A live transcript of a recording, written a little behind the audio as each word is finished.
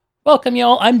Welcome,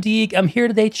 y'all. I'm Deeg. I'm here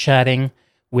today chatting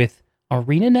with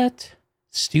ArenaNet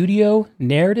Studio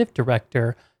Narrative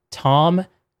Director Tom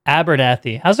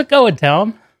Abernathy. How's it going,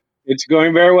 Tom? It's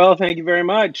going very well. Thank you very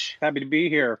much. Happy to be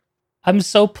here. I'm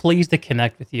so pleased to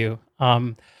connect with you.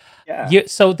 Yeah.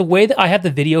 So the way that I have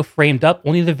the video framed up,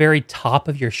 only the very top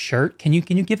of your shirt. Can you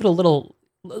give it a little?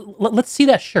 Let's see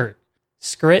that shirt.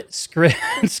 Scrit, scrit,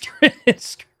 scrit,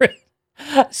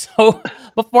 scrit. So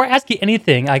before I ask you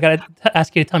anything, I gotta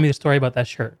ask you to tell me the story about that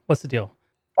shirt. What's the deal?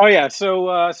 Oh yeah.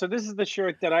 So this is the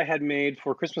shirt that I had made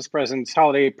for Christmas presents,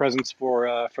 holiday presents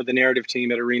for the narrative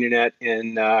team at ArenaNet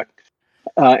in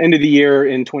end of the year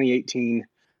in 2018.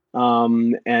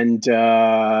 And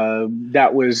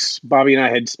that was Bobby and I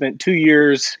had spent 2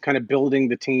 years kind of building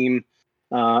the team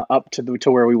up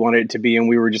to where we wanted it to be, and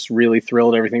we were just really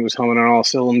thrilled. Everything was humming on all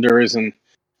cylinders, and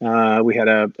we had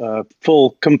a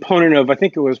full component of, I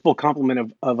think it was full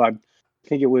complement of I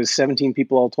think it was 17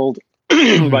 people all told,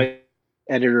 Hmm. by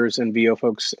editors and VO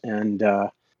folks, and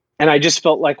I just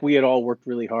felt like we had all worked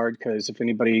really hard because if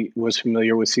anybody was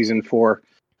familiar with season four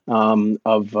um,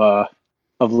 of uh,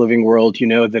 of Living World, you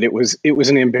know that it was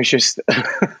an ambitious Oh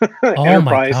my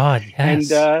enterprise, God, and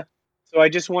yes. so I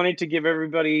just wanted to give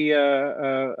everybody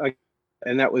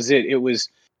and that was it. It was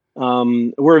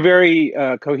we're very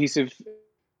cohesive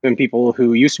and people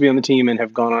who used to be on the team and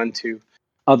have gone on to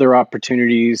other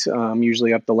opportunities,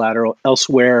 usually up the ladder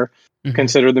elsewhere, Hmm.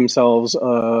 consider themselves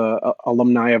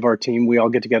alumni of our team. We all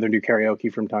get together and do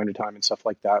karaoke from time to time and stuff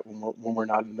like that when we're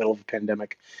not in the middle of a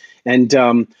pandemic. And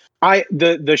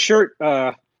the shirt,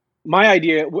 my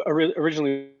idea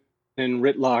originally in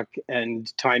Ritlock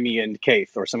and Timey and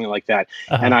Kaith or something like that.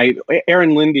 And Uh-huh.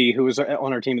 Aaron Lindy, who was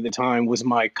on our team at the time, was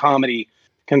my comedy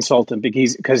consultant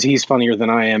because he's funnier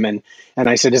than I am. And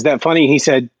I said, "Is that funny?" He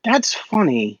said, "That's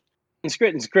funny." And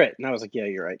Scrit. And I was like, "Yeah,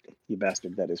 you're right, you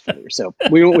bastard. That is funnier." So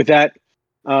we went with that.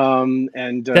 Definitely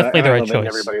And the I right love it, and choice.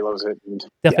 everybody loves it. And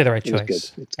Definitely yeah, the right it was good.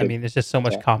 choice. It's I good. mean, there's just so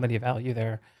much So comedy value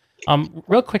there.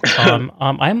 Real quick, Tom.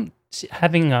 I'm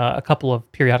having a couple of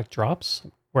periodic drops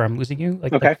where I'm losing you,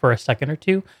 like okay. for a second or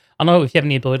two. I don't know if you have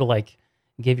any ability to like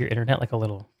give your internet like a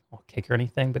little kick or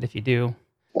anything, but if you do,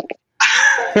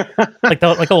 like a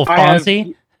little I have,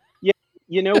 Fonzie. yeah,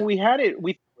 we had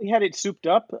it souped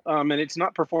up, and it's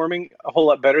not performing a whole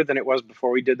lot better than it was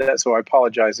before we did that. So I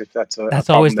apologize if that's a That's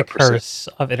always problem the that persists.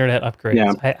 curse of internet Yeah.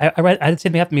 upgrades. I read I had the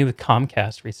same thing happen to me with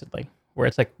Comcast recently, where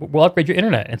it's like we'll upgrade your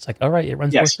internet. And it's like, all right, it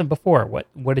runs worse Yes. than before.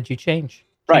 What did you change?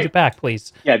 Change it Right. back,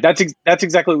 please. Yeah. That's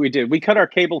exactly what we did. We cut our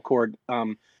cable cord,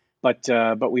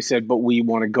 but we said, but we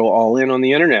want to go all in on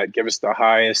the internet. Give us the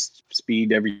highest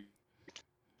speed every.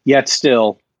 Yet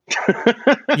still,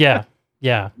 the Yeah,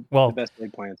 yeah. Well, best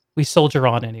laid plans. we soldier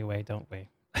on anyway, don't we?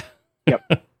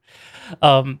 Yep.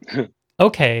 um,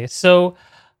 okay, so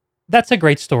that's a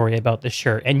great story about the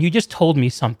shirt, and you just told me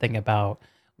something about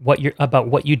what you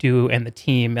do and the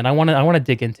team, and I want to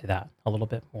dig into that a little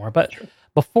bit more. But Sure.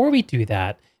 before we do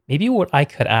that, maybe what I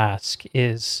could ask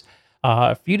is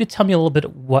for you to tell me a little bit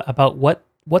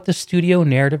what the studio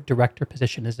narrative director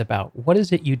position is about. What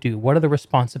is it you do? What are the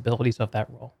responsibilities of that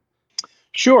role?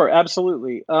 Sure.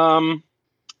 Absolutely.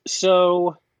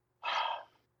 So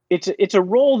it's a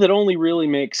role that only really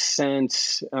makes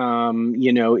sense,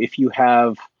 if you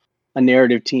have a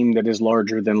narrative team that is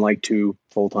larger than like two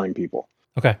full-time people.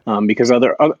 Okay. Because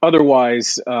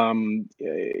otherwise, what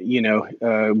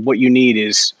you need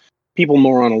is people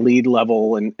more on a lead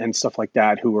level and stuff like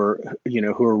that who are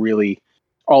really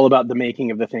all about the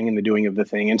making of the thing and the doing of the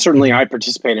thing. And certainly, Hmm. I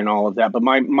participate in all of that. But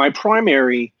my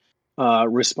primary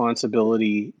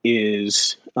responsibility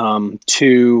is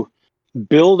to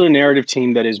build a narrative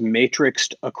team that is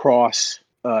matrixed across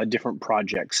different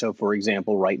projects. So, for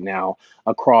example, right now,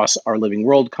 across our Living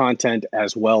World content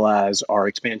as well as our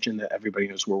expansion that everybody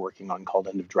knows we're working on called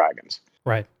End of Dragons.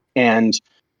 Right. And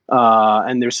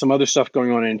there's some other stuff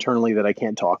going on internally that I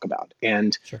can't talk about.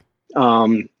 And Sure.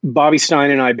 Bobby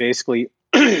Stein and I basically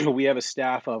we have a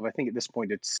staff of, I think at this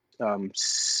point it's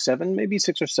seven, maybe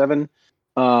six or seven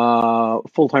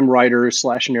full-time writers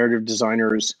slash narrative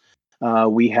designers.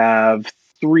 We have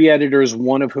three editors,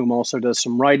 one of whom also does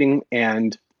some writing,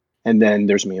 and then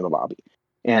there's me and Bobby,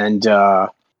 and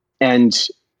and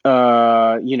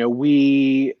I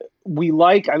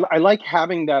like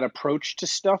having that approach to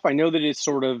stuff. I know that it's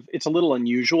a little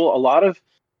unusual. A lot of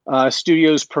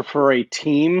studios prefer a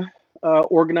team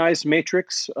organized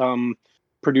matrix.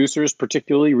 Producers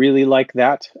particularly really like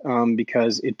that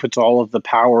because it puts all of the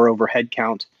power over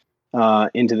headcount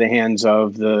into the hands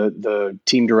of the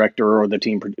team director or the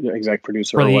exec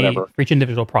producer or whatever. For each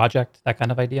individual project, that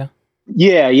kind of idea.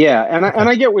 Yeah, and Okay.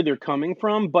 I get where they're coming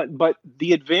from, but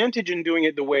the advantage in doing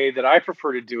it the way that I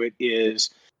prefer to do it is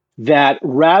that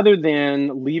rather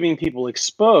than leaving people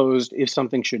exposed if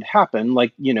something should happen,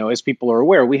 like, as people are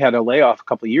aware, we had a layoff a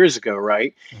couple of years ago,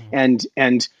 right? Mhm.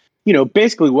 And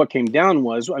basically what came down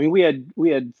was, I mean, we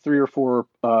had three or four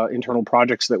internal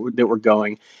projects that were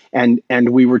going, and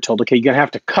we were told, okay, you're gonna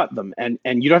have to cut them, and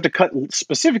you don't have to cut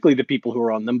specifically the people who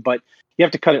are on them, but you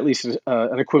have to cut at least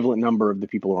an equivalent number of the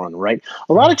people who are on them, right?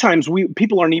 A lot of Right. times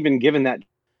people aren't even given that.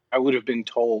 I would have been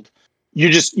told,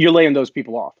 you're laying those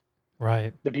people off,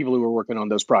 Right. the people who were working on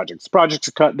those projects. Projects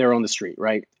are cut, they're on the street,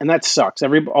 right? And that sucks.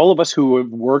 All of us who have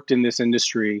worked in this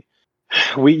industry,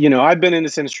 I've been in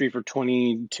this industry for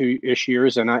 22-ish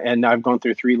years, and I've gone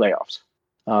through three layoffs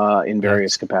in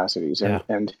various Yikes. capacities, Yeah.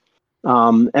 and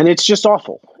it's just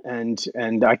awful.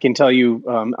 And I can tell you,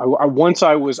 once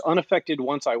I was unaffected,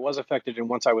 once I was affected, and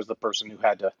once I was the person who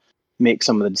had to make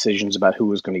some of the decisions about who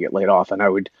was going to get laid off, and I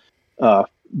would uh,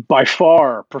 by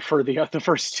far prefer the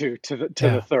first two to the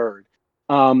Yeah. third.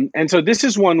 And so this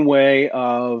is one way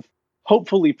of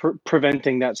hopefully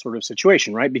preventing that sort of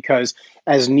situation, right? Because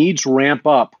as needs ramp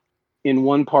up in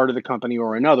one part of the company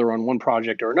or another, on one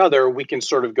project or another, we can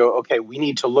sort of go, okay, we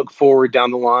need to look forward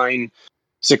down the line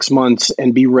 6 months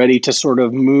and be ready to sort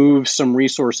of move some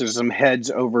resources, some heads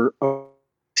over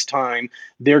this time.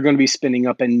 They're going to be spinning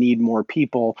up and need more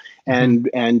people, Hmm.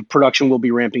 and production will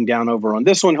be ramping down over on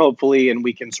this one, hopefully, and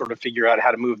we can sort of figure out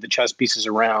how to move the chess pieces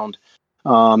around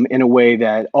in a way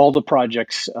that all the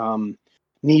projects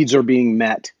needs are being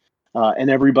met.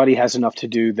 And everybody has enough to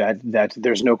do that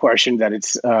there's no question that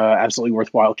it's absolutely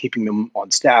worthwhile keeping them on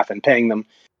staff and paying them.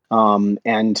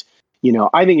 And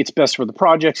I think it's best for the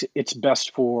projects. It's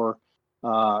best for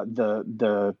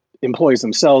the employees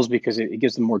themselves because it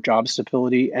gives them more job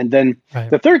stability. And then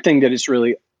Right. the third thing that it's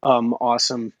really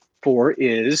awesome for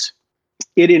is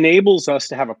it enables us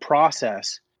to have a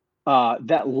process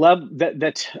that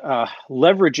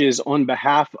leverages on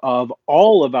behalf of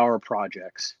all of our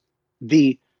projects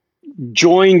the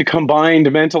joined,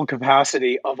 combined mental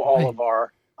capacity of all Right. of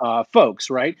our folks,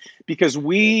 right? Because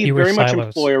we Fewer very much silos.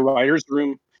 employ a writer's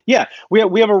room. Yeah, we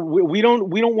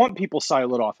don't want people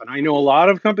siloed off, and I know a lot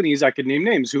of companies, I could name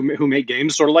names, who make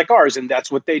games sort of like ours, and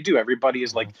that's what they do. Everybody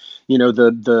is like,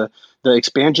 Mhm. the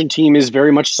expansion team is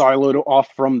very much siloed off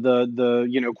from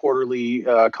the quarterly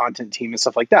content team and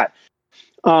stuff like that.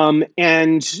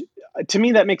 And to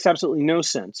me, that makes absolutely no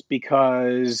sense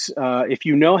because if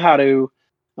you know how to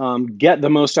get the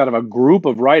most out of a group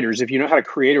of writers, if you know how to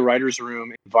create a writer's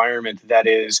room environment that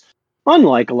is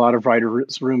unlike a lot of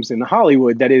writers' rooms in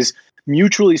Hollywood, that is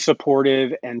mutually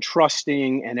supportive and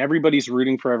trusting, and everybody's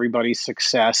rooting for everybody's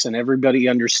success, and everybody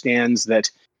understands that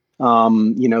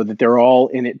they're all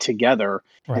in it together,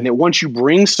 and Right. that once you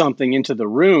bring something into the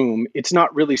room, it's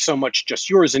not really so much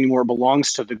just yours anymore; it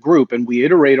belongs to the group, and we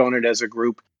iterate on it as a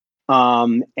group.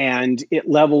 And it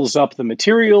levels up the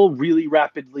material really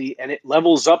rapidly, and it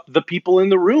levels up the people in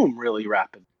the room really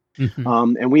rapidly.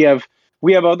 Hmm. And we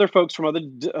have other folks from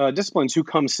other disciplines who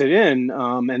come sit in,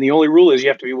 and the only rule is you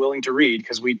have to be willing to read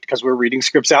because we're reading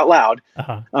scripts out loud.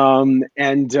 Uh-huh.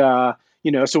 And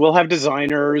so we'll have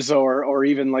designers or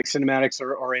even like cinematics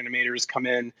or animators come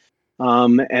in,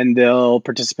 and they'll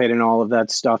participate in all of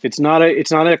that stuff. It's not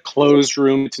a closed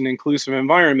room. It's an inclusive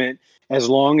environment as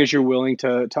long as you're willing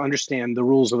to understand the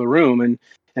rules of the room,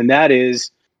 and that is,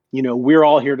 we're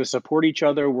all here to support each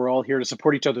other. We're all here to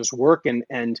support each other's work, and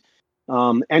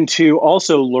to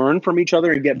also learn from each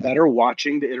other and get better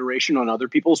watching the iteration on other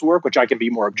people's work, which I can be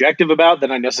more objective about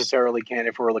than I necessarily can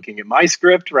if we're looking at my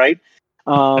script, right?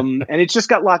 And it's just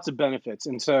got lots of benefits,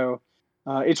 and so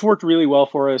it's worked really well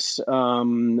for us.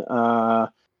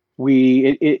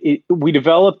 We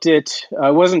developed it.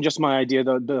 It wasn't just my idea;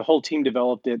 the whole team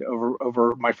developed it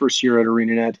over my first year at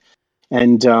ArenaNet,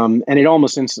 and it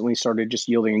almost instantly started just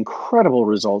yielding incredible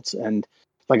results. And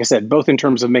like I said, both in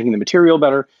terms of making the material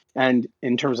better and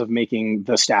in terms of making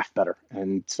the staff better.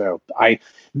 And so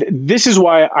this is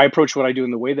why I approach what I do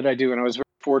in the way that I do. And I was very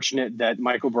fortunate that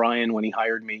Mike O'Brien, when he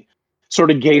hired me,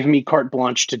 sort of gave me carte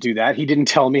blanche to do that. He didn't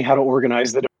tell me how to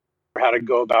organize or how to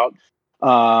go about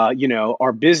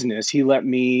our business. He let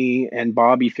me and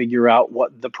Bobby figure out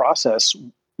what the process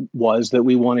was that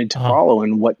we wanted to Uh-huh. follow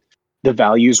and what the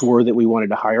values were that we wanted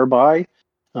to hire by,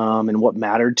 and what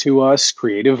mattered to us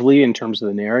creatively in terms of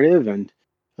the narrative. And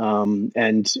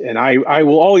I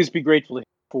will always be grateful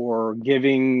for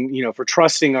giving, for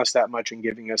trusting us that much and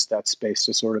giving us that space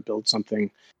to sort of build something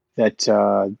that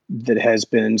has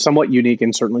been somewhat unique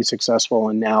and certainly successful.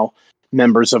 And now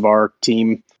members of our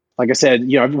team like I said,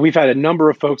 we've had a number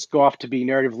of folks go off to be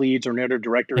narrative leads or narrative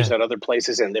directors Yeah. at other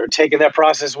places, and they're taking that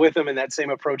process with them and that same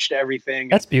approach to everything.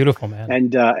 That's beautiful, man.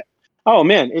 And oh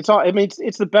man, it's all. I mean,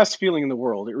 it's the best feeling in the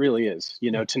world. It really is.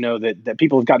 To know that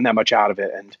people have gotten that much out of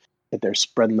it and that they're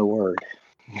spreading the word.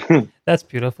 That's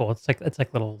beautiful. It's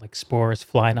like little like spores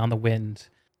flying on the wind.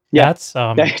 Yeah, That's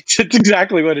that's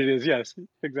exactly what it is. Yes,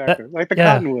 exactly. Like the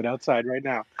yeah. cottonwood outside right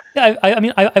now. Yeah, I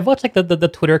mean, I've watched like the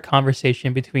Twitter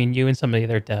conversation between you and some of the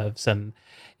other devs, and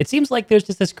it seems like there's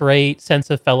just this great sense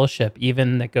of fellowship,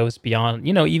 even that goes beyond,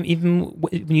 even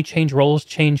when you change roles,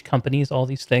 change companies, all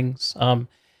these things. Yeah.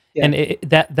 And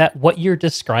that what you're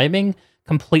describing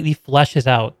completely fleshes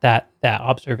out that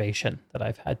observation that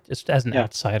I've had just as an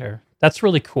outsider. That's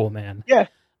really cool, man. Yeah.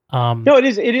 No, it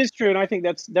is true, and I think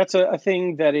that's a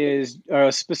thing that is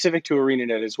specific to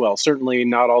ArenaNet as well. Certainly,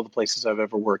 not all the places I've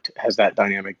ever worked has that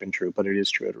dynamic been true, but it is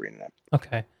true at ArenaNet.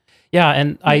 Okay, yeah,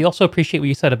 and I also appreciate what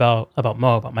you said about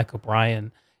Mike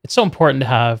O'Brien. It's so important to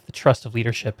have the trust of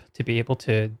leadership to be able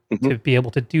to be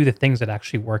able to do the things that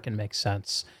actually work and make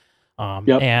sense,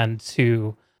 and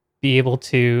to be able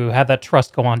to have that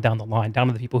trust go on down the line, down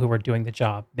to the people who are doing the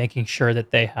job, making sure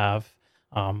that they have.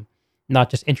 Not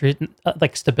just interest,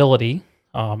 like stability,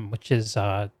 which is,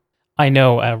 I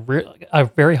know, a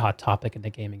very hot topic in the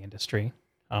gaming industry.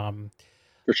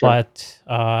 For sure.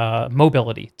 But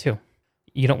mobility too.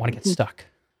 You don't want to get stuck.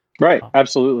 Right.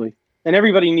 Absolutely. And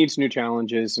everybody needs new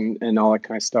challenges and all that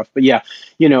kind of stuff. But yeah,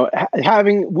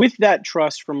 having with that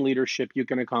trust from leadership, you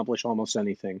can accomplish almost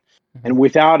anything. And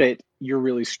without it, you're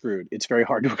really screwed. It's very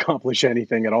hard to accomplish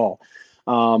anything at all.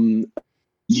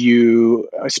 You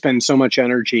spend so much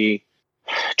energy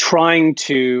trying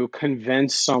to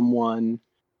convince someone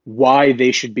why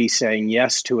they should be saying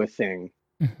yes to a thing,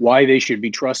 why they should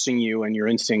be trusting you and your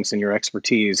instincts and your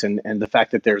expertise, and the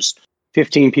fact that there's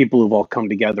 15 people who've all come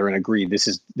together and agreed this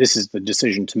is the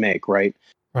decision to make, right?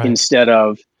 Instead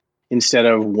of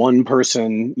one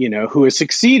person, who has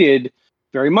succeeded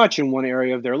very much in one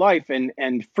area of their life,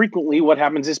 and frequently what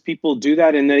happens is people do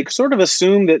that and they sort of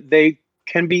assume that they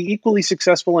can be equally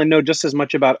successful and know just as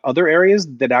much about other areas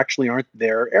that actually aren't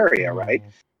their area, right?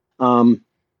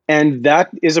 And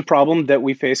that is a problem that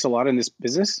we face a lot in this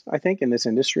business, I think, in this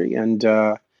industry, and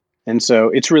so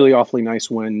it's really awfully nice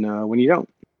when you don't.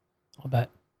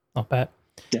 I'll bet.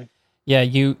 Yeah.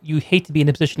 You hate to be in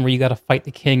a position where you got to fight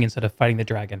the king instead of fighting the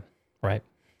dragon, right?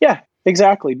 Yeah,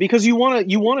 exactly. Because you want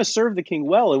to serve the king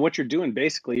well, and what you're doing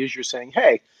basically is you're saying,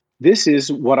 hey, this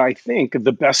is what I think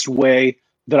the best way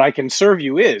that I can serve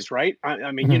you is, right?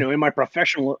 I mean, in my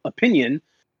professional opinion,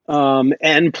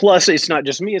 and plus it's not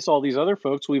just me, it's all these other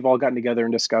folks. We've all gotten together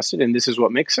and discussed it, and this is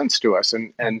what makes sense to us.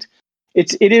 And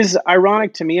it is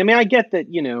ironic to me. I mean, I get that,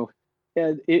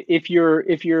 if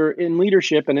you're in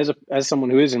leadership, and as someone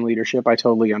who is in leadership, I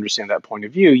totally understand that point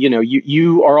of view.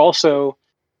 You are also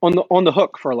on the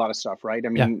hook for a lot of stuff, right? I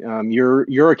mean,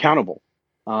 you're accountable.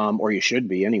 Or you should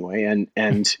be anyway.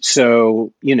 And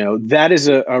so, that is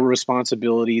a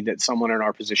responsibility that someone in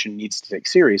our position needs to take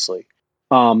seriously.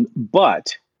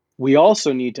 But we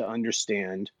also need to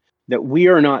understand that we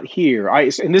are not here.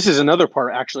 And this is another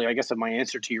part, actually, I guess, of my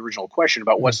answer to your original question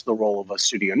about what's the role of a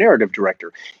studio narrative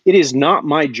director. It is not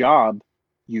my job,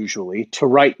 usually, to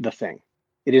write the thing.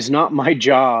 It is not my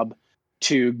job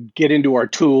to get into our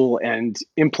tool and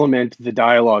implement the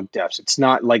dialogue depths. It's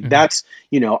not like that's,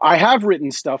 I have written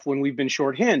stuff when we've been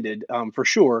shorthanded, for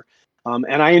sure.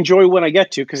 And I enjoy when I get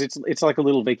to, because it's like a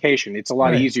little vacation. It's a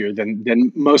lot easier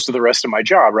than most of the rest of my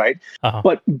job, right?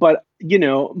 But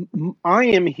I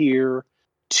am here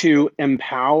to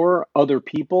empower other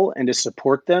people and to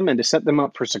support them and to set them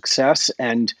up for success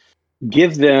and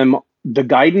give them the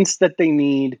guidance that they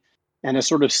need and a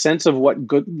sort of sense of what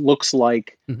good looks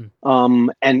like,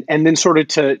 and then sort of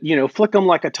to flick them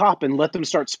like a top and let them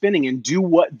start spinning and do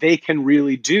what they can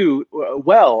really do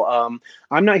well.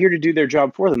 I'm not here to do their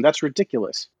job for them. That's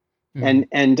ridiculous.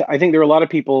 And I think there are a lot of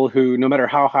people who, no matter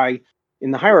how high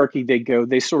in the hierarchy they go,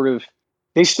 they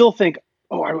still think,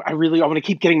 oh, I want to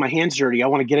keep getting my hands dirty. I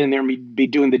want to get in there and be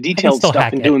doing the detailed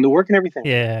stuff and doing the work and everything.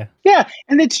 Yeah.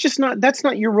 And it's just that's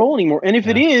not your role anymore. And if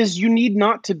it is, you need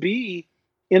not to be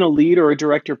in a lead or a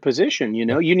director position.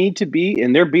 You need to be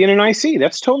in there being an IC.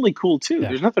 That's totally cool too.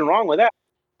 There's nothing wrong with that.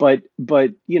 But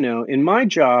in my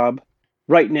job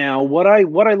right now, what I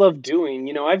love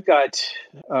doing, I've got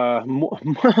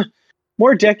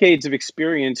more decades of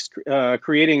experience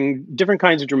creating different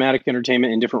kinds of dramatic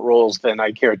entertainment in different roles than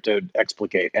I care to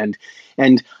explicate. And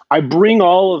I bring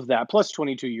all of that, plus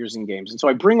 22 years in games. And so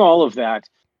I bring all of that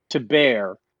to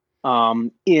bear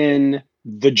in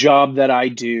the job that I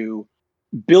do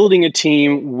building a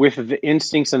team with the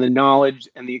instincts and the knowledge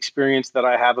and the experience that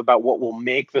I have about what will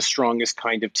make the strongest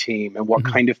kind of team and what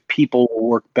Mhm. kind of people will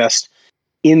work best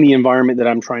in the environment that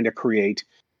I'm trying to create,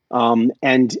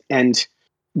 and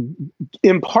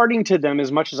imparting to them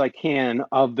as much as I can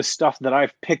of the stuff that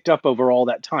I've picked up over all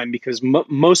that time, because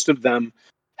most of them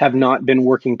have not been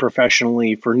working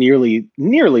professionally for nearly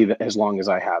as long as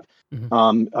I have.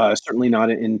 Mhm. Certainly not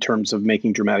in terms of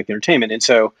making dramatic entertainment, and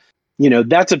so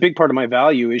that's a big part of my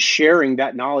value is sharing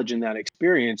that knowledge and that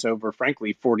experience over,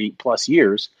 frankly, 40 plus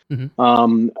years, Mhm.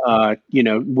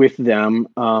 with them,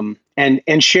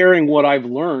 and sharing what I've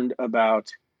learned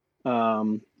about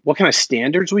what kind of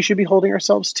standards we should be holding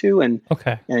ourselves to,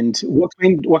 Okay. and what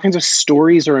kinds of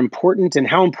stories are important, and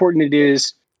how important it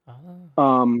is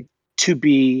Ah. to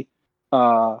be,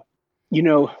 uh, you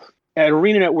know, at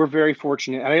ArenaNet, we're very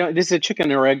fortunate. This is a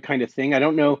chicken or egg kind of thing. I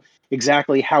don't know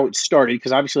exactly how it started,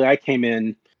 because obviously I came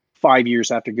in 5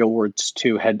 years after Guild Wars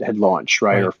 2 had launched,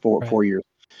 right, or Right. four Right. 4 years.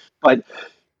 But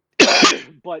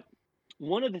but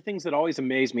one of the things that always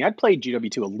amazed me, I played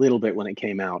GW2 a little bit when it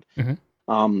came out,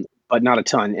 Mhm. but not a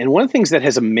ton. And one of the things that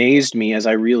has amazed me as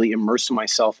I really immerse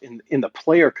myself in the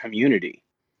player community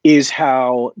is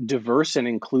how diverse and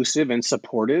inclusive and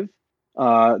supportive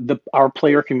our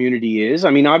player community is. I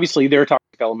mean, obviously there are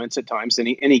toxic elements at times.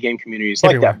 Any game community is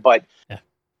like Everywhere. that, but Yeah.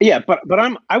 yeah, but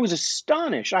I was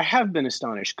astonished. I have been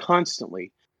astonished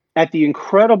constantly at the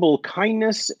incredible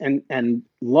kindness and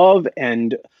love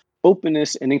and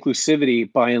openness and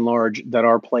inclusivity by and large that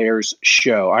our players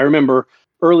show. I remember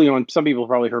early on, some people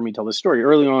probably heard me tell this story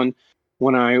early on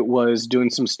when I was doing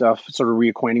some stuff, sort of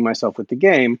reacquainting myself with the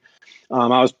game.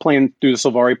 I was playing through the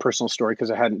Sylvari personal story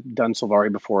because I hadn't done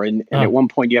Sylvari before, and at Oh. one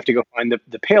point you have to go find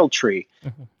the pale tree,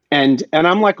 Mhm. and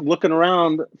I'm like looking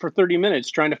around for 30 minutes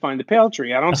trying to find the pale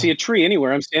tree. I don't see Uh-huh. a tree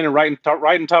anywhere. I'm standing right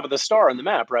on top of the star on the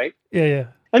map, right? Yeah. Yeah.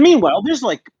 And meanwhile, there's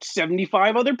like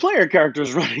 75 other player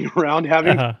characters running around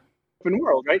having Uh-huh. open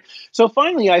world, right? So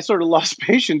finally, I sort of lost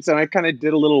patience and I kind of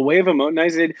did a little wave emote and I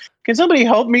said, "Can somebody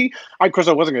help me?" Of course,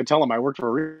 I wasn't going to tell them I worked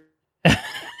for. I'm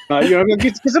like,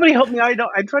 "Can somebody help me? I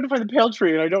tried to find the pale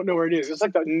tree and I don't know where it is." It's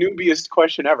like the noobiest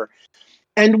question ever.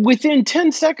 And within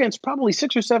 10 seconds, probably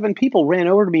 6 or 7 people ran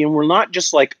over to me and were not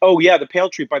just like, "Oh, yeah, the pale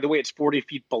tree, by the way, it's 40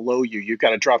 feet below you. You've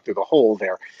got to drop through the hole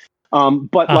there."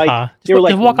 But like, Uh-huh. they were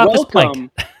like, Just walk off this plank.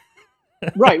 "Welcome."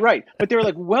 Right, right. But they were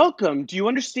like, "Welcome. Do you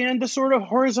understand the sort of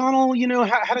horizontal,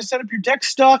 how to set up your deck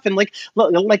stuff? And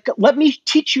let me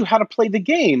teach you how to play the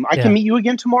game. I can Yeah. meet you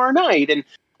again tomorrow night." And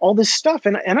all this stuff.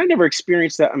 And I never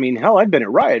experienced that. I mean, hell, I'd been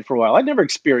at Riot for a while. I'd never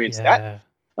experienced that.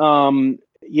 Yeah. And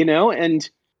They're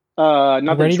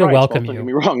not that ready it's to Riot's fault. welcome Don't get you.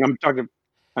 me wrong.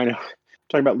 I know,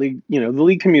 talking about league. The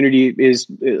league community is.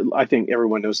 I think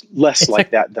everyone knows less It's a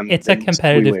like that than it's a we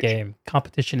competitive wish. game.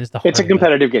 Competition is the It's heart a of it.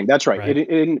 competitive game. That's right. Right.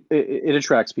 It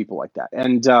attracts people like that,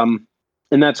 and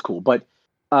that's cool. But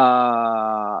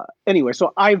anyway,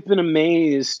 so I've been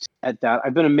amazed at that.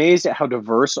 I've been amazed at how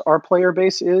diverse our player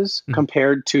base is Mhm.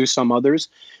 compared to some others.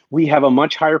 We have a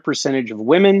much higher percentage of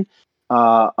women,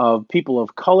 of people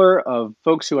of color, of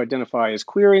folks who identify as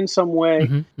queer in some way,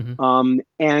 Mhm.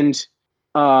 Mhm.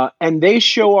 and they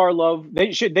show our love.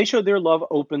 They show their love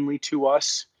openly to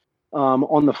us,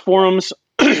 on the forums,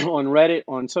 on Reddit,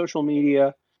 on social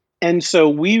media, and so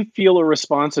we feel a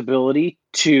responsibility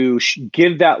to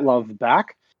give that love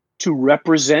back, to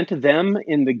represent them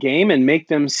in the game and make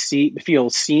them feel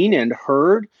seen and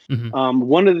heard. Mhm.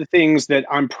 One of the things that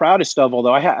I'm proudest of,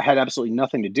 although I had absolutely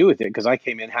nothing to do with it because I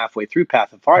came in halfway through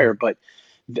Path of Fire, Right.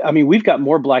 but I mean, we've got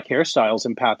more black hairstyles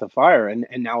in Path of Fire and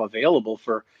now available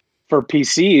for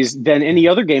PCs than any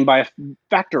Yeah. other game by a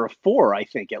factor of 4, I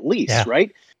think, at least, Yeah.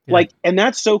 right? Yeah. And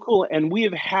that's so cool. And we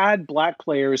have had black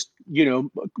players,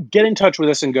 get in touch with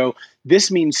us and go, "This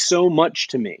means so much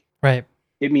to me. Right.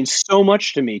 It means so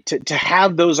much to me to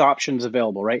have those options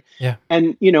available," right? Yeah.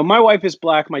 And my wife is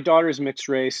black, my daughter is mixed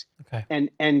race, Okay.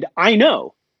 and I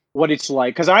know what it's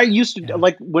like because I used to, Yeah.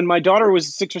 like, when my daughter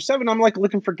was 6 or 7, I'm like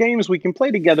looking for games we can play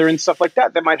together and stuff like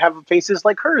that might have faces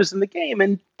like hers in the game,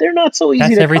 and they're not so easy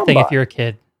That's to come everything if by. you're a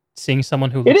kid. Seeing someone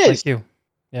who It looks is. like you.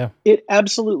 Yeah. It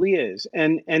absolutely is.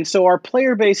 And so our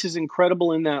player base is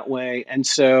incredible in that way. And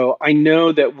so I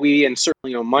know that we, and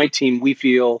certainly on my team, we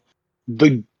feel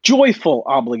the joyful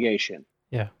obligation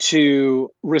Yeah.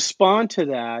 to respond to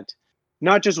that,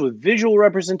 not just with visual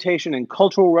representation and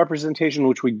cultural representation,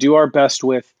 which we do our best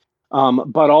with,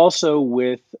 but also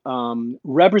with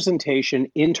representation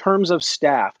in terms of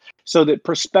staff, so that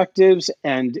perspectives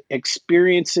and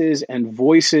experiences and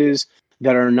voices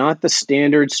that are not the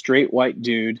standard straight white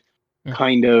dude Mm.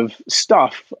 kind of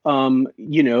stuff,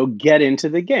 get into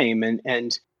the game.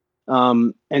 And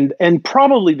And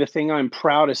probably the thing I'm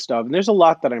proudest of, and there's a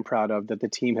lot that I'm proud of that the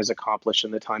team has accomplished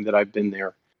in the time that I've been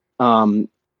there.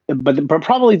 But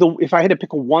probably if I had to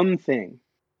pick one thing,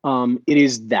 it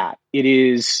is that. It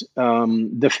is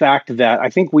the fact that I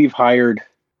think we've hired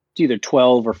either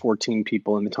 12 or 14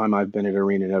 people in the time I've been at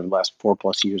Arena over the last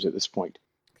 4+ years at this point.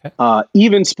 Okay.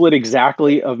 Even split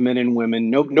exactly of men and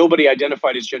women. Nobody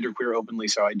identified as genderqueer openly,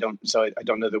 so I don't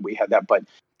know that we had that. But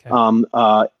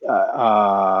okay.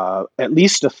 At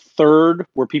least a third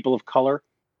were people of color,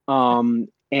 and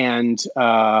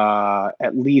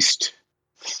at least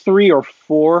 3 or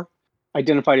 4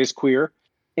 identified as queer,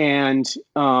 and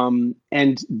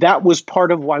that was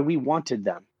part of why we wanted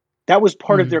them. That was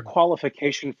part of their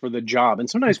qualification for the job. And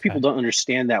sometimes people don't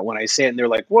understand that when I say it, and they're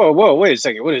like, whoa, wait a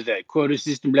second. What is that? Quota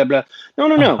system, blah, blah.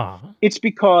 No. It's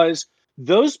because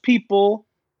those people,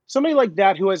 somebody like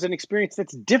that who has an experience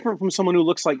that's different from someone who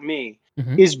looks like me,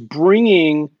 is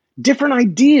bringing different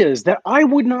ideas that I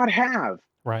would not have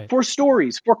for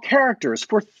stories, for characters,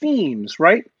 for themes,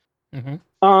 right?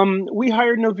 We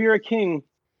hired Novira King,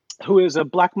 who is a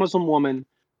Black Muslim woman.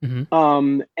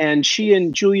 And she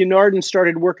and Julia Narden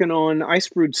started working on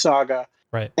Icebrood Saga,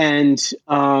 and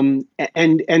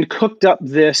cooked up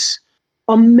this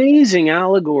amazing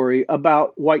allegory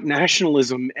about white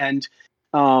nationalism and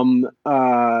all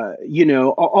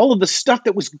of the stuff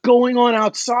that was going on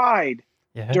outside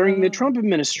during the Trump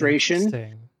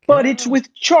administration. But it's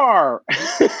with Char,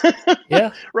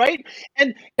 right?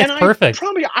 And it's perfect.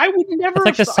 I would never. It's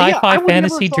like the sci-fi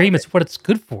fantasy dream. It's what it's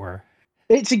good for.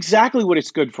 It's exactly what it's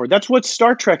good for. That's what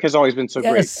Star Trek has always been so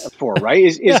great for,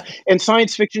 right? And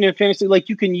science fiction and fantasy, like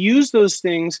you can use those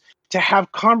things to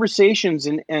have conversations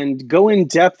and go in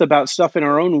depth about stuff in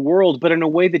our own world, but in a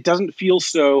way that doesn't feel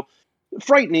so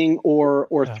frightening or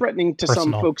threatening to personal.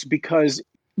 Some folks because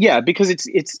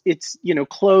it's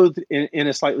clothed in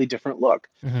a slightly different look.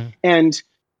 And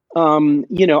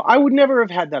I would never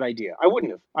have had that idea. I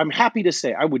wouldn't have. I'm happy to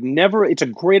say I would never. It's a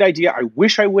great idea. I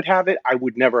wish I would have it. I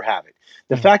would never have it.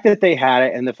 The fact that they had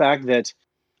it and the fact that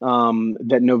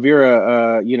that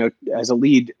Novira, as a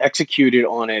lead, executed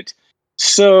on it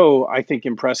so, I think,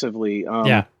 impressively.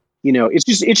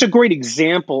 It's a great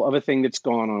example of a thing that's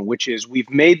gone on, which is we've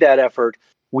made that effort.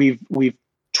 We've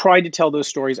tried to tell those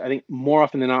stories. I think more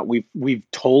often than not, we've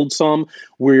told some.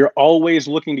 We're always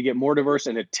looking to get more diverse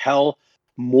and to tell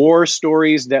more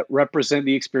stories that represent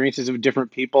the experiences of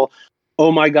different people.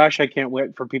 Oh my gosh, I can't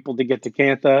wait for people to get to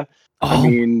Cantha.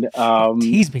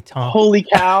 Tease me, Tom. Holy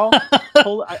cow!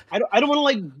 I don't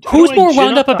want to Who's more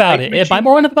wound up about it? Am I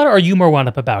more wound up about it, or are you more wound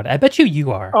up about it? I bet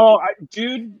you are. Oh,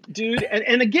 dude,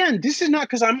 and again, this is not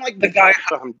because I'm like the guy.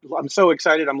 I'm so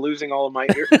excited. I'm losing all of my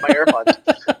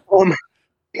AirPods.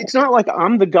 It's not like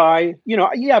I'm the guy.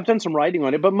 I've done some writing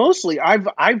on it, but mostly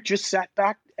I've just sat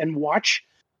back and watched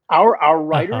our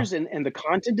writers and the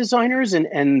content designers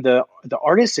and the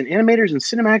artists and animators and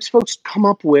cinematics folks come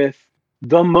up with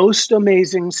the most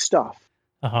amazing stuff.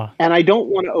 And I don't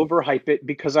want to overhype it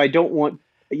because I don't want,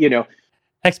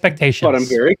 expectations. But I'm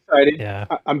very excited. Yeah.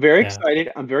 I'm very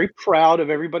excited. I'm very proud of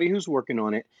everybody who's working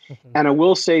on it. And I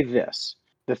will say this.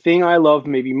 The thing I love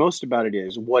maybe most about it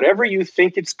is whatever you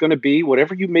think it's going to be,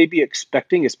 whatever you may be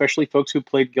expecting, especially folks who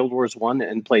played Guild Wars 1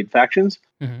 and played Factions,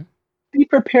 be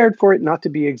prepared for it not to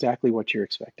be exactly what you're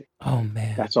expecting. Oh,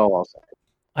 man. That's all I'll say.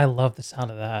 I love the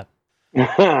sound of that.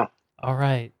 All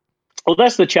right. Well,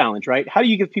 that's the challenge, right? How do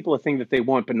you give people a thing that they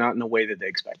want, but not in a way that they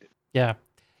expect it? Yeah.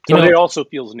 So it also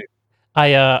feels new.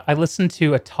 I listened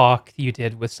to a talk you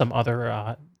did with some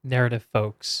other narrative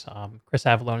folks, Chris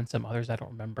Avallone and some others I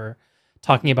don't remember,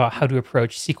 talking about how to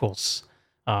approach sequels.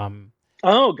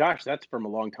 Oh, gosh, that's from a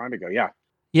long time ago. Yeah.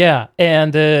 Yeah,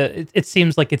 and it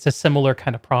seems like it's a similar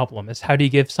kind of problem. Is how do you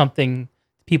give something to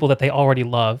people that they already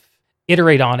love,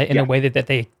 iterate on it in a way that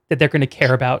they're going to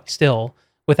care about still,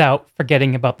 without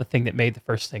forgetting about the thing that made the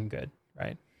first thing good,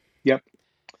 right? Yep.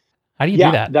 How do you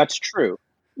do that? That's true.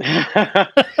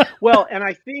 Well, and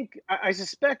I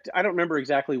suspect, I don't remember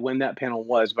exactly when that panel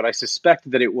was, but I suspect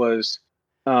that it was,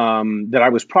 that I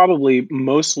was probably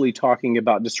mostly talking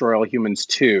about Destroy All Humans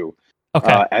 2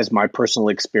 as my personal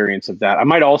experience of that. I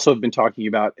might also have been talking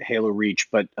about Halo Reach,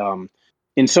 but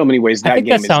in so many ways, that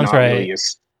game is not really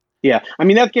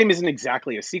that game isn't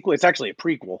exactly a sequel. It's actually a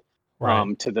prequel.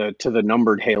 To the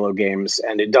numbered Halo games,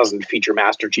 and it doesn't feature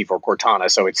Master Chief or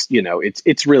Cortana, so it's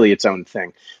it's really its own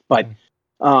thing. But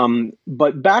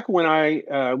back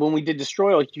when we did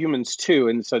Destroy All Humans 2,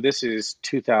 and so this is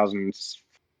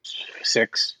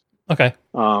 2006,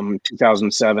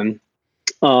 2007.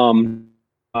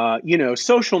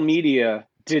 Social media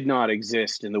did not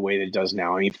exist in the way that it does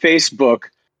now. I mean, Facebook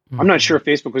I'm not sure if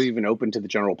Facebook was even open to the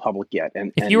general public yet.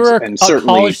 If you were a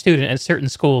college student at certain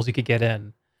schools, you could get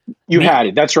in. You had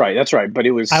it. That's right. But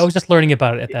it was. I was just learning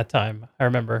about it at that time. I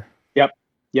remember. Yep.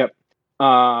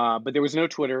 But there was no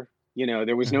Twitter.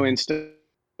 There was no Insta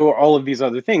or all of these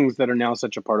other things that are now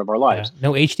such a part of our lives.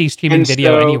 No HD streaming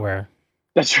video anywhere.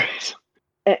 That's right.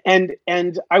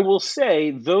 And I will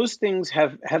say those things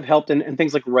have helped, and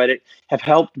things like Reddit have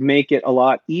helped make it a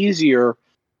lot easier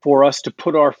for us to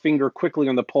put our finger quickly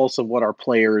on the pulse of what our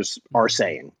players are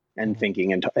saying and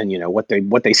thinking, and what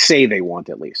they say they want,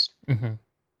 at least, and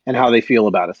how they feel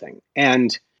about a thing.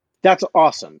 And that's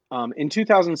awesome. In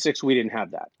 2006, we didn't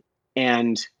have that.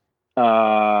 And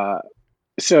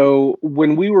so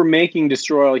when we were making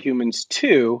Destroy All Humans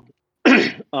 2,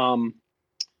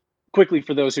 quickly,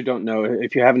 for those who don't know,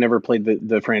 if you haven't ever played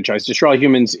the franchise, Destroy All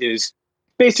Humans is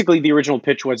basically, the original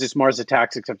pitch was it's Mars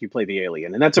Attacks, except you play the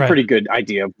alien. And that's a pretty good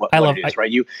idea of what it is,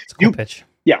 right? It's a cool pitch.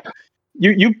 Yeah.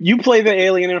 You play the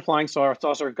alien in a flying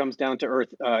saucer, comes down to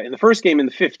Earth in the first game in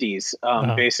the 50s,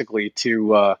 basically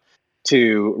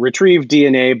to retrieve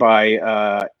DNA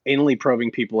by anally probing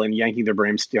people and yanking their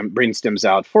brain stems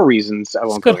out for reasons I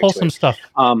won't go into. Good wholesome stuff.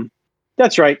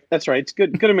 That's right. It's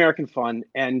good American fun,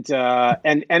 and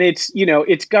it's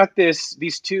it's got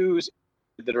these two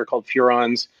that are called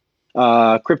Furons,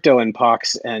 Crypto and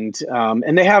Pox, and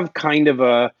they have kind of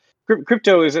a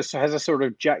Crypto has a sort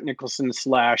of Jack Nicholson /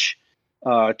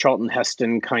 Charlton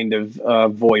Heston kind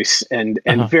of voice, and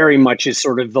very much is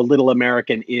sort of the little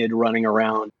American id running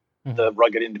around, the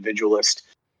rugged individualist,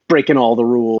 breaking all the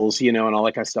rules, and all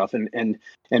that kind of stuff. And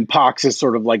Pox is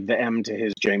sort of like the M to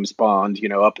his James Bond,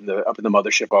 up in the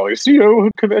mothership, always,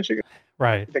 convention.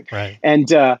 Right.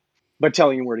 And but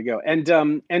telling him where to go.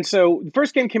 And so the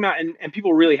first game came out, and people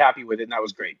were really happy with it, and that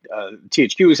was great.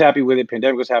 THQ was happy with it.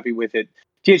 Pandemic was happy with it.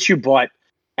 THQ bought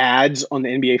ads on the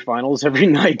NBA Finals every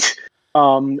night.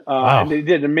 Wow. And they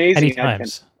did amazing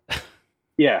times.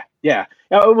 Yeah.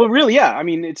 Well, really, yeah. I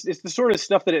mean, it's the sort of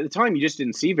stuff that at the time you just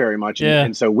didn't see very much,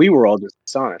 and so we were all just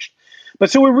astonished. But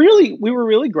so we were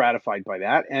really gratified by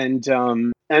that, and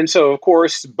so of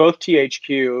course both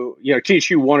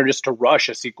THQ wanted us to rush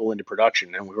a sequel into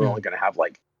production, and we were only going to have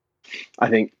I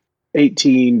think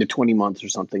 18 to 20 months or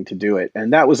something to do it,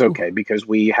 and that was okay because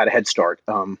we had a head start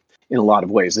in a lot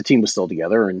of ways. The team was still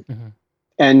together,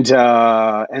 and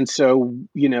so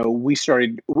we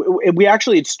started. We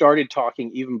actually had started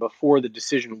talking even before the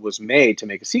decision was made to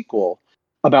make a sequel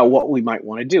about what we might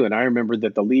want to do. And I remember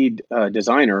that the lead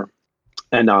designer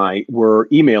and I were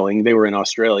emailing. They were in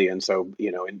Australia, and so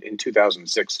in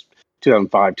 2006,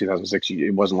 2005, 2006,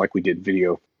 it wasn't like we did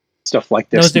video stuff like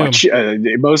this much.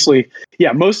 Mostly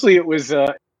it was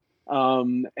or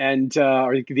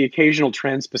the occasional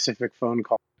trans-Pacific phone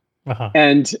call.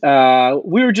 And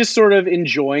we were just sort of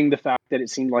enjoying the fact that it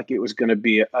seemed like it was going to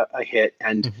be a hit,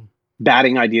 and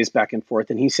batting ideas back and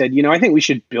forth. And he said, I think we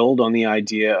should build on the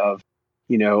idea of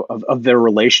their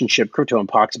relationship, Crypto and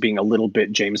Pox being a little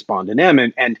bit James Bond and M,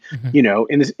 and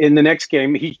in the next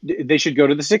game they should go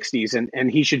to the 60s,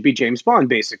 and he should be James Bond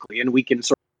basically, and we can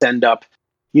sort of send up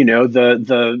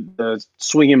the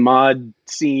swinging mod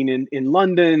scene in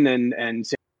London and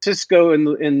San Francisco in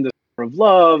the Summer of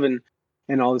Love and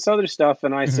all this other stuff.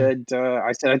 And I said,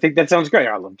 I think that sounds great.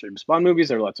 I love James Bond movies.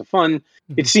 They're lots of fun.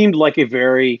 It seemed like a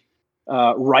very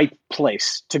right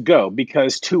place to go,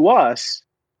 because to us,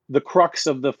 the crux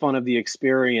of the fun of the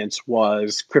experience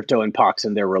was Crypto and Pox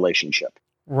and their relationship.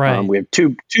 Right. We have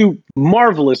two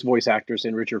marvelous voice actors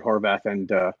in Richard Horvath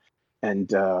and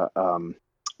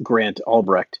Grant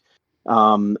Albrecht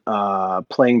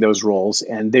playing those roles,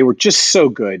 and they were just so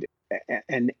good.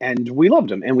 And we loved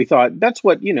them, and we thought that's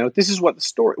what this is what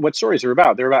stories are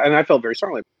about. They're about, and I felt very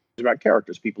strongly it's about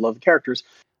characters. People love the characters,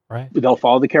 right? They'll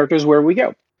follow the characters wherever we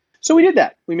go. So we did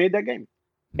that. We made that game,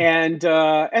 and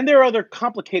there are other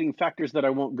complicating factors that I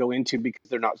won't go into because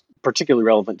they're not particularly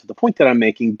relevant to the point that I'm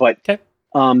making. But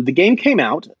the game came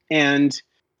out, and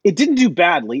it didn't do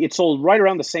badly. It sold right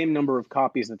around the same number of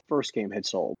copies that the first game had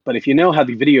sold. But if you know how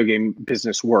the video game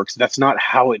business works, that's not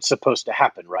how it's supposed to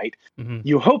happen, right?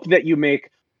 You hope that you make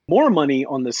more money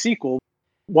on the sequel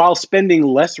while spending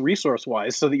less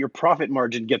resource-wise so that your profit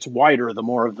margin gets wider the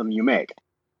more of them you make.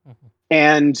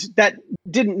 And that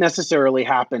didn't necessarily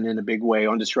happen in a big way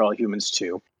on Destroy All Humans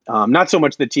 2. Not so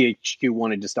much that THQ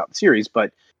wanted to stop the series,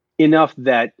 but enough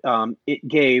that it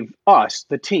gave us,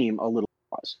 the team, a little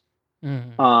pause.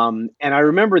 And I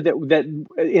remember that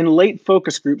in late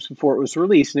focus groups before it was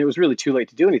released, and it was really too late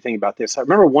to do anything about this, I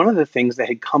remember one of the things that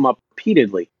had come up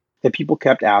repeatedly that people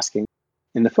kept asking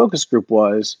in the focus group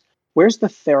was, where's the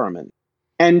theremin?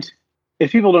 And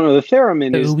if people don't know, the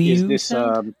theremin is this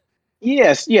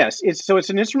Yes. It's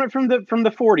an instrument from the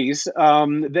 40s.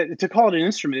 That to call it an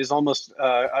instrument is almost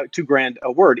too grand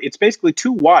a word. It's basically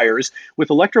two wires with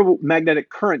electromagnetic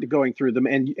current going through them,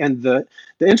 and the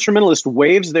instrumentalist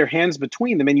waves their hands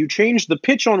between them, and you change the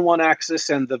pitch on one axis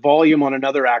and the volume on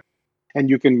another axis, and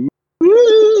you can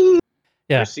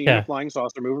Yeah, seen the yeah, flying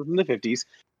saucer mover from the 50s.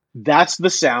 That's the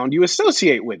sound you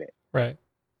associate with it. right.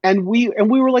 And we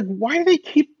were like, why do they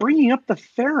keep bringing up the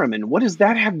theremin? What does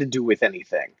that have to do with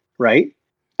anything, right?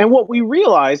 And what we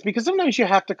realized, because sometimes you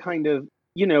have to kind of,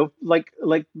 like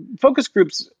focus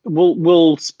groups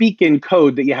will speak in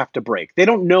code that you have to break. They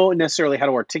don't know necessarily how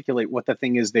to articulate what the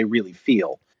thing is they really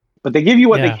feel, but they give you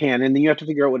what they Yeah. can, and then you have to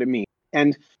figure out what it means.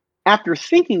 And after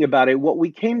thinking about it, what we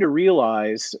came to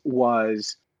realize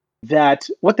was that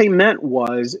what they meant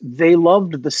was they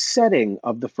loved the setting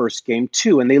of the first game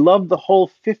too, and they loved the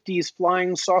whole 50s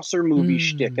flying saucer movie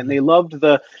shtick, and Mm. they loved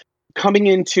the coming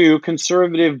into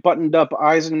conservative buttoned up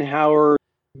Eisenhower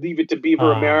leave it to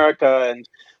Beaver Ah, America and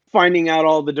finding out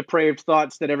all the depraved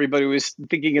thoughts that everybody was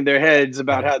thinking in their heads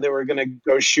about right. how they were going to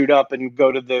go shoot up and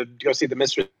go see the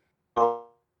mistress.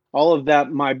 All of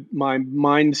that, my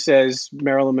mind says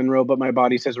Marilyn Monroe, but my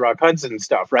body says Rock Hudson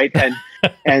stuff, right?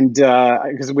 And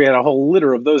because we had a whole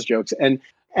litter of those jokes,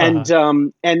 Uh-huh.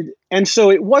 and so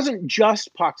it wasn't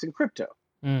just Pox and Crypto.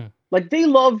 Mm. Like they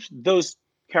loved those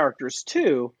characters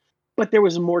too, but there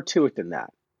was more to it than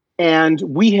that. And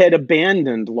we had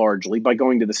abandoned largely by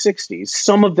going to the 60s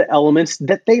some of the elements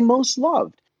that they most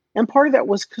loved. And part of that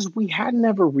was because we had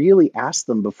never really asked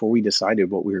them before we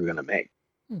decided what we were going to make.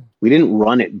 Mm. We didn't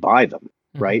run it by them,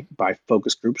 Mhm. right? By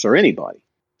focus groups or anybody.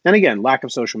 And again, lack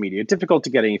of social media, difficult to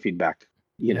get any feedback.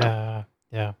 Yeah,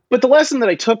 yeah. But the lesson that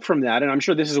I took from that, and I'm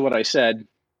sure this is what I said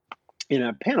in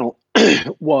a panel,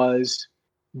 was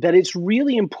that it's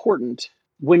really important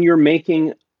when you're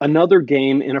making another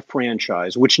game in a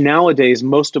franchise, which nowadays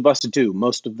most of us do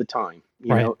most of the time.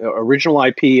 Right. Original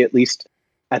IP, at least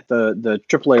at the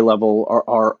AAA level,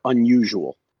 are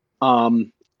unusual.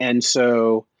 And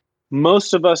so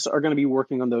most of us are going to be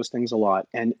working on those things a lot.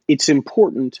 And it's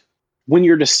important when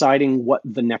you're deciding what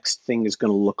the next thing is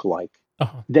going to look like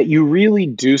Uh-huh. that you really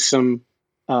do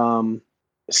um,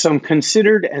 some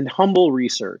considered and humble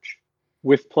research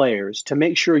with players to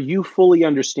make sure you fully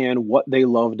understand what they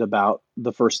loved about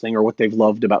the first thing or what they've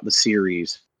loved about the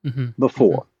series Mhm. Mhm.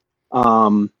 before.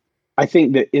 Um, I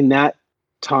think that in that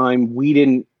time we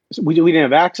didn't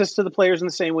have access to the players in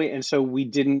the same way, and so we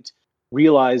didn't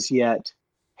realize yet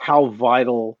how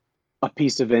vital a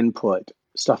piece of input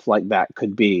stuff like that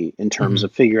could be in terms Mhm.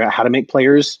 of figuring out how to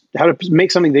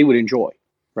make something they would enjoy,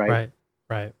 right? Right.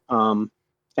 Right. Um,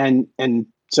 and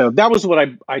so that was what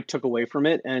I took away from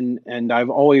it, and I've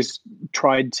always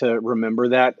tried to remember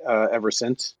that ever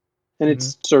since, and Mhm.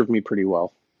 it's served me pretty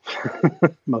well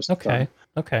most of the time.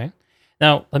 Okay. Okay.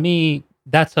 Now,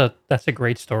 that's a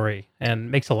great story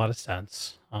and makes a lot of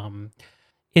sense.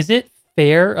 Is it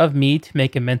fair of me to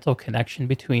make a mental connection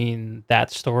between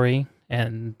that story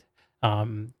and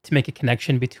to make a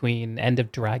connection between End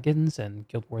of Dragons and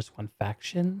Guild Wars 1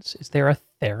 factions? Is there a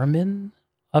theremin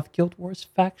of Guild Wars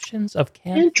factions of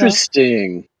Cantha?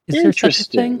 Interesting, Is there such a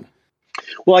thing? interesting.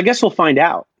 Well, I guess we'll find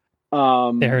out.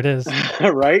 There it is.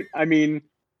 Right? I mean,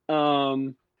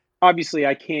 um, obviously,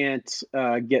 I can't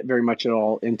get very much at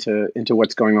all into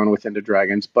what's going on with Ender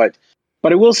Dragons, but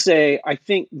I will say I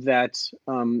think that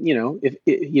if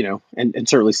and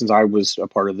certainly since I was a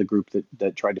part of the group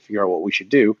that tried to figure out what we should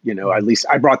do, at Mhm. least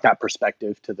I brought that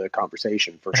perspective to the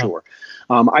conversation for Uh-huh. sure.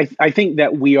 I think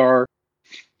that we're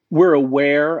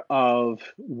aware of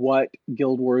what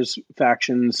Guild Wars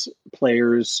factions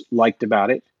players liked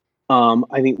about it.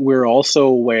 I think we're also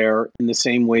aware, in the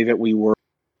same way that we were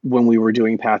when we were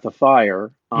doing Path of Fire,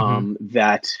 Mhm.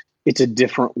 that it's a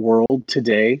different world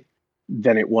today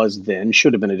than it was then.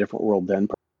 Should have been a different world then,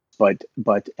 but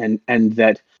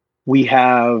that we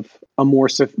have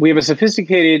we have a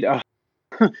sophisticated, a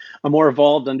more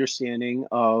evolved understanding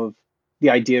of the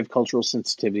idea of cultural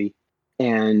sensitivity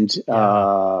and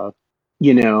Yeah.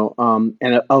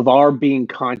 and of our being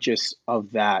conscious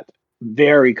of that,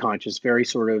 very conscious, very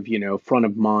sort of front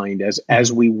of mind as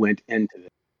Mhm. we went into this.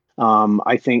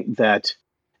 I think that,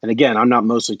 and again, I'm not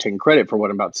mostly taking credit for what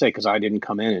I'm about to say because I didn't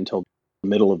come in until the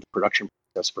middle of the production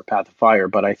process for Path of Fire,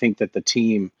 but I think that the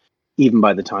team, even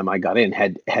by the time I got in,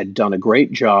 had done a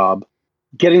great job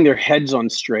getting their heads on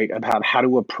straight about how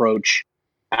to approach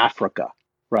Africa,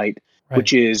 right? Right.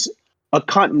 Which is a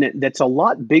continent that's a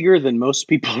lot bigger than most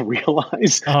people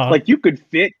realize. Uh-huh. Like you could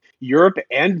fit Europe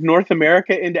and North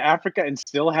America into Africa and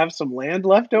still have some land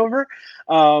left over.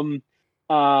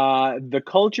 The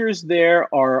cultures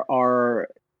there are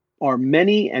are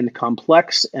many and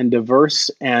complex and diverse,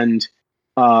 and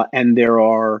there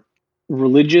are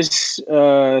religious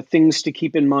things to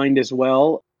keep in mind as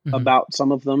well Mhm. about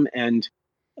some of them, and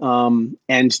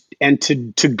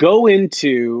to go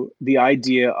into the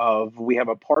idea of we have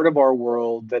a part of our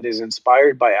world that is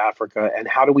inspired by Africa, and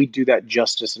how do we do that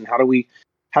justice, and how do we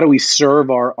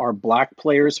serve our Black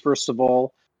players first of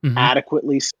all Mhm.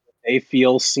 adequately, so that they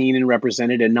feel seen and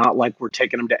represented, and not like we're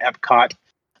taking them to Epcot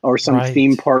or some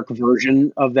theme Right. park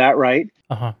version of that, right?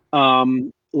 Uh-huh.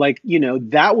 Like,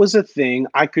 that was a thing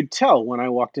I could tell when I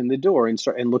walked in the door and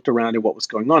looked around at what was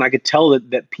going on. I could tell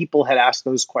that people had asked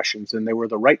those questions, and they were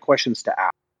the right questions to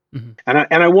ask. Mhm.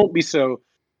 And I won't be so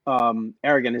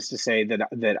arrogant as to say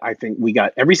that I think we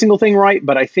got every single thing right,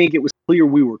 but I think it was clear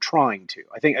we were trying to.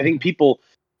 I think Mhm. people,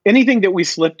 anything that we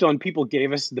slipped on, people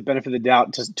gave us the benefit of the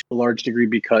doubt to a large degree,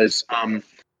 because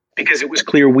it was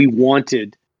clear we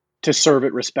wanted to serve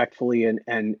it respectfully and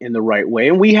in the right way.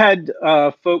 And we had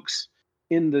folks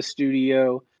in the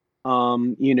studio,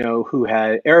 who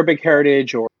had Arabic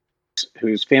heritage, or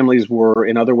whose families were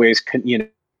in other ways,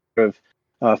 sort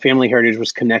of family heritage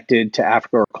was connected to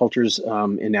Africa, or cultures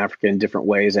in Africa in different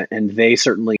ways, and they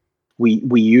certainly, we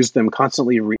used them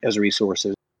constantly as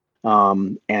resources,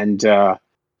 and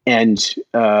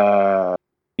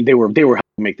they were helping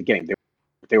make the game.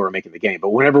 They were making the game. But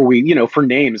whenever we, for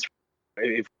names,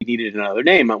 if we needed another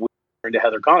name, we turned to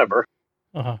Heather Conover,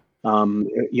 Uh-huh.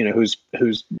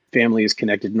 whose family is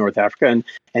connected to North Africa,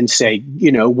 and say,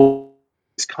 what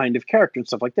this kind of character and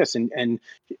stuff like this, and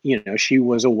she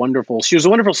was a wonderful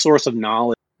source of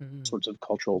knowledge, Mhm. sorts of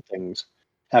cultural things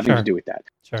having to Sure. do with that.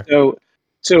 Sure.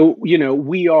 So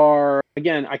we are,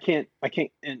 again, I can't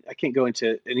go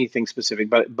into anything specific,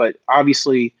 but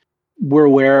obviously we're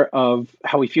aware of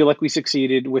how we feel like we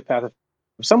succeeded with Path of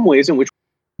some ways in which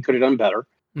we could have done better.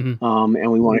 Mhm.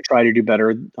 And we want to try to do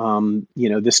better,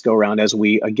 this go around, as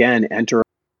we again enter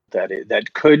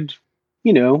that could,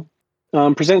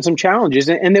 present some challenges,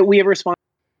 and that we have responded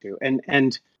to,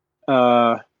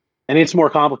 uh, and it's more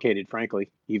complicated, frankly,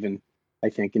 even, I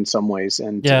think, in some ways,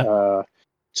 and Yeah.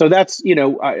 so that's,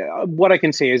 what I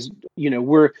can say is,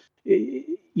 we're,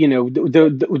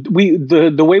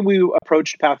 the way we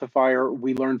approached Path of Fire,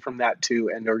 we learned from that too,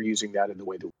 and are using that in the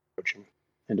way that we're approaching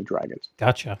End of Dragons.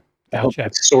 Gotcha. I hope Gotcha.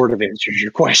 that sort of answers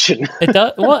your question. It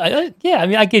does. Well, yeah. I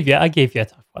mean, I gave you a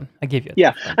tough one. I gave you a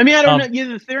Yeah, tough one. I mean, I don't know. Yeah,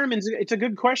 the Theremin's, it's a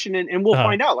good question, and we'll Uh,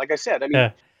 find out. Like I said, I mean,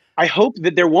 yeah. I hope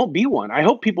that there won't be one. I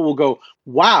hope people will go,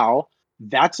 "Wow,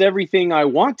 that's everything I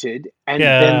wanted," and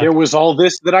then Yeah. there was all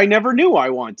this that I never knew I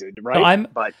wanted, No,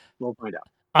 right? But we'll find out.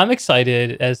 I'm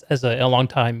excited as a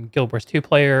longtime Guild Wars 2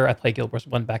 player. I played Guild Wars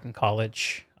 1 back in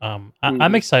college. I'm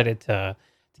Hmm. excited to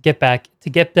get back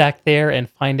there and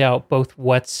find out both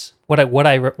what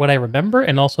I remember,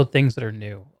 and also things that are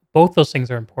new. Both those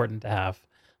things are important to have.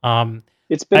 Um,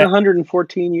 It's been I,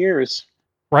 114 years.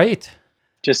 right,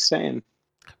 Just saying.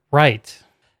 right,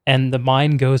 and the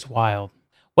mind goes wild.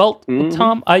 Well, Hmm.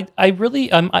 Tom, I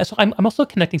really I'm also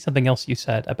connecting something else you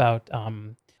said about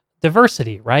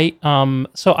diversity, right?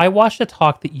 So I watched a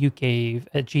talk that you gave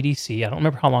at GDC. I don't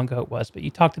remember how long ago it was, but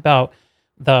you talked about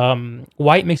the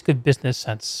why it makes good business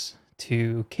sense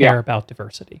to Yeah. care about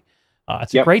diversity.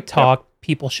 It's a Yep. great Yep. talk.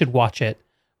 People should watch it.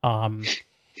 Um,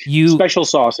 you Special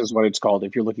Sauce is what it's called.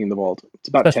 If you're looking in the vault, it's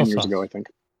about special 10 years ago, sauce. I think.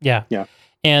 Yeah. Yeah.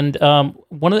 And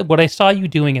what I saw you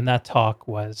doing in that talk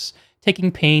was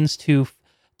taking pains to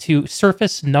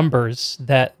surface numbers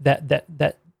that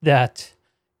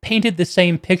painted the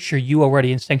same picture you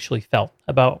already instinctually felt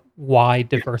about why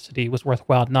diversity was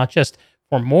worthwhile, not just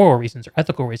for moral reasons or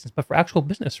ethical reasons, but for actual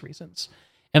business reasons.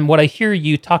 And what I hear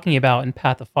you talking about in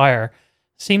Path of Fire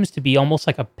seems to be almost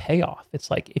like a payoff.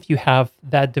 It's like if you have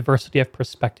that diversity of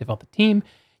perspective on the team,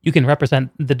 you can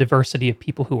represent the diversity of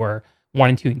people who are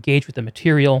wanting to engage with the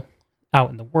material out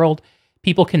in the world.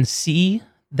 People can see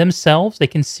themselves, they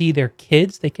can see their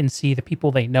kids, they can see the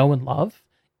people they know and love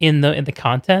in the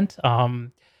content.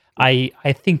 I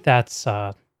think that's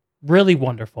really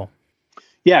wonderful.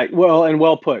 Yeah, well, and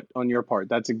well put on your part.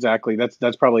 That's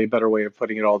probably a better way of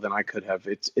putting it all than I could have.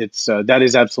 It's that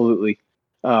is absolutely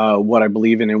what I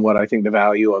believe in, and what I think the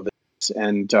value of it is.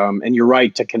 And you're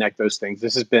right to connect those things.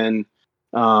 This has been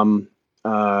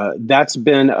that's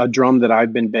been a drum that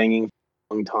I've been banging for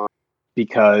a long time,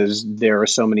 because there are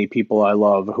so many people I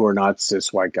love who are not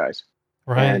cis white guys,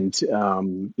 Right. and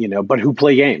but who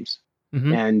play games.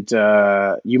 Hmm. And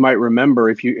you might remember,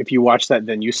 if you watched that,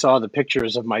 then you saw the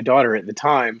pictures of my daughter at the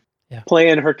time Yeah.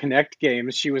 playing her Connect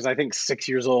games. She was, I think, 6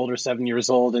 years old or 7 years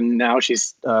old, and now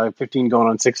she's 15, going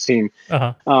on 16.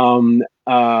 Uh-huh.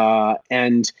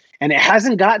 And it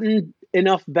hasn't gotten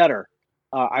enough better.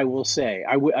 I will say,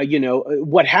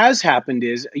 what has happened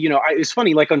is, it's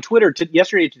funny, like on Twitter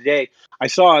yesterday, today, I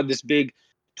saw this big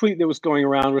tweet that was going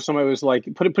around where somebody was like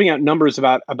putting out numbers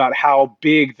about how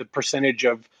big the percentage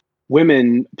of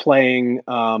women playing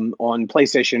on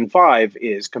PlayStation 5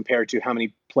 is compared to how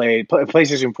many played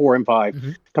PlayStation 4 and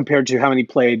 5 compared to how many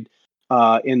played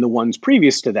in the ones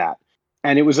previous to that.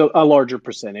 And it was a larger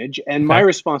percentage. And my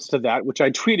response to that, which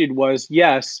I tweeted, was,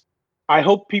 yes, I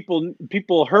hope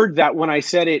people heard that when I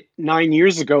said it 9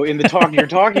 years ago in the talk you're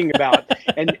talking about,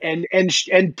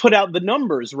 and put out the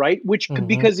numbers, right? Which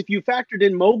because if you factored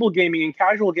in mobile gaming and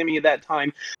casual gaming at that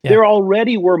time, there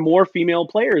already were more female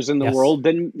players in the world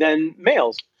than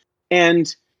males,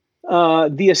 and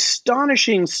the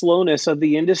astonishing slowness of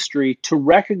the industry to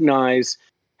recognize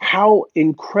how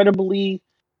incredibly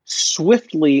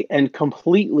swiftly and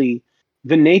completely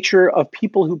the nature of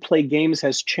people who play games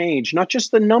has changed. Not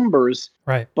just the numbers,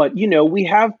 right? But we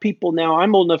have people now.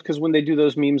 I'm old enough because when they do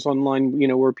those memes online,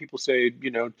 where people say,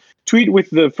 tweet with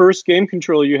the first game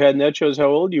controller you had, and that shows how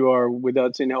old you are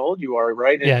without saying how old you are,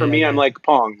 right? And for me, I'm like,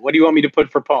 Pong. What do you want me to put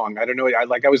for Pong? I don't know.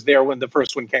 I was there when the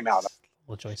first one came out.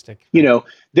 Little joystick.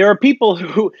 There are people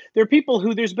who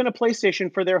there's been a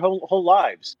PlayStation for their whole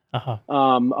lives,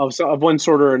 of one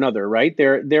sort or another, right?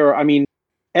 I mean,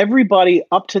 everybody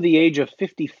up to the age of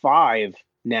 55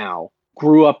 now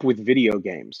grew up with video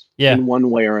games in one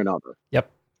way or another.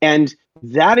 Yep. And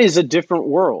that is a different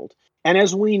world. And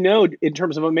as we know, in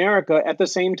terms of America, at the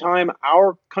same time,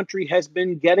 our country has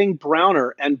been getting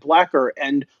browner and blacker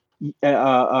and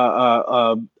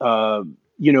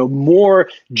more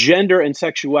gender and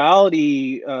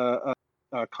sexuality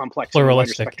complex,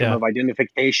 pluralistic spectrum of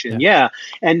identification.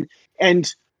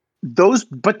 And those,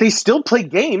 but they still play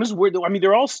games where,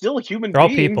 they're all still human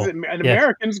beings all and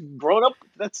Americans growing up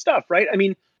that stuff, right? I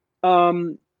mean,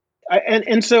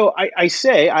 so I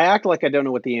say, I act like I don't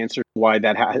know what the answer, why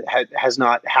that has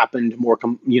not happened more,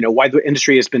 why the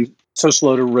industry has been so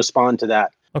slow to respond to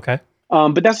that. Okay.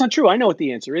 But that's not true. I know what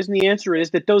the answer is. And the answer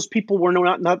is that those people were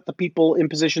not the people in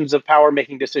positions of power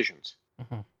making decisions.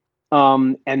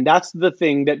 And that's the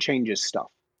thing that changes stuff.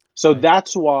 So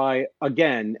that's why,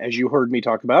 again, as you heard me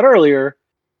talk about earlier,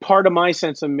 part of my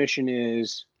sense of mission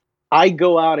is I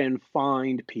go out and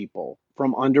find people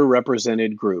from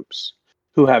underrepresented groups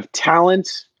who have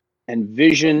talents and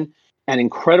vision and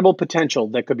incredible potential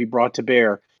that could be brought to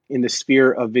bear in the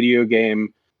sphere of video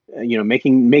game,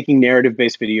 making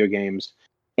narrative-based video games.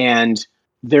 And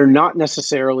they're not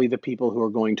necessarily the people who are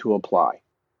going to apply.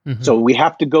 So we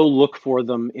have to go look for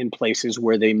them in places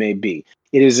where they may be.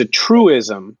 It is a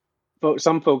truism.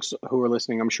 Some folks who are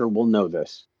listening, I'm sure, will know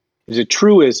this. It is a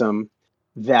truism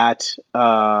that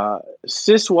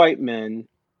cis white men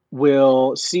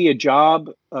will see a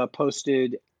job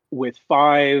posted with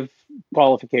 5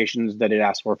 qualifications that it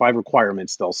asks for, 5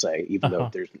 requirements, they'll say, even though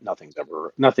there's nothing's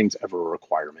ever a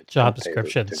requirement. Job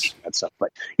descriptions. That stuff.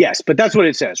 But yes, but that's what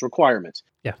it says, requirements.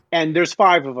 Yeah. And there's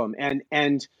 5 of them.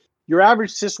 And your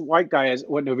average cis white guy is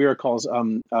what Novira calls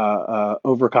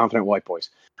overconfident white boys.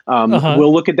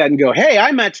 We'll look at that and go, hey,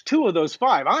 I matched 2 of those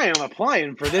 5. I am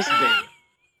applying for this thing.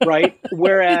 Right?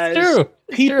 Whereas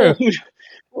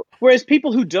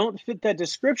people who don't fit that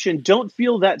description don't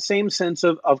feel that same sense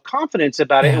of confidence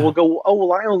about it, and will go, oh,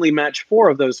 well, I only match 4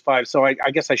 of those 5, so I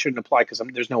guess I shouldn't apply because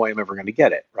there's no way I'm ever going to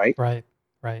get it, right?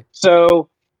 Right. So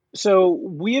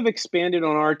we have expanded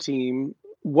on our team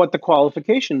what the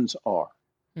qualifications are.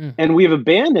 And we have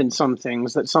abandoned some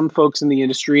things that some folks in the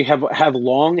industry have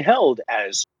long held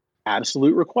as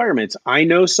absolute requirements. I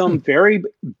know some very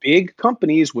big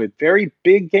companies with very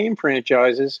big game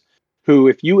franchises who,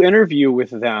 if you interview with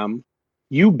them,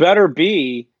 you better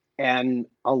be a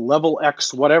level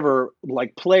X whatever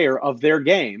like player of their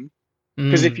game.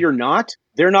 Because if you're not,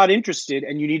 they're not interested,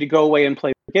 and you need to go away and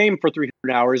play the game for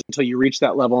 300 hours until you reach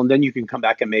that level, and then you can come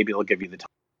back and maybe they'll give you the time,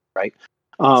 right?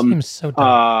 Seems so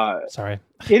dumb. Sorry.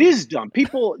 It is dumb.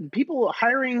 People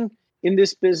hiring in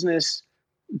this business,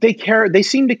 they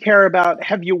seem to care about,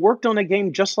 have you worked on a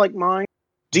game just like mine?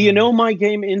 Do you know my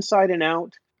game inside and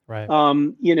out? Right.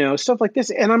 Stuff like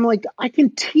this. And I'm like, I can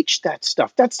teach that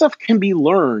stuff. That stuff can be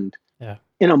learned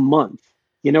in a month.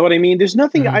 You know what I mean? There's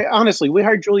nothing, honestly, we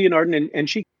hired Julia Narden and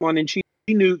she came on and she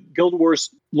knew Guild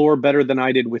Wars lore better than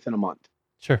I did within a month.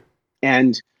 Sure.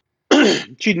 And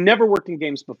she'd never worked in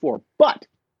games before, but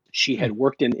she had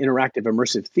worked in interactive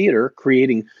immersive theater,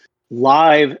 creating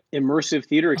live immersive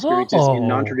theater experiences in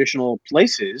non-traditional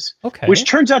places, which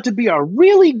turns out to be a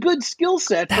really good skill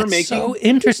set for making so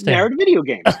interesting narrative video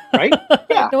games, right? I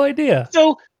had no idea.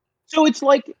 So it's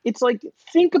like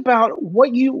think about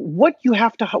what you want to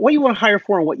hire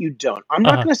for and what you don't. Uh-huh.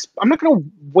 I'm not gonna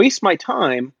waste my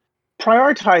time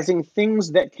prioritizing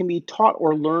things that can be taught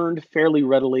or learned fairly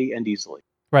readily and easily.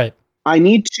 Right. I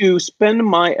need to spend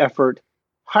my effort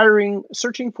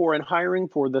searching for and hiring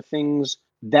for the things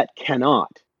that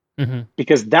cannot, Hmm.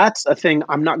 because that's a thing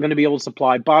I'm not going to be able to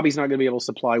supply. Bobby's not going to be able to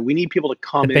supply. We need people to The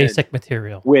come in basic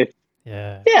material. with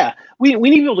Yeah. yeah, we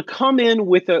need people to come in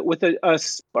with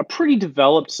a pretty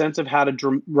developed sense of how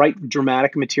to write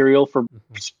dramatic material for Hmm.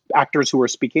 actors who are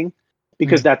speaking,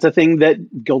 because Hmm. that's a thing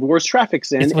that Guild Wars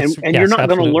traffics in, It's what's and you're yes, not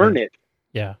going to learn absolutely. it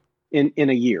Yeah. in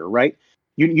a year, right?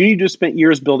 You need to spend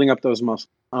years building up those muscles.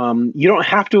 You don't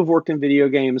have to have worked in video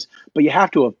games, but you have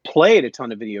to have played a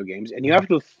ton of video games, and you have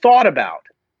to have thought about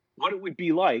what it would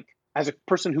be like as a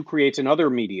person who creates in other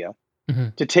media Hmm.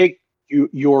 to take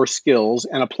your skills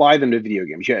and apply them to video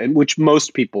games. Yeah, and which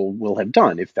most people will have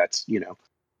done if that's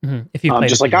Hmm. If you played a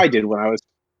just like video I game. did when I was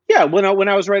yeah when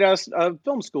I was right out of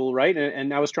film school, right,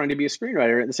 and I was trying to be a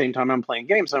screenwriter at the same time I'm playing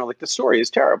games, and I'm like, the story is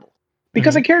terrible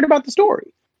because Hmm. I cared about the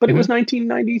story, but it Hmm. was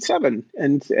 1997,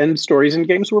 and stories in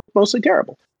games were mostly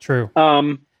terrible. True.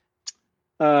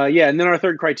 Yeah, and then our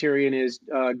third criterion is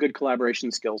good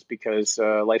collaboration skills, because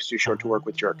life's too short to work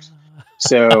with jerks.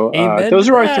 So Amen those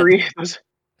to are our that. three.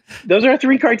 Those are our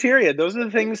three criteria. Those are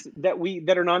the things that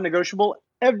are non-negotiable.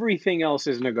 Everything else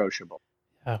is negotiable.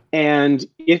 Yeah. And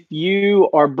if you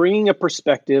are bringing a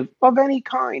perspective of any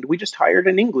kind, we just hired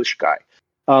an English guy.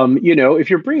 If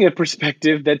you're bringing a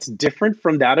perspective that's different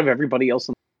from that of everybody else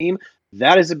on the team,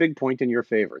 that is a big point in your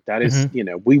favor. That is,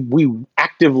 Hmm. we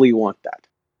actively want that.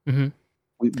 Hmm.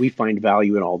 We find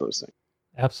value in all those things.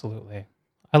 Absolutely.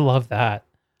 I love that.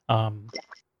 Um,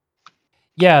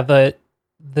 yeah, the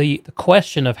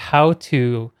question of how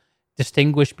to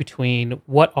distinguish between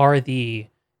what are the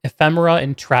ephemera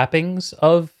and trappings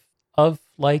of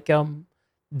like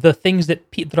the things that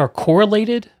are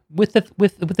correlated with the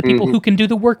people Hmm. who can do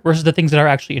the work versus the things that are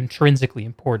actually intrinsically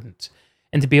important,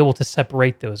 and to be able to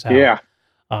separate those out. Yeah,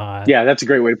 Uh, yeah, that's a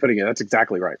great way of putting it. That's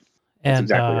exactly right. That's and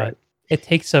exactly right. it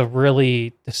takes a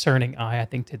really discerning eye, I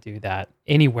think, to do that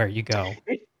anywhere you go.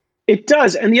 It, it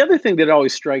does. And the other thing that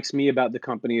always strikes me about the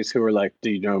companies who are like, do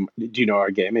you know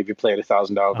our game? Have you played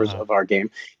 $1,000 Uh-huh. of our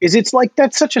game? Is it's like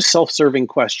that's such a self-serving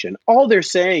question. All they're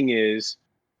saying is,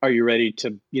 are you ready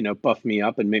to, buff me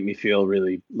up and make me feel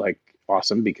really like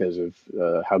awesome because of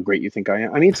how great you think I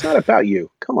am? I mean, it's not about you.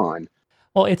 Come on.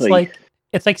 Well, Like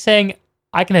it's like saying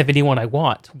I can have anyone I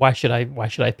want. Why should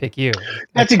I pick you? Like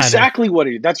that's kind of exactly what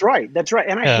it is. That's right. That's right.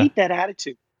 And I yeah. hate that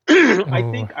attitude.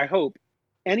 Oh. I hope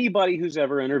anybody who's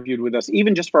ever interviewed with us,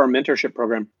 even just for our mentorship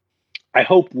program, I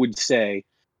hope would say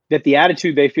that the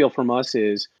attitude they feel from us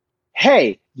is,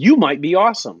 hey, you might be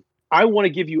awesome. I want to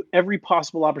give you every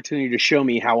possible opportunity to show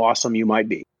me how awesome you might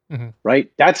be. Mhm.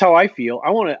 Right? That's how I feel.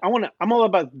 I'm all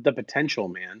about the potential,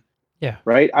 man. Yeah.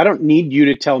 Right? I don't need you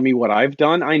to tell me what I've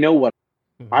done. I know what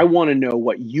I Mhm. want to know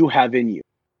what you have in you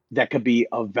that could be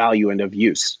of value and of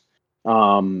use.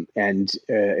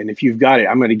 And if you've got it,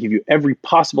 I'm going to give you every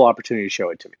possible opportunity to show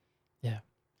it to me. Yeah.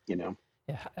 You know?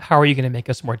 Yeah. How are you going to make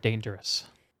us more dangerous?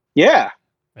 Yeah.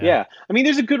 Yeah. Yeah. I mean,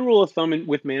 there's a good rule of thumb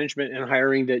with management and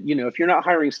hiring that, if you're not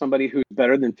hiring somebody who's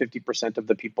better than 50% of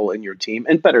the people in your team,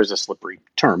 and better is a slippery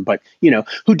term, but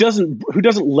who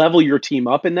doesn't level your team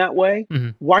up in that way,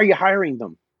 Mhm. why are you hiring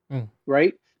them? Mm.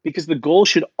 Right? Because the goal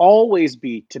should always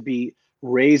be to be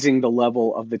raising the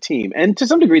level of the team. And to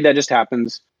some degree that just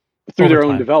happens through Over their own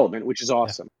time. development, which is Yeah.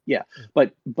 awesome. Yeah.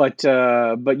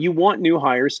 Mm. But you want new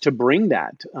hires to bring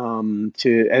that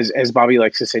to, as Bobby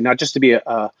likes to say, not just to be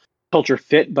a culture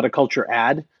fit, but a culture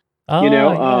add. You Oh,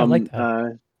 know, yeah, I like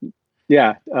that.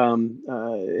 yeah,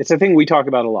 it's a thing we talk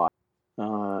about a lot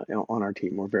on our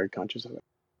team. We're very conscious of it.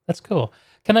 That's cool.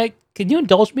 Can you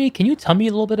indulge me? Can you tell me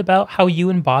a little bit about how you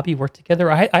and Bobby work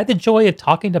together? I had the joy of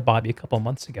talking to Bobby a couple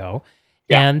months ago,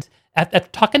 Yeah. and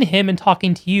at talking to him and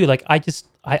talking to you, like I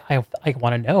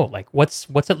want to know, like what's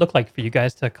it look like for you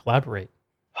guys to collaborate?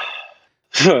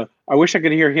 I wish I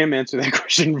could hear him answer that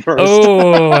question first.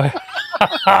 Oh,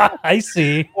 I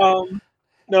see. No,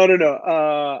 no,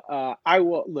 no. I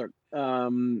will look.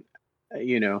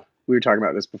 We were talking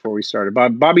about this before we started.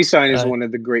 Bobby Stein is Uh, one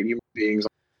of the great human beings.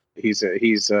 He's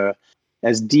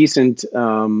as decent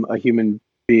a human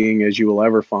being as you will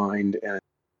ever find, and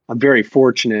I'm very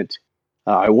fortunate.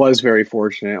 I was very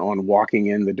fortunate on walking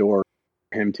in the door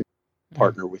for him to mm,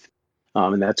 partner with,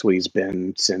 and that's what he's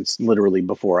been since literally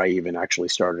before I even actually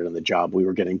started on the job. We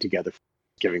were getting together,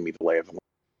 giving me the lay of the land,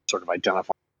 sort of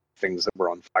identifying things that were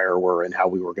on fire were and how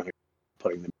we were going to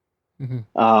putting them.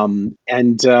 mhm,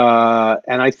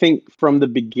 And I think from the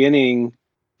beginning,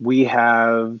 we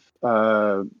have,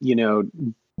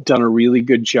 done a really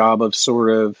good job of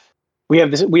sort of, we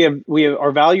have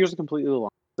our values are completely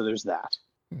aligned. So there's that.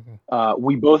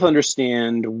 We both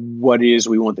understand what it is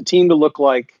we want the team to look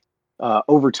like.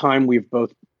 Over time, we've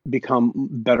both become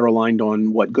better aligned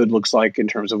on what good looks like in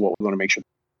terms of what we want to make sure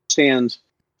stands.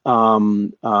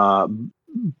 I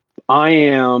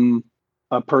am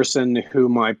a person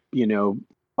who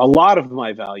a lot of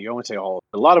my value, I won't say all,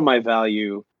 a lot of my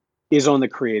value is on the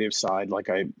creative side,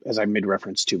 as I made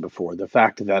reference to before. The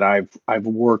fact that I've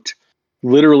worked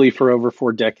literally for over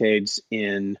 4 decades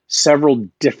in several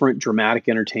different dramatic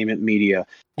entertainment media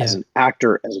as an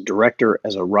actor, as a director,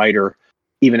 as a writer,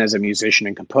 even as a musician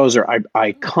and composer.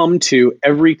 I come to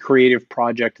every creative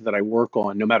project that I work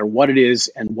on, no matter what it is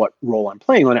and what role I'm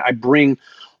playing on it, I bring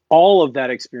all of that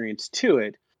experience to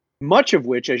it, much of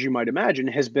which, as you might imagine,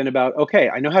 has been about, okay,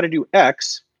 I know how to do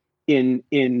X in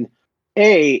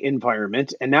A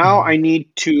environment, and now I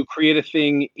need to create a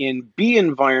thing in B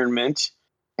environment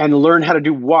and learn how to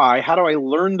do Y. How do I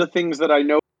learn the things that I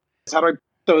know? How do I put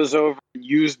those over and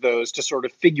use those to sort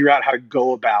of figure out how to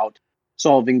go about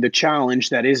solving the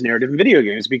challenge that is narrative in video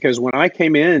games? Because when I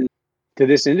came in to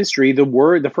this industry,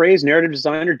 the phrase narrative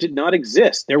designer did not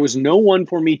exist. There was no one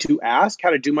for me to ask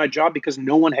how to do my job because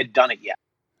no one had done it yet.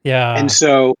 Yeah. And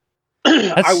so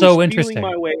that's I was so feeling interesting.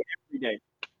 my way every day.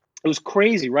 It was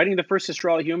crazy writing the first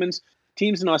Astrala Humans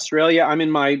teams in Australia. I'm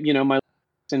in my in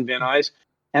Van Nuys,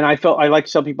 and I like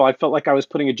to tell people, I felt like I was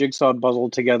putting a jigsaw puzzle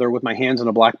together with my hands in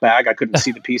a black bag. I couldn't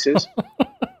see the pieces.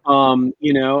 And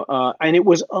it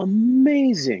was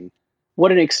amazing.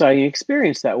 What an exciting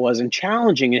experience that was, and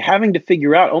challenging, and having to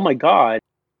figure out, oh my God,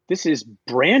 this is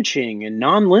branching and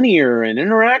nonlinear and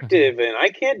interactive, and I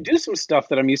can't do some stuff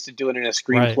that I'm used to doing in a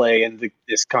screenplay in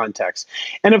this context.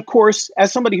 And of course,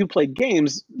 as somebody who played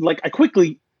games, I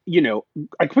quickly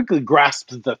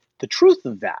grasped the truth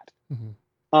of that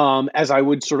as I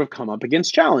would sort of come up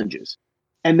against challenges.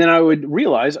 And then I would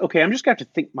realize, okay, I'm just going to have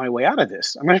to think my way out of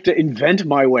this. I'm going to have to invent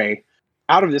my way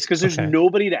out of this because there's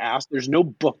nobody to ask. There's no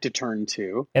book to turn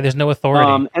to. Yeah, there's no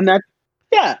authority.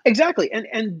 Yeah, exactly.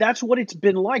 And that's what it's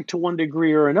been like to one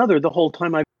degree or another the whole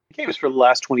time I've been games for the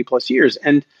last 20 plus years.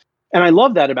 And I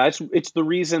love that about it. It's the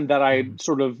reason that I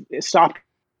sort of stopped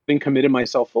being committed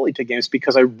myself fully to games,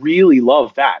 because I really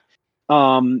love that.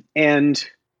 Boy,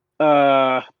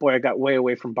 I got way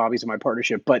away from Bobby's and my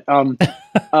partnership, but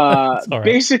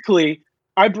basically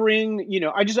I bring,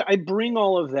 I bring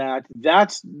all of that.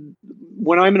 That's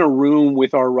when I'm in a room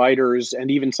with our writers and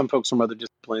even some folks from other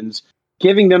disciplines,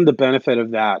 giving them the benefit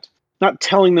of that, not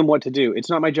telling them what to do. It's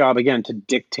not my job, again, to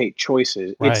dictate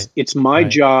choices. It's my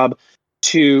job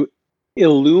to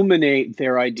illuminate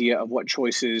their idea of what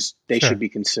choices they should be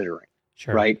considering.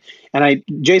 Sure. Right. And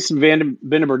Jason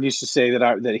Vandenberg used to say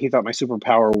that he thought my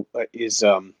superpower is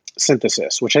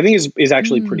synthesis, which I think is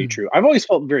actually pretty true. I've always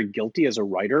felt very guilty as a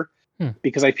writer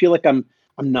because I feel like I'm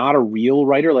not a real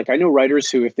writer. Like, I know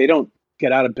writers who, if they don't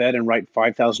get out of bed and write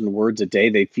 5,000 words a day,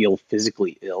 they feel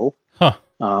physically ill.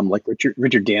 Like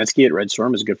Richard Dansky at Red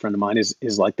Storm is a good friend of mine,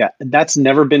 is like that. That's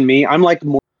never been me. I'm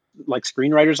more like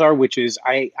screenwriters are, which is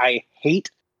I hate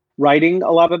writing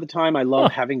a lot of the time. I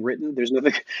love having written. There's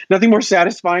nothing more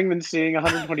satisfying than seeing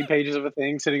 120 pages of a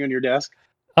thing sitting on your desk.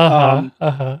 But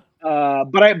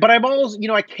I've always,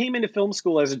 I came into film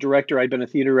school as a director. I'd been a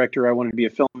theater director. I wanted to be a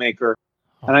filmmaker,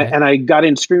 and I got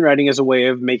into screenwriting as a way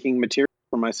of making material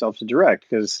for myself to direct,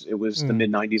 because it was the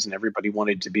mid '90s and everybody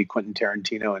wanted to be Quentin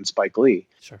Tarantino and Spike Lee.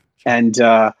 Sure. And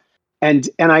I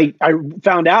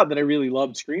found out that I really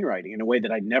loved screenwriting in a way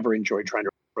that I'd never enjoyed trying to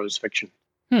write prose fiction.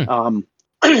 And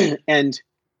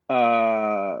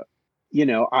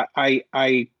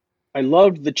I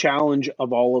loved the challenge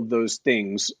of all of those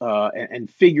things, and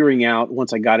figuring out,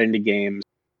 once I got into games,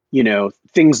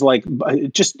 things like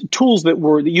just tools that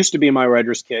used to be in my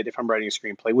writer's kit if I'm writing a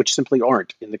screenplay, which simply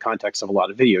aren't in the context of a lot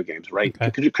of video games, right?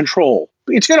 Okay. Control.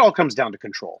 It all comes down to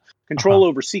control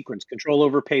over sequence, control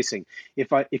over pacing.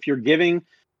 If you're giving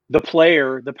the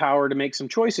player the power to make some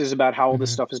choices about how all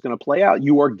this stuff is going to play out,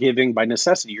 you are giving, by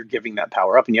necessity, you're giving that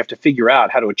power up, and you have to figure out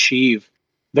how to achieve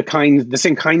the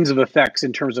same kinds of effects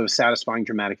in terms of a satisfying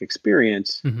dramatic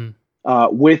experience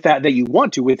with that you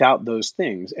want to, without those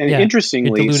things. And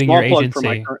interestingly, diluting small your plug agency for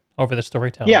my over the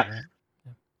storytelling. Yeah. Right?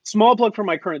 Small plug for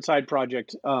my current side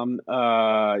project,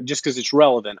 just because it's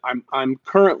relevant. I'm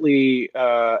currently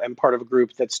am part of a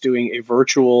group that's doing a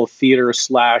virtual theater /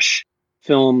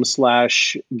 film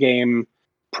 / game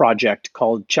project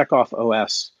called Chekhov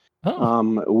OS,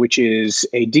 which is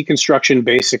a deconstruction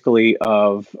basically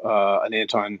of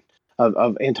Anton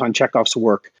Chekhov's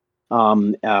work,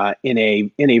 in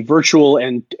a virtual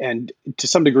and to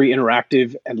some degree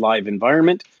interactive and live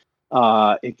environment.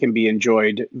 It can be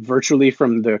enjoyed virtually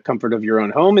from the comfort of your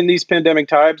own home in these pandemic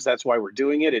times. That's why we're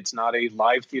doing it. It's not a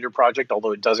live theater project,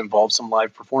 although it does involve some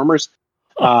live performers.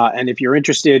 And if you're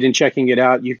interested in checking it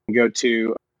out, you can go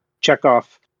to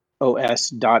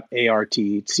chekhov.os.art,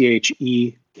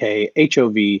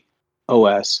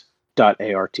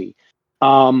 ChekhhovOS.art.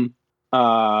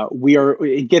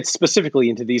 It gets specifically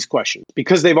into these questions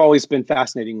because they've always been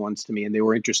fascinating ones to me, and they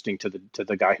were interesting to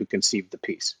the guy who conceived the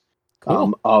piece.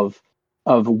 Cool. Of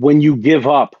when you give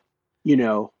up,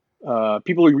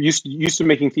 people are used to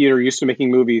making theater, used to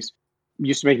making movies,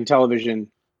 used to making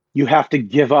television. You have to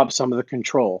give up some of the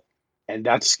control, and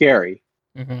that's scary.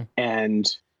 Mm-hmm. And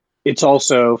it's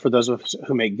also, for those of us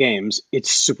who make games,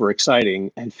 it's super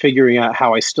exciting. And figuring out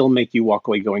how I still make you walk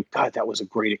away going, God, that was a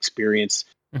great experience.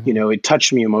 Mm-hmm. It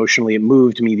touched me emotionally. It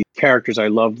moved me. These characters, I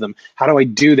loved them. How do I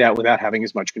do that without having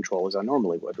as much control as I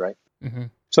normally would, right? Mm-hmm.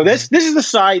 So this is the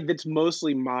side that's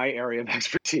mostly my area of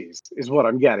expertise, is what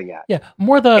I'm getting at. Yeah,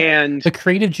 more the And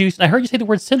creative juice. I heard you say the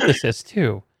word synthesis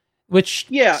too, which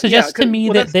suggests to me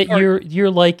that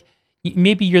you're like,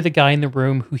 maybe you're the guy in the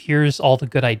room who hears all the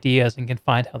good ideas and can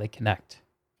find how they connect.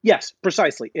 Yes,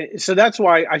 precisely. So that's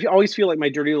why I always feel like my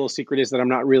dirty little secret is that I'm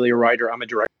not really a writer. I'm a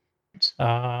director.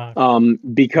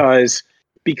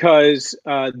 Because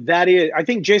that is, I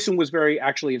think Jason was very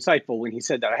actually insightful when he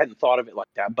said that. I hadn't thought of it like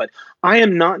that, but I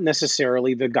am not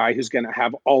necessarily the guy who's going to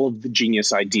have all of the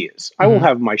genius ideas. I will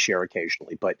have my share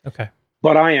occasionally, but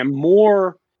I am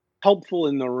more helpful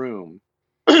in the room,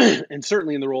 and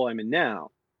certainly in the role I'm in now,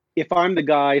 if I'm the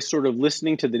guy sort of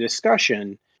listening to the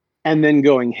discussion and then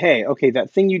going, hey, okay,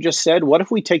 that thing you just said, what if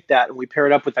we take that and we pair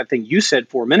it up with that thing you said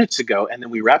 4 minutes ago, and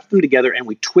then we wrap them together and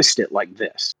we twist it like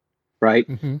this, right?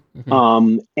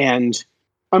 And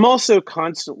I'm also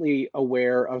constantly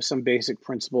aware of some basic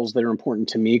principles that are important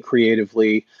to me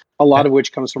creatively, a lot of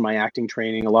which comes from my acting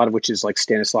training, a lot of which is like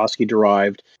Stanislavski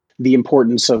derived, the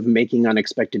importance of making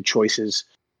unexpected choices,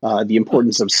 the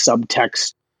importance of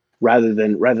subtext rather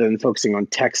than focusing on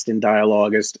text and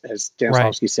dialogue, as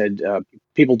Stanislavski said,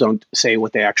 people don't say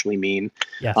what they actually mean.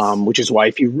 Yes. Which is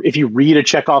why if you read a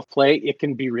Chekhov play, it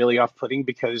can be really off-putting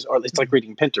or it's like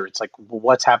reading Pinter. It's like, well,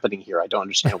 what's happening here? I don't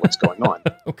understand what's going on.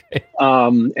 Okay.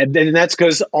 And then that's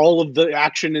because all of the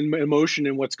action and emotion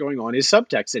and what's going on is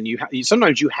subtext, and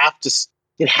sometimes you have to.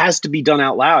 It has to be done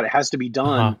out loud. It has to be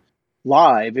done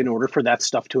live in order for that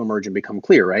stuff to emerge and become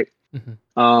clear, right?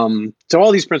 So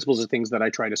all these principles are things that I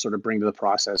try to sort of bring to the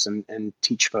process and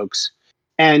teach folks.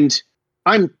 And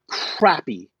I'm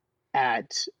crappy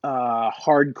at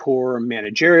hardcore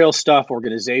managerial stuff,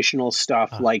 organizational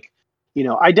stuff. Like,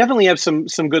 I definitely have some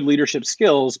good leadership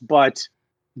skills, but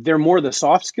they're more the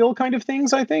soft skill kind of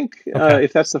things, I think,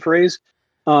 if that's the phrase.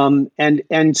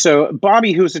 And so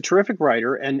Bobby, who's a terrific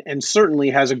writer and certainly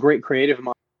has a great creative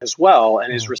mind as well,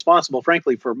 and is responsible,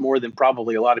 frankly, for more than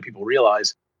probably a lot of people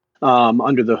realize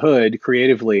under the hood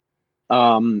creatively.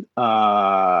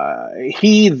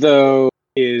 He, though,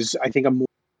 is, I think,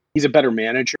 he's a better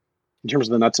manager in terms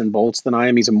of the nuts and bolts than I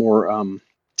am. He's a more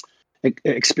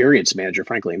experienced manager,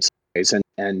 frankly, in some ways,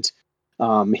 and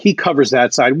he covers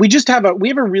that side. We have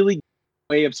a really good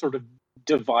way of sort of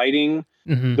dividing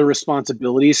the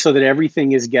responsibilities so that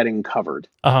everything is getting covered.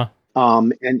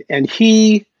 And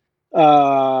he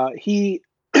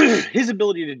his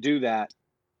ability to do that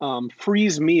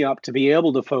frees me up to be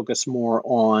able to focus more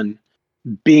on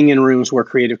being in rooms where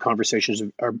creative conversations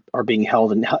are being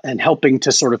held and helping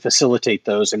to sort of facilitate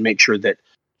those and make sure that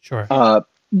that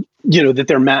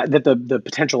that the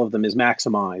potential of them is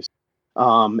maximized.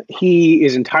 He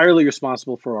is entirely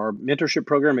responsible for our mentorship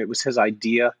program. It was his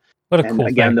idea. What a cool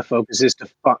thing. The focus is to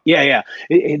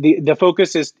the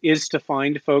focus is to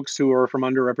find folks who are from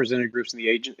underrepresented groups in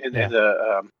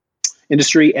the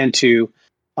industry and to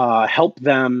help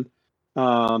them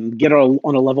get on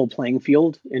a level playing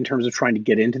field in terms of trying to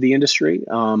get into the industry.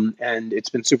 And it's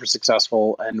been super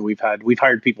successful. And we've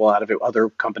hired people out of other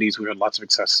companies. We've had lots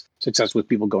of success with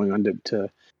people going on to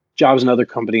jobs in other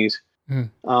companies. But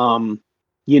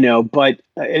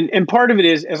and part of it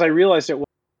is, as I realized it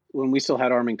when we still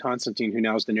had Armin Constantine, who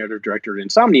now is the narrative director at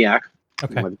Insomniac,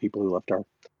 one of the people who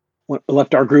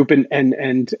left our group and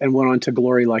went on to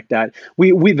glory like that.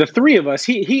 We the three of us,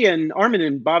 he and Armin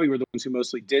and Bobby were the ones who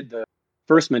mostly did the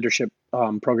first mentorship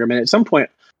program. And at some point,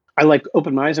 I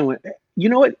opened my eyes and went, you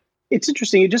know what? It's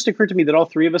interesting. It just occurred to me that all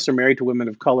three of us are married to women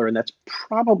of color, and that's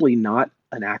probably not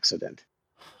an accident.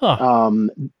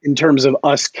 In terms of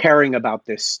us caring about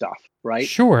this stuff, right?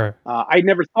 Sure. I'd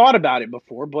never thought about it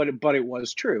before, but it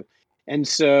was true. And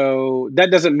so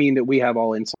that doesn't mean that we have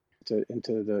all insight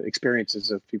into the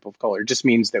experiences of people of color. It just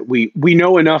means that we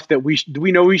know enough that we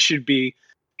know we should be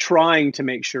trying to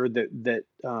make sure that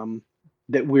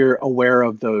we're aware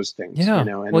of those things, Yeah. and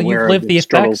Well, you've aware of lived the the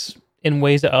struggles. effects in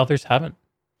ways that others haven't.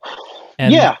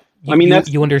 And Yeah, I mean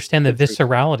you understand the that's true.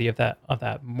 viscerality of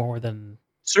that more than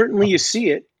Certainly you others. see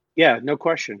it. Yeah, no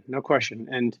question, no question.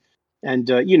 And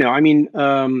I mean,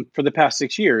 for the past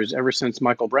 6 years, ever since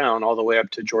Michael Brown, all the way up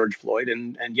to George Floyd,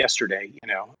 and yesterday,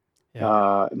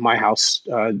 Yeah. my house,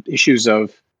 issues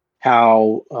of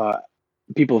how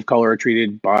people of color are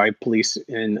treated by police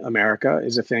in America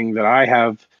is a thing that I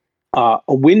have a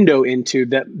window into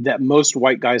that most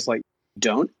white guys like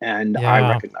don't, and I Yeah.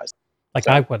 recognize. Like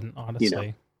I So, wouldn't, you know,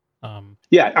 honestly. Um,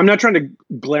 yeah, I'm not trying to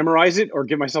glamorize it or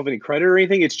give myself any credit or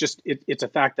anything. It's just it's a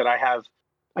fact that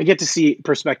I get to see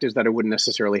perspectives that I wouldn't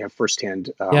necessarily have firsthand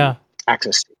yeah.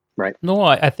 access to. Right. No,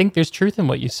 I think there's truth in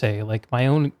what you say. Like my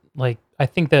own, like I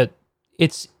think that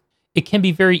it's it can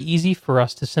be very easy for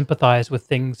us to sympathize with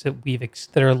things that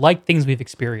that are like things we've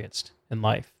experienced in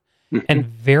life, Hmm. and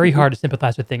very Hmm. hard to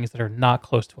sympathize with things that are not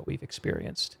close to what we've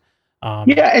experienced.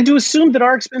 Yeah, and to assume that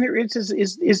our experience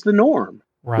is the norm,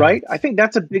 right? Right. I think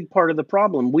that's a big part of the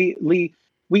problem. We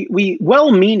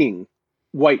well-meaning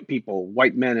white people,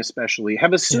 white men especially,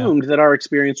 have Yeah. assumed that our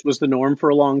experience was the norm for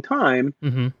a long time.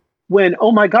 Hmm. When,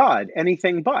 oh my God,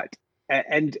 anything but.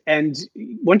 And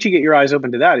once you get your eyes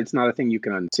open to that, it's not a thing you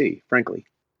can unsee, frankly.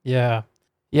 Yeah.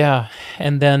 Yeah.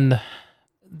 And then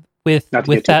with Not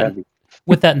to get too heavy.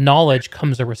 with that knowledge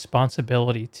comes a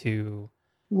responsibility to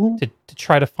Mhm. to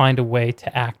try to find a way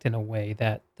to act in a way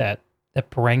that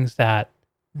brings that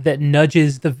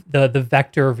nudges the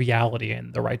vector of reality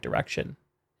in the right direction.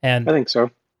 I And think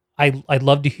so. I'd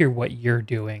love to hear what you're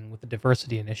doing with the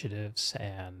diversity initiatives.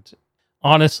 And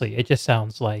honestly, it just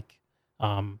sounds like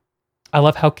um, I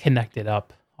love how connected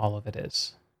up all of it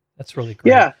is. That's really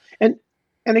great. Yeah, and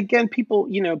again, people,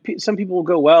 some people will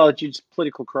go, well, it's just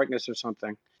political correctness or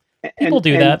something, People and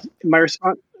do and that. my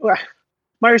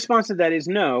response to that is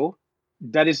no,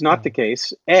 that is not the Mm.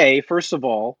 case. First of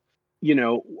all,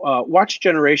 watch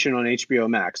Generation on HBO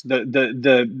Max. The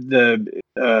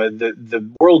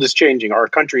world is changing. Our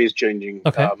country is changing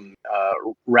Okay.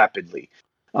 rapidly,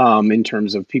 in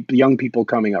terms of young people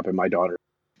coming up, and my daughter,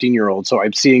 15-year-old, so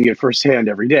I'm seeing it firsthand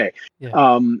every day. Yeah.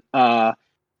 Um, uh,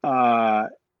 uh,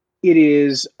 it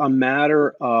is a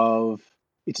matter of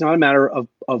it's not a matter of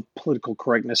political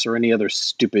correctness or any other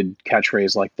stupid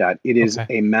catchphrase like that. It is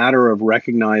Okay. a matter of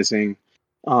recognizing,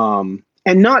 and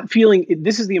not feeling,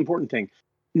 this is the important thing,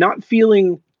 not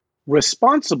feeling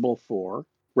responsible for,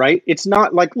 right? It's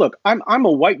not like, look, I'm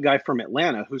a white guy from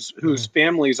Atlanta whose Mhm.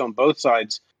 families on both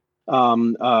sides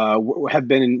have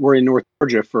been were in North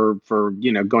Georgia for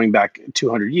going back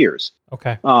 200 years.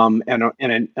 Okay.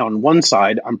 And on one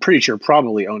side, I'm pretty sure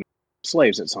probably owning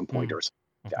slaves at some point Mm. or something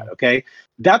like Mhm. that. Okay,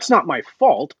 that's not my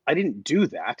fault. I didn't do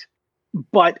that,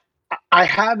 but I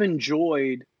have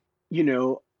enjoyed,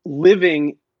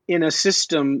 living in a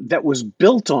system that was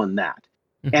built on that,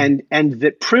 Mhm. and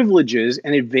that privileges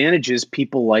and advantages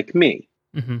people like me.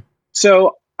 Mhm.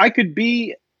 So I could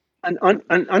be an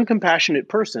uncompassionate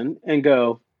person and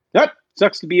go, that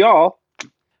sucks to be all,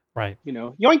 Right.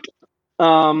 yoink.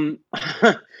 Um,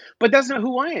 but that's not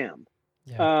who I am.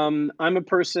 Yeah. I'm a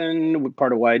person.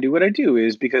 Part of why I do what I do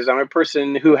is because I'm a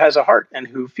person who has a heart and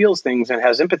who feels things and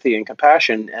has empathy and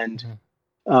compassion,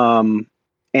 Mhm. um,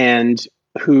 and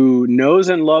who knows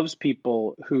and loves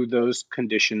people who those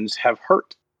conditions have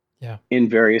hurt Yeah. in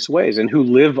various ways, and who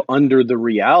live under a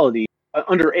reality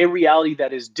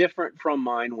that is different from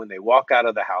mine when they walk out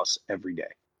of the house every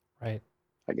day. Right.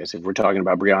 I guess if we're talking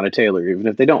about Breonna Taylor, even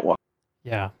if they don't walk.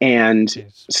 Yeah. And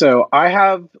Jeez. so I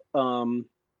have,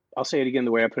 I'll say it again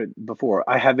the way I put it before.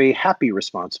 I have a happy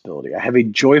responsibility. I have a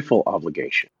joyful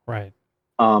obligation, Right.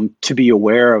 to be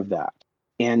aware of that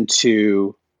and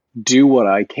to do what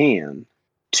I can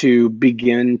to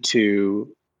begin to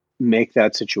make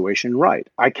that situation right.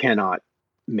 I cannot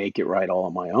make it right all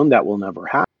on my own. That will never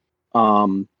happen.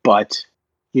 But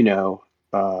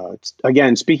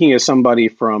again, speaking as somebody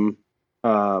from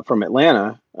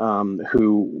Atlanta,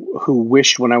 who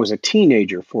wished when I was a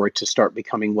teenager for it to start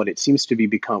becoming what Georgia seems to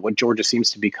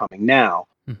be becoming now.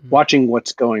 Mhm. Watching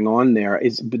what's going on there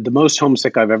is the most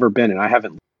homesick I've ever been, and I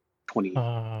haven't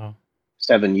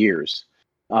 27 years.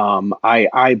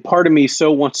 I part of me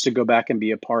so wants to go back and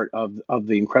be a part of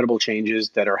the incredible changes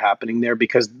that are happening there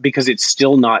because it's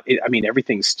still not. I mean,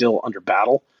 everything's still under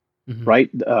battle, Mhm.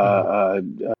 right?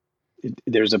 Mhm.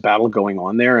 There's a battle going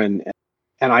on there, and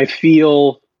I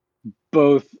feel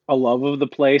both a love of the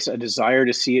place, a desire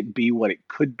to see it be what it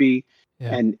could be,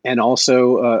 Yeah. and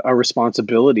also a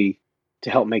responsibility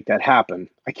help make that happen.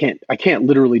 I can't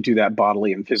literally do that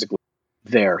bodily and physically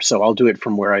there. So I'll do it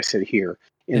from where I sit here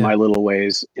in my little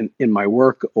ways in my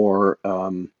work, or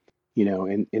in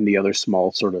the other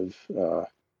small sort of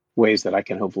ways that I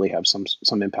can hopefully have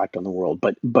some impact on the world.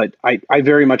 But I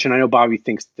very much, and I know Bobby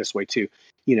thinks this way too.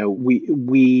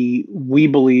 We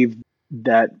believe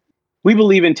that we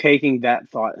believe in taking that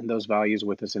thought and those values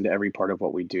with us into every part of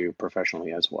what we do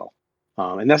professionally as well.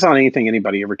 And that's not anything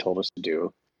anybody ever told us to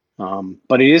do.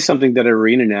 But it is something that at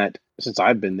ArenaNet, since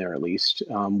I've been there at least,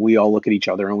 we all look at each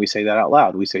other and we say that out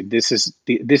loud. We say, this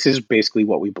is basically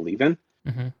what we believe in.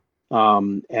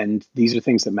 And these are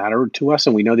things that matter to us,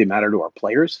 and we know they matter to our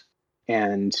players.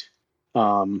 And,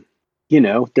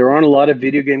 there aren't a lot of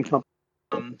video game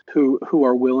companies who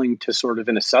are willing to sort of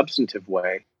in a substantive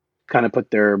way kind of put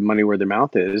their money where their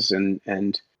mouth is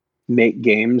and make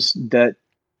games that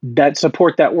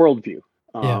support that worldview.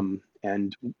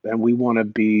 And we want to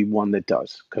be one that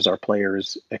does, because our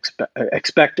players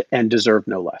expect and deserve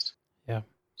no less. Yeah.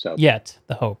 So yet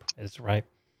the hope is right.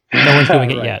 No one's doing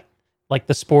it right. yet. Like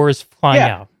the spores flying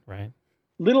out, right?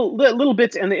 Little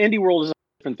bits, and the indie world is a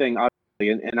different thing,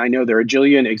 obviously. And I know there are a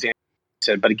jillion examples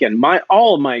said, but again,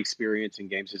 all of my experience in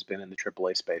games has been in the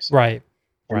AAA space. Right.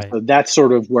 And so that's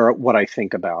sort of what I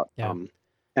think about. Yeah.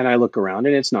 And I look around,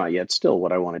 and it's not yet still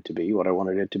what I want it to be, what I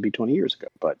wanted it to be 20 years ago.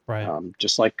 But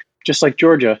just like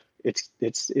Georgia, it's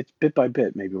bit by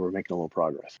bit. Maybe we're making a little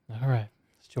progress. All right,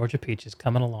 Georgia peaches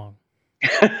coming along.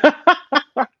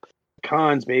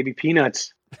 Cons, baby,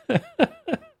 peanuts.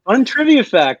 Fun trivia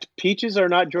fact: peaches are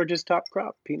not Georgia's top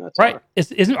crop. Peanuts are.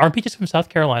 Aren't peaches from South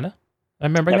Carolina? I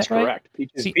remember that's that right? Correct.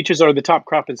 Peaches are the top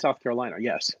crop in South Carolina.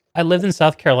 Yes. I lived in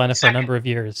South Carolina for a number of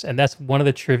years, and that's one of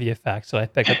the trivia facts that I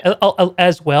picked up,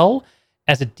 as well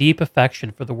as a deep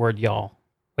affection for the word y'all,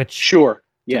 which sure.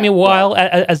 took me a while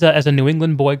as a New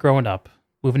England boy growing up,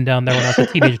 moving down there when I was a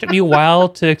teenager. It took me a while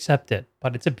to accept it,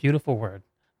 but it's a beautiful word.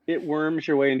 It worms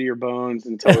your way into your bones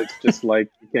until it's just like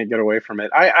you can't get away from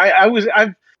it.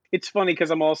 It's funny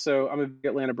because I'm a big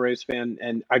Atlanta Braves fan,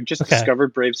 and I've just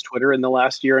discovered Braves Twitter in the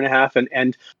last year and a half,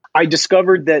 and I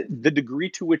discovered that the degree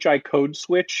to which I code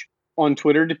switch on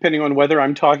Twitter, depending on whether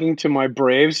I'm talking to my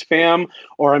Braves fam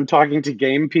or I'm talking to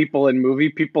game people and movie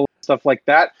people, stuff like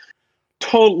that.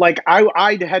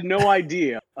 I had no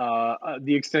idea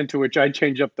the extent to which I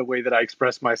change up the way that I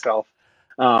express myself.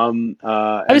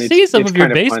 I've seen some of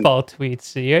your baseball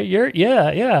tweets.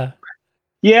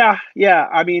 Yeah.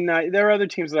 I mean, there are other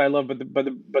teams that I love, but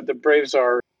the Braves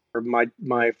are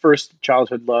my first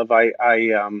childhood love.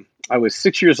 I was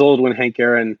 6 years old when Hank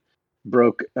Aaron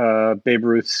broke Babe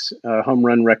Ruth's home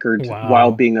run record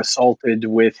while being assaulted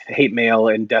with hate mail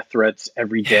and death threats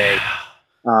every day.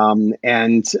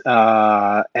 And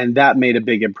that made a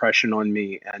big impression on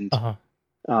me. And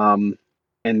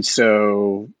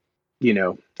so,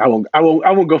 I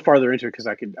won't go farther into it because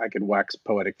I could wax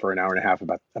poetic for an hour and a half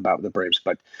about the Braves,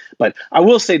 but I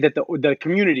will say that the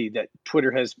community that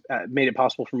Twitter has made it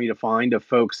possible for me to find of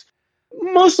folks,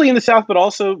 mostly in the South, but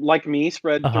also like me,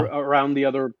 spread around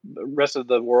the rest of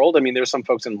the world. I mean, there's some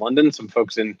folks in London, some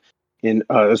folks in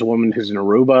there's a woman who's in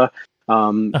Aruba.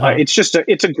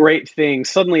 It's a great thing.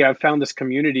 Suddenly, I've found this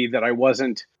community that I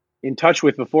wasn't in touch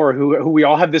with before, who we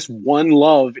all have this one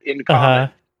love in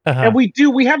common. And we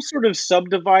have sort of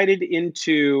subdivided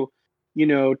into,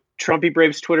 Trumpy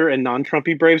Braves Twitter and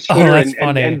non-Trumpy Braves Twitter.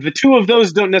 And the two of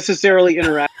those don't necessarily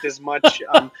interact as much.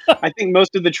 I think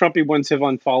most of the Trumpy ones have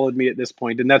unfollowed me at this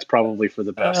point, and that's probably for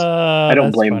the best. I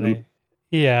don't blame them.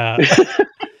 Yeah.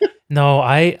 No,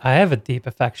 I have a deep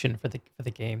affection for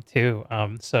the game too.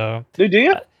 So do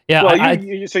you? Yeah.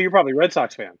 Well, so you're probably a Red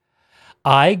Sox fan.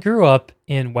 I grew up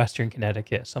in Western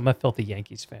Connecticut, so I'm a filthy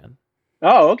Yankees fan.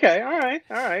 Oh, okay. All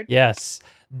right. Yes,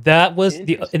 that was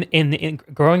in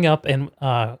growing up and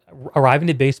arriving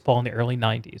to baseball in the early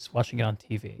 '90s, watching it on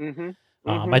TV.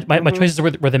 My choices were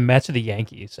the Mets or the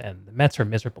Yankees, and the Mets were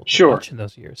miserable to watch in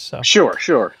those years. So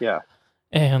sure, yeah.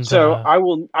 And so I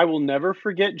will never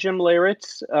forget Jim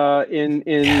Leyritz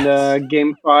in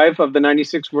Game 5 of the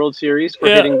 '96 World Series for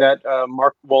hitting that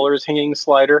Mark Wohlers hanging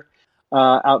slider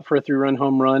out for a 3-run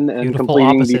home run and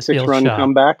completing the 6-run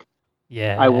comeback.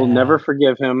 Yeah, I will never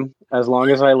forgive him as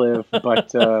long as I live.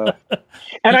 But and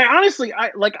I honestly,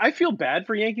 I feel bad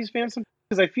for Yankees fans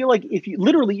because I feel like if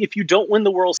you don't win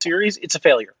the World Series, it's a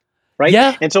failure, right?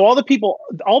 Yeah. And so all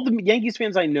the Yankees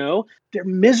fans I know, they're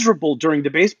miserable during the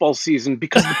baseball season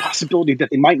because of the possibility that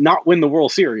they might not win the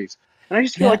World Series. And I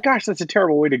just feel like, gosh, that's a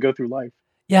terrible way to go through life.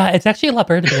 Yeah, it's actually a lot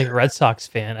better to be like a Red Sox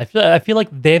fan. I feel like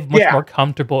they're much Yeah, more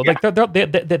comfortable. yeah.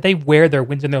 Like they wear their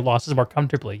wins and their losses more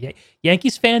comfortably.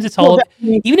 Yankees fans, it's Well, all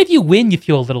even if you win, you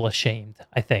feel a little ashamed.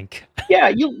 I think. yeah,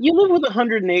 you live with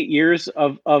 108 years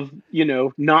of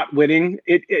not winning.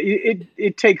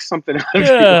 It takes something out of you.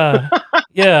 Yeah,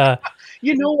 yeah,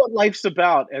 You know what life's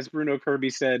about, as Bruno Kirby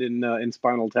said in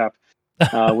Spinal Tap.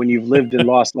 When you've lived and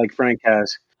lost like Frank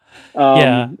has.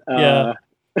 yeah, Um, yeah,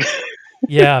 uh,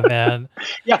 yeah, man.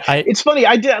 yeah, I it's funny.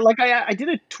 I did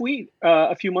a tweet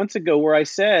a few months ago where I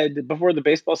said, before the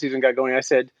baseball season got going, I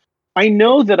said, I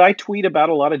know that I tweet about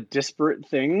a lot of disparate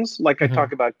things. Like I mhm,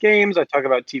 talk about games, I talk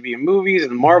about TV and movies,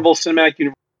 and mhm. Marvel Cinematic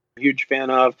Universe, I'm a huge fan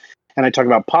of. And I talk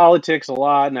about politics a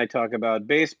lot, and I talk about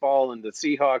baseball and the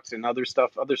Seahawks and other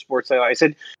stuff, other sports. I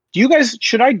said, do you guys,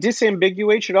 should I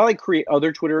disambiguate? Should I like create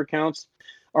other Twitter accounts,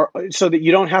 or so that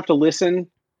you don't have to listen?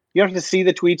 You don't have to see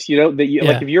the tweets. You know that you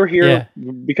like Yeah, if you're here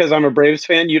yeah. because I'm a Braves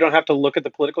fan, you don't have to look at the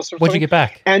political stuff or What'd you something. get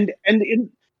back? And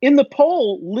in the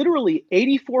poll, literally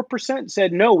 84%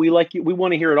 said no. We like you. We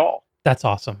want to hear it all. That's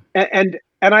awesome. And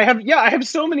I have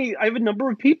a number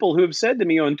of people who have said to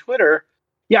me on Twitter,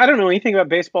 yeah, I don't know anything about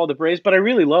baseball, the Braves, but I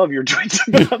really love your tweets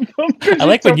about them because I you're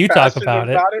like when so you talk passionate about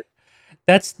it. about it.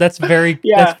 That's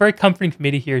Yeah. very comforting for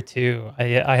me to hear too.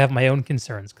 I have my own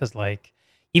concerns because like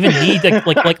even me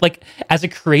like as a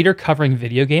creator covering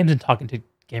video games and talking to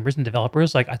gamers and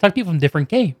developers, like I talk to people from different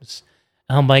games.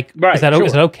 And I'm like, Right. is it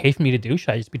Sure. okay for me to do? Should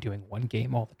I just be doing one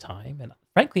game all the time? And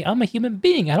frankly, I'm a human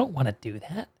being. I don't want to do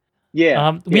that.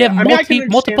 Yeah. We have Yeah. I mean, I can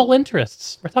understand. multiple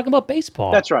interests. We're talking about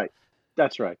baseball. That's right.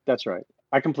 That's right. That's right.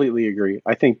 I completely agree.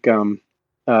 I think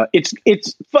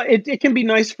it can be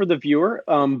nice for the viewer,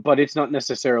 but it's not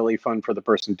necessarily fun for the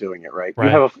person doing it. Right?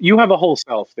 Right. You have a whole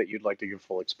self that you'd like to give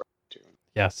full expression to. It's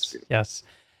Yes. beautiful. Yes.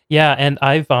 Yeah. And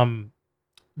I've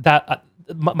that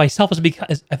myself has become.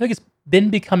 I think it's been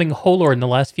becoming wholer in the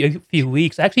last few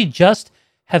weeks. I actually just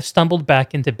have stumbled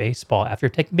back into baseball after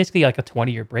taking basically like a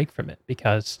 20-year break from it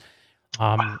because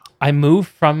I moved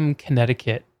from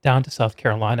Connecticut down to South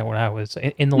Carolina when I was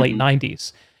in the late Hmm.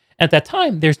 '90s. At that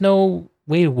time, there's no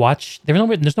way to watch. There's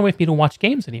no way for me to watch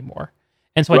games anymore,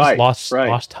 and so I just Right. Right.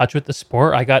 lost touch with the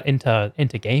sport. I got into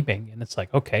gaming, and it's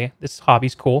like, okay, this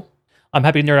hobby's cool. I'm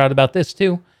happy to nerd out about this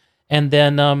too. And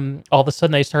then all of a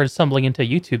sudden, I started stumbling into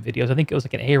YouTube videos. I think it was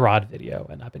like an A-Rod video,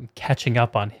 and I've been catching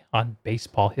up on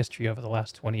baseball history over the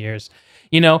last 20 years.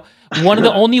 You know, one of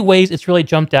the only ways it's really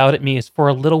jumped out at me is for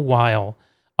a little while,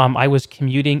 I was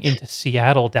commuting into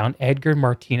Seattle down Edgar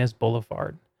Martinez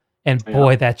Boulevard, and Yeah.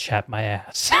 boy, that chapped my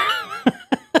ass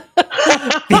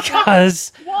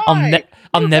because Why?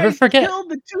 I'll You never guys forget. killed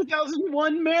the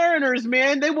 2001 Mariners,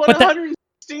 man. They won But that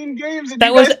 116 games, and that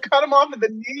you was guys cut them off at the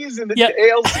knees in the yeah.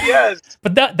 ALCS.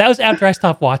 But that was after I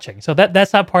stopped watching, so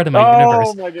that's not part of my Oh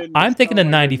universe. my goodness! I'm thinking Oh of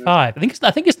my goodness! '95.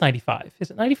 I think it's '95. Is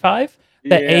it '95? The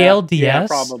Yeah, yeah, ALDS.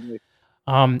 probably.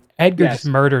 Edgar just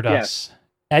Yes, murdered yes, us.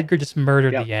 Edgar just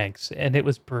murdered the yep. Yanks, and it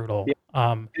was brutal.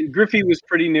 Yeah. And Griffey was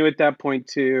pretty new at that point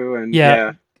too, and Yeah, yeah,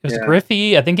 it was yeah,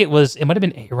 Griffey. I think it might have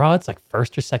been A-Rod's like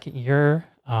first or second year.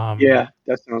 yeah.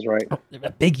 That sounds right. A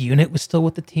big unit was still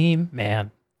with the team.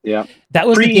 Man, Yeah, that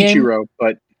was the pre game. Ichiro,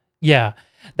 but Yeah,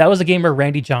 that was a game where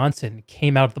Randy Johnson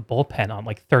came out of the bullpen on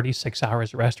like 36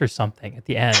 hours rest or something at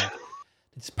the end.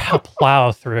 Just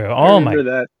plow through. I Oh my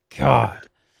remember that. god.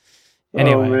 Oh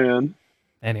Anyway,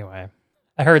 man,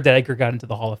 I heard that Edgar got into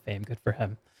the Hall of Fame. Good for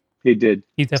him. he did.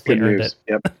 He It's good definitely earned news.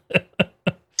 it.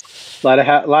 Yep,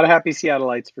 a lot of happy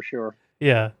Seattleites for sure.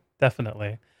 Yeah,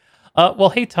 definitely. Well,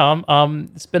 hey Tom.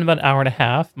 It's been about an hour and a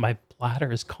half. My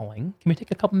bladder is calling. Can we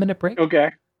take a couple minute break?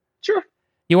 Okay, sure.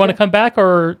 You want to Yeah. come back,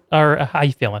 or how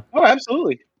you feeling? Oh,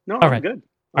 absolutely. No, All I'm right, good. all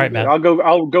I'm right, good. man.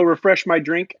 I'll go refresh my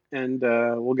drink, and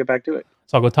we'll get back to it.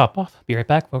 So I'll go top off. Be right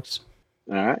back, folks.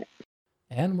 All right.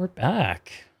 And we're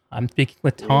back. I'm speaking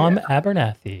with Tom Yeah.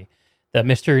 Abernathy, the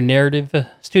Mr. Narrative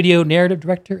Studio Narrative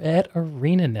Director at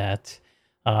ArenaNet,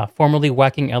 formerly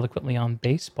whacking eloquently on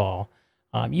baseball.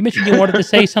 You mentioned you wanted to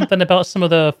say something about some of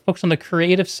the folks on the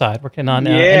creative side working on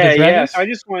Ender Yeah, Dragons. I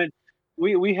just wanted.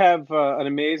 We have an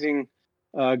amazing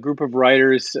group of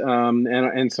writers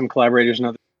and some collaborators and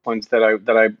other ones that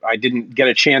I didn't get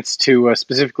a chance to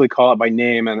specifically call out by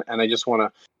name, and I just want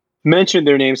to mention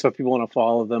their names so if people want to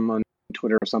follow them on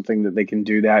Twitter or something that they can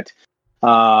do that.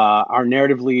 Our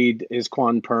narrative lead is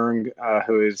Quan Perng,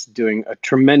 who is doing a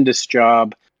tremendous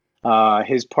job.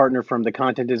 His partner from the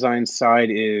content design side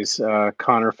is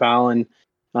Connor Fallon.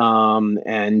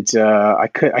 And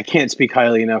I can't speak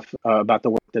highly enough about the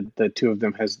work that the two of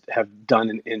them have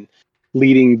done in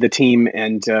leading the team.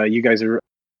 And you guys are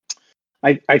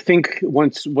I think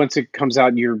once it comes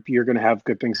out, you're going to have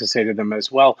good things to say to them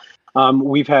as well.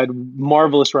 We've had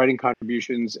marvelous writing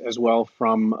contributions as well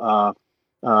from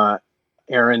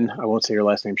Erin. I won't say her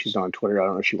last name. She's not on Twitter. I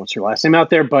don't know if she wants her last name out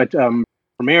there, but from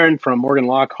Erin, from Morgan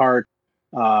Lockhart,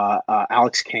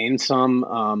 Alex Kane,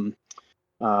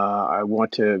 I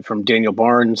want to from Daniel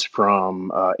Barnes,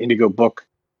 from Indigo Book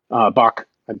Bach.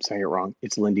 I'm saying it wrong.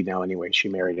 It's Lindy now anyway. She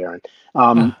married Aaron.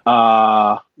 I'm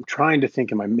trying to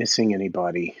think, am I missing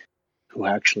anybody who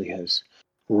actually has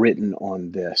written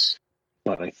on this?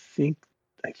 But I think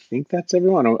that's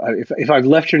everyone. If I've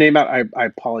left your name out, I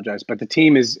apologize. But the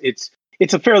team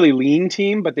it's a fairly lean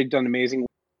team, but they've done amazing work.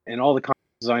 And all the content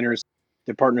designers,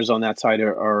 their partners on that side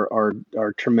are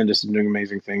tremendous and doing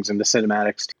amazing things. And the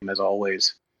cinematics team, as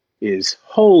always, is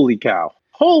holy cow.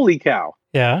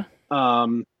 Yeah.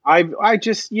 I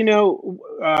just,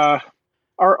 our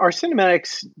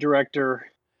cinematics director,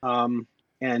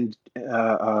 and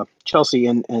Chelsea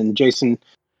and Jason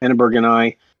Annenberg and I,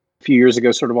 a few years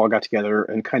ago, sort of all got together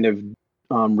and kind of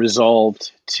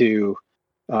resolved to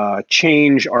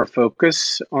change our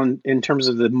focus in terms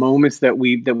of the moments that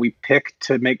we pick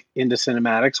to make into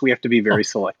cinematics. We have to be very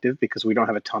selective because we don't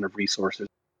have a ton of resources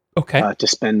to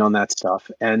spend on that stuff.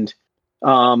 And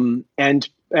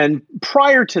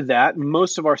prior to that,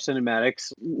 most of our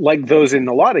cinematics, like those in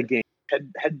a lot of games,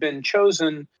 had been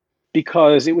chosen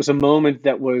because it was a moment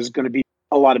that was going to be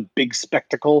a lot of big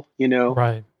spectacle,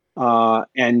 Right.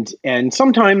 And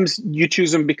sometimes you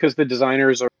choose them because the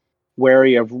designers are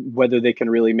wary of whether they can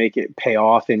really make it pay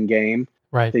off in game.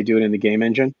 Right. They do it in the game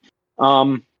engine.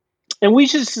 And we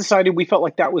just decided we felt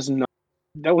like that wasn't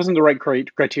the right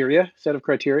set of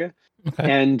criteria.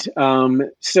 Okay. And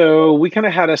so we kind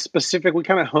of had we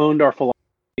kind of honed our philosophy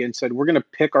and said, we're going to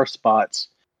pick our spots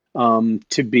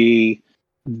to be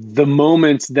the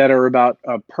moments that are about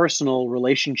personal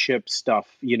relationship stuff,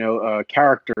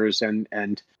 characters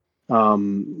and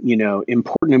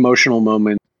important emotional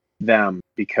moments for them,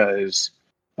 because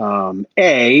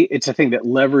it's a thing that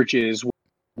leverages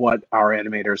what our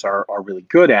animators are really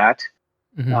good at,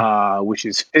 which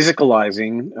is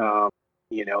physicalizing,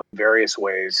 in various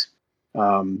ways,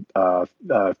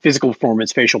 physical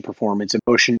performance, facial performance,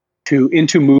 emotion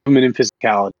into movement and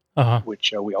physicality,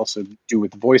 which we also do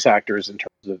with the voice actors in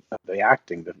terms of the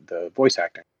acting, the voice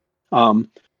acting. But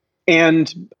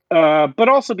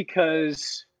also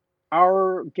because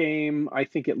our game, I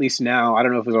think at least now, I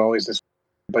don't know if it was always this,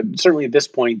 but certainly at this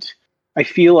point, I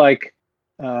feel like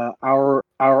our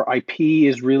IP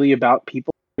is really about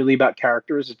people, really about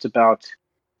characters. It's about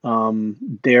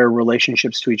their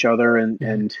relationships to each other,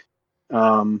 and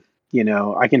I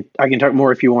can talk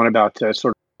more if you want about sort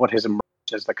of what has emerged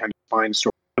as the kind of spine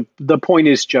story. The point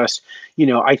is just,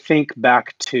 I think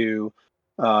back to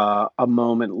a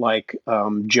moment like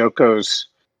Joko's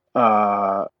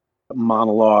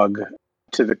monologue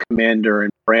to the commander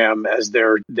and Bram as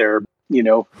they're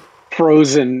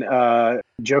frozen.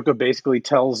 Joko basically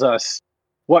tells us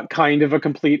what kind of a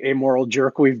complete amoral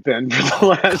jerk we've been for the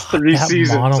last 3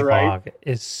 seasons. Monologue, right?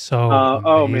 Is so amazing.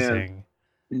 Oh man,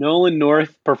 Nolan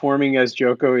North performing as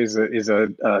Joko is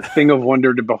a thing of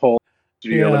wonder to behold.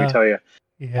 Let me tell you.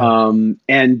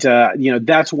 Yeah.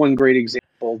 That's one great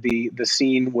example. The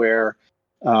scene where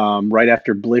right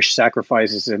after Blish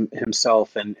sacrifices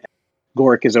himself and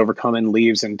Gorik is overcome and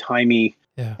leaves, and Taimi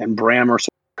and Bram are sort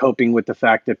of coping with the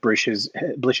fact that Blish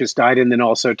has died, and then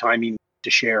also Taimi to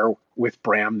share with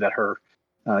Bram that her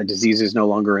disease is no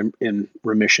longer in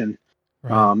remission.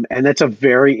 Right. And that's a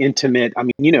very intimate,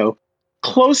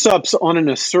 close-ups on an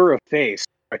Asura face,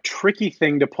 a tricky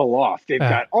thing to pull off. They've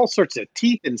got all sorts of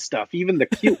teeth and stuff, even the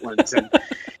cute ones,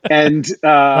 and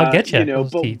I'll get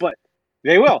you. But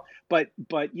they will. But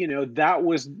that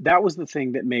was the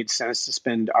thing that made sense to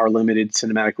spend our limited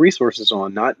cinematic resources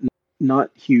on, not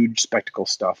huge spectacle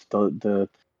stuff. The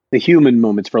human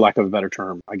moments, for lack of a better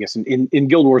term, I guess. In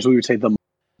Guild Wars, we would say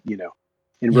in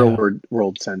real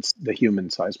world sense, the human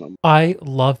size moment. I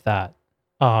love that.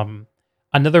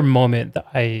 Another moment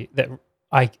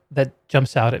that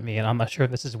jumps out at me, and I'm not sure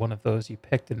if this is one of those you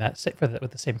picked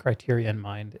with the same criteria in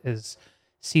mind, is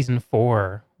season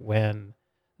 4 when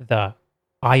the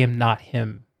 "I am not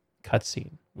him"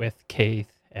 cutscene with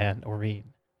Kaith and Oreen.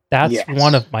 That's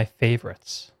one of my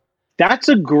favorites. That's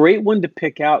a great one to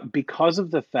pick out because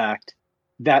of the fact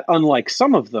that, unlike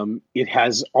some of them, it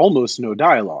has almost no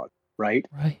dialogue. Right.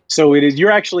 So it is.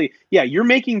 You're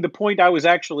making the point I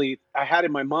had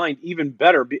in my mind even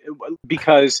better,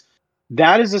 because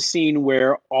that is a scene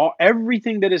where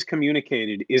everything that is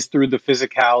communicated is through the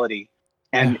physicality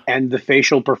and the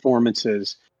facial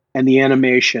performances and the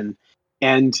animation.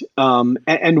 And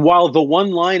while the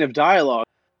one line of dialogue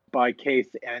by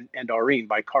Keith and Aureen,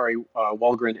 by Kari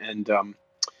Walgren and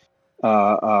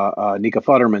Nika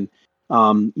Futterman,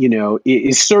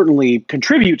 is certainly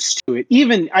contributes to it.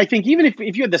 Even I think even if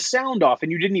you had the sound off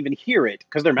and you didn't even hear it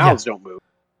because their mouths don't move,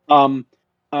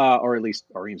 or at least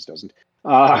Aureen's doesn't.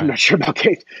 I'm not sure about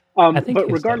Keith.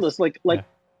 But regardless, like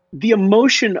the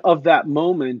emotion of that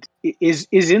moment is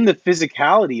in the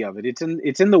physicality of it. It's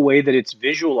in the way that it's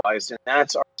visualized, and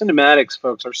that's our cinematics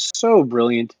folks are so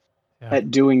brilliant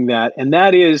at doing that. And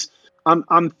that is,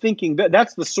 I'm thinking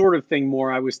that's the sort of thing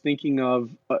more I was thinking of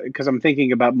because I'm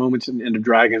thinking about moments in End of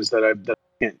Dragons that I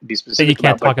can't be specific. That you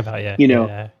can't talk about,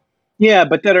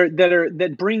 but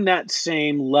that bring that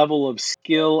same level of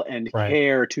skill and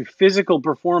care to physical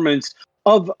performance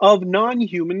of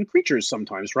non-human creatures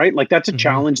sometimes, right? Like that's a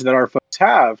challenge that our folks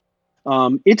have.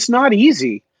 It's not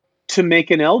easy to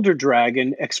make an elder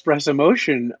dragon express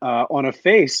emotion on a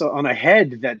face, on a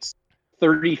head that's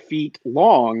 30 feet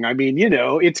long. I mean,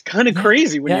 it's kind of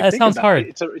crazy when you think sounds about hard.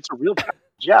 it. It's a real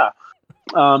challenge,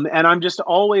 and I'm just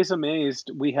always amazed.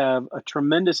 We have a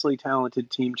tremendously talented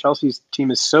team. Chelsea's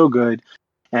team is so good,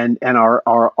 and our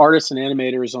artists and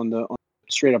animators on the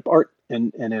straight up art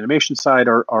and animation side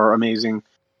are amazing.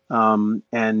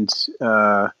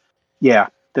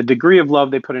 The degree of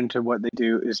love they put into what they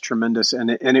do is tremendous, and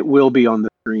it will be on the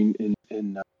screen in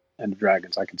End of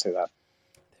Dragons. I can say that.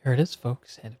 There it is,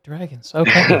 folks. End of Dragons.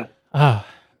 Okay.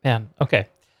 Man. Okay.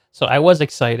 So I was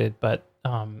excited, but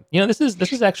this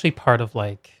is actually part of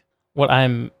like what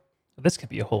I'm. This could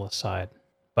be a whole aside,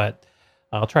 but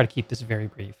I'll try to keep this very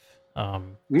brief.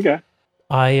 Okay.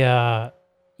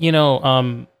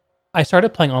 I started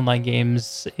playing online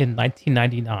games in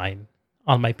 1999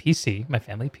 on my PC, my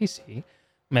family PC.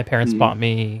 My parents bought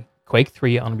me Quake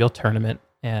 3, Unreal Tournament,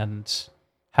 and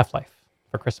Half-Life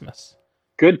for Christmas.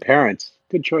 Good parents.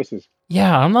 Good choices.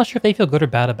 Yeah, I'm not sure if they feel good or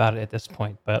bad about it at this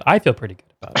point, but I feel pretty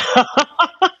good about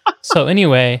it. So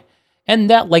anyway, and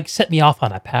that like set me off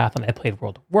on a path, and I played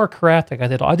World of Warcraft. Like I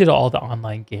did all the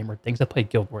online gamer things. I played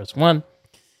Guild Wars 1.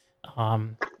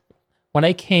 When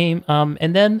I came,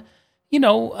 and then,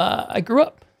 I grew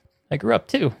up. I grew up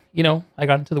too. I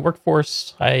got into the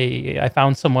workforce. I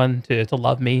found someone to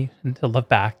love me and to love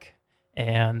back,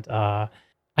 and I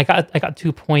got to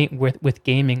a point with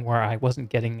gaming where I wasn't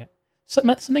getting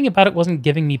something about it wasn't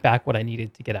giving me back what I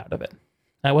needed to get out of it.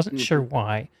 I wasn't sure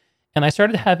why, and I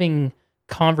started having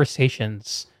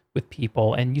conversations with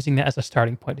people and using that as a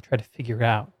starting point to try to figure it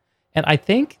out. And I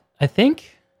think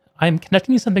I'm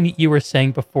connecting to something that you were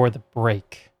saying before the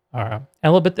break, and a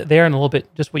little bit there and a little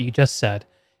bit just what you just said,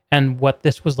 and what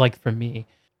this was like for me,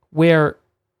 where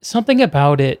something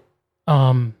about it,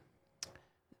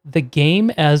 the game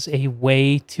as a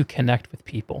way to connect with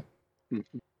people,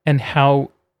 and how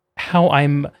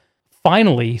I'm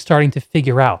finally starting to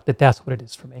figure out that that's what it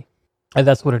is for me, and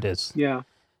that's what it is. Yeah.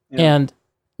 And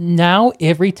now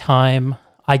every time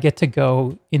I get to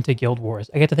go into Guild Wars,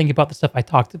 I get to think about the stuff I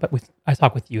talk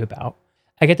with you about.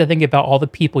 I get to think about all the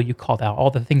people you called out,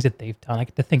 all the things that they've done. I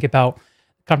get to think about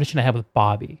the conversation I had with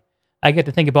Bobby. I get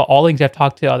to think about all the things I've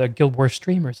talked to other Guild Wars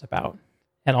streamers about,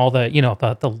 and all the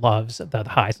the loves, the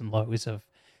highs and lows of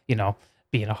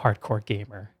being a hardcore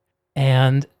gamer.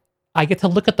 And I get to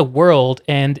look at the world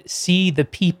and see the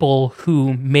people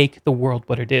who make the world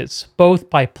what it is, both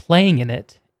by playing in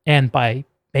it and by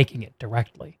making it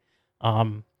directly.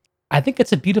 I think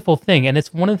it's a beautiful thing, and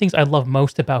it's one of the things I love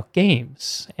most about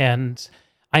games. And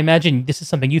I imagine this is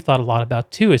something you thought a lot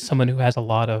about too, as someone who has a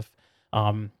lot of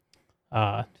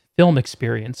film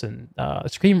experience and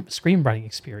screenwriting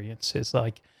experience. Is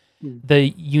like the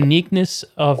uniqueness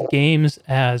of games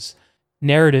as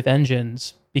narrative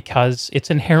engines, because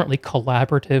it's inherently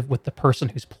collaborative with the person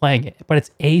who's playing it, but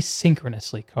it's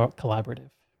asynchronously collaborative,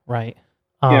 right?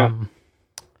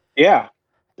 Yeah,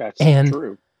 that's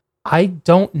true. I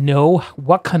don't know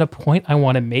what kind of point I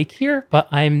want to make here, but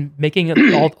I'm making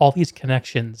all these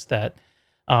connections that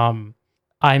I'm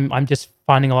just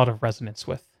finding a lot of resonance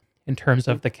with in terms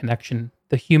of the connection,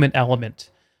 the human element,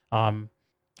 and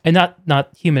not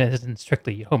human as in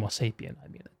strictly Homo sapien. I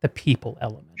mean the people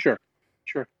element. Sure.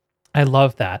 I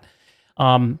love that.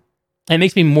 It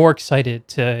makes me more excited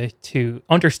to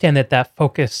understand that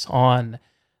focus on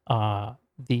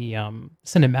the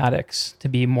cinematics to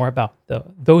be more about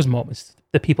those moments,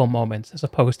 the people moments, as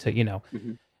opposed to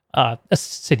a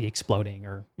city exploding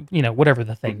or whatever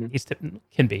the thing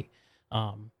can be.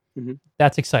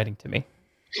 That's exciting to me,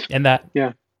 and that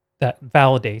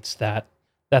validates that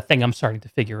thing I'm starting to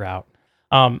figure out.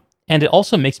 And it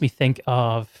also makes me think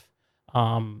of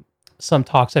some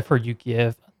talks I've heard you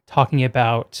give talking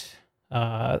about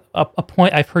a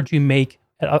point I've heard you make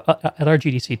at our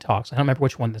GDC talks. I don't remember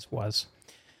which one this was,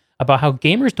 about how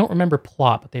gamers don't remember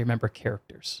plot, but they remember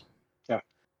characters. Yeah.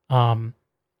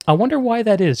 I wonder why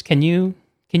that is. Can you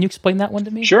explain that one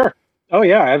to me? Sure. Oh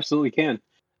yeah, I absolutely can.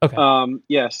 Okay.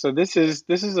 Yeah. So this is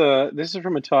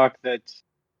from a talk that,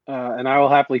 and I will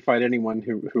happily fight anyone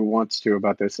who wants to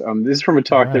about this. This is from a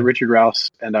talk that Richard Rouse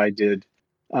and I did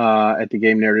at the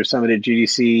Game Narrative Summit at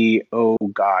GDC. Oh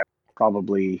God,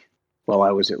 probably. Well,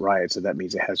 I was at Riot, so that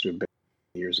means it has to have been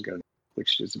years ago,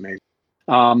 which is amazing.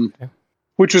 Okay.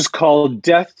 Which was called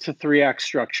 "Death to 3-Act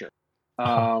Structure."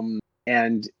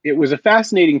 And it was a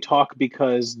fascinating talk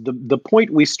because the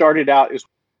point we started out is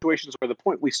situations where the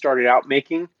point we started out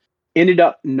making ended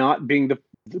up not being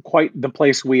quite the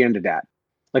place we ended at.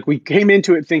 Like we came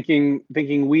into it thinking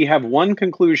we have one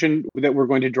conclusion that we're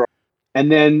going to draw,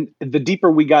 and then the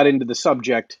deeper we got into the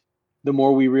subject, the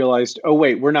more we realized, oh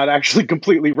wait, we're not actually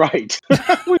completely right.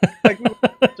 we went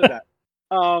to that.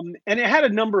 And it had a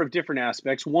number of different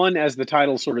aspects. One, as the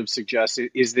title sort of suggests,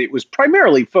 is that it was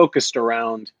primarily focused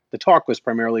around, the talk was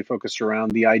primarily focused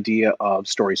around the idea of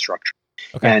story structure.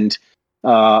 Okay. And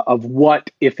of what,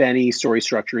 if any, story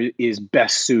structure is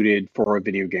best suited for a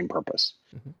video game purpose.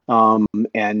 Mm-hmm.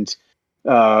 And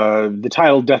the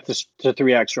title "Death to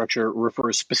 3-Act Structure"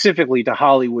 refers specifically to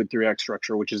Hollywood 3-Act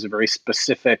structure, which is a very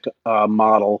specific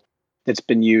model that's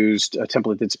been used, a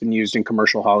template that's been used in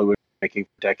commercial Hollywood making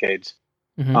for decades.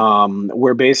 Mm-hmm.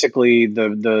 Where basically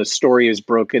the story is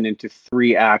broken into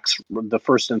 3 acts. The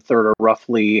first and third are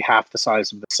roughly half the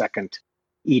size of the second.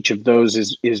 Each of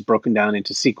those is broken down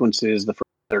into sequences. The first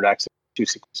and third acts into 2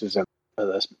 sequences, and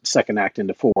the second act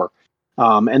into 4.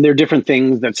 And there are different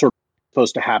things that sort of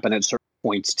supposed to happen at certain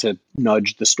points to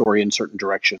nudge the story in certain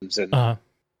directions. And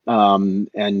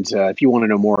if you want to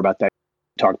know more about that,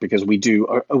 talk, because we do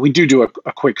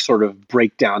a quick sort of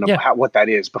breakdown of what that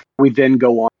is before we then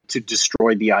go on to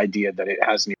destroy the idea that it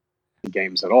has any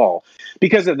games at all.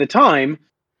 Because at the time,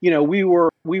 we were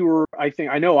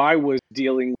I know I was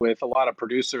dealing with a lot of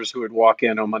producers who would walk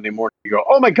in on Monday morning and go,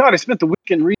 "Oh my God, I spent the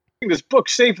weekend reading this book,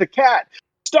 Save the Cat.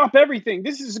 Stop everything.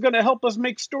 This is going to help us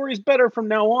make stories better from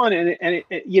now on." And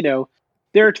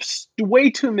there are way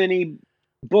too many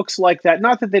books like that.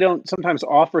 Not that they don't sometimes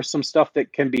offer some stuff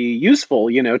that can be useful,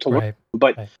 to learn,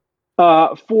 but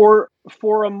for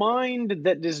a mind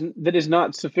that is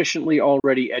not sufficiently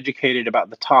already educated about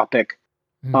the topic,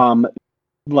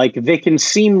 like they can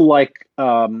seem like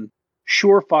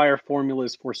surefire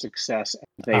formulas for success, and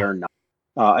they are not.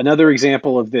 Another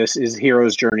example of this is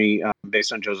Hero's Journey,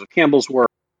 based on Joseph Campbell's work,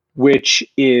 which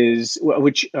you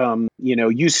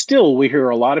still, we hear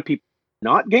a lot of people,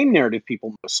 not game narrative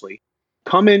people mostly,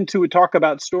 come into a talk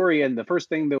about story, and the first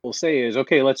thing they will say is,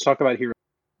 "Okay, let's talk about Hero."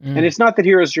 And it's not that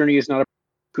Hero's Journey is not a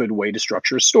good way to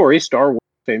structure a story. Star Wars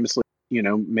famously,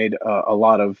 made a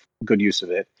lot of good use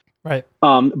of it. Right.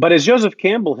 But as Joseph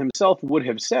Campbell himself would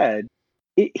have said,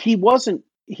 he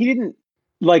didn't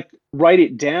like write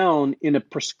it down in a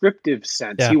prescriptive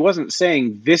sense. Yeah. He wasn't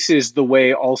saying this is the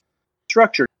way all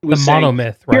structured. He was the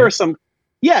monomyth, right? Here are some,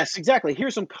 yes, exactly.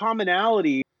 Here's some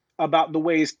commonality about the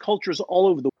ways cultures all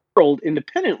over the world,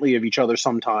 independently of each other,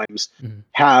 sometimes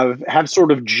have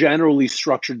sort of generally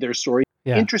structured their story.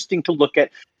 Yeah. Interesting to look at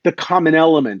the common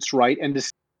elements, right, and to see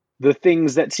the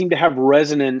things that seem to have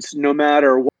resonance no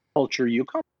matter what culture you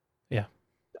come from. Yeah.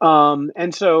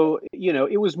 And so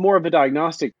it was more of a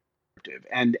diagnostic,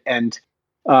 and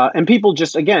people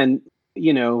just, again,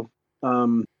 if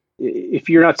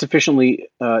you're not sufficiently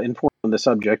informed on the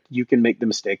subject, you can make the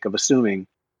mistake of assuming,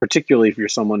 particularly if you're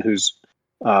someone whose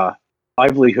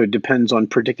livelihood depends on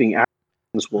predicting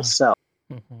actions will sell.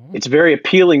 Mm-hmm. It's very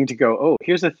appealing to go, "Oh,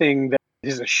 here's a thing that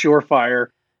is a surefire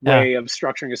way of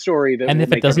structuring a story that." And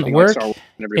if it doesn't work,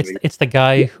 it's the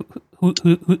guy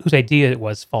whose idea it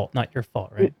was fault, not your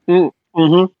fault, right?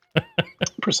 Mm-hmm.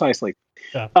 Precisely.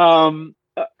 Yeah.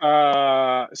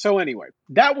 So anyway,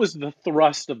 that was the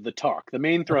thrust of the talk, the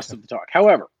main thrust of the talk.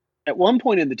 However, at one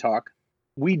point in the talk,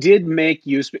 we did make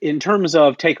use, in terms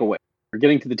of takeaway. We're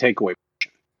getting to the takeaway.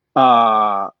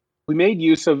 We made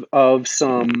use of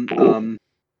some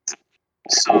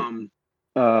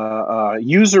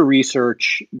user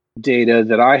research data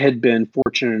that I had been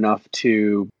fortunate enough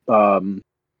to have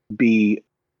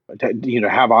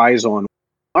eyes on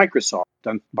Microsoft,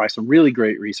 done by some really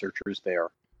great researchers there,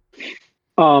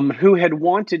 who had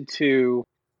wanted to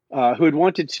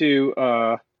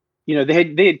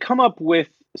they had come up with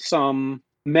some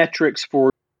metrics for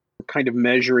kind of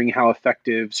measuring how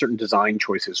effective certain design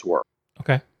choices were.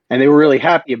 Okay. And they were really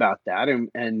happy about that.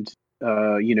 And at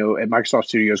Microsoft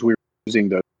Studios, we were using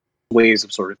the ways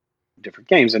of sort of different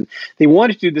games. And they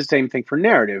wanted to do the same thing for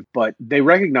narrative, but they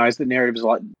recognized that narrative is a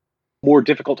lot more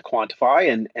difficult to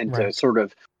quantify and to sort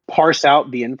of parse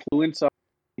out the influence of.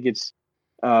 I think it's,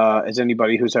 as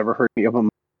anybody who's ever heard me of a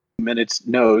minutes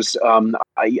knows,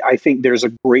 I think there's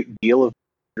a great deal of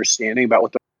understanding about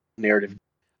what the narrative,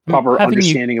 proper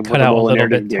understanding of what the role of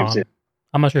narrative gives it.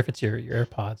 I'm not sure if it's your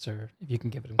AirPods or if you can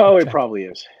give it a Oh, it check. probably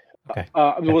is. Okay.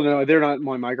 Well, no, they're not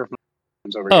my microphones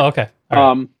over here. Oh, okay.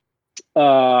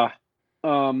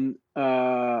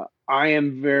 I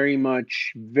am very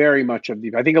much of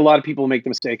the. I think a lot of people make the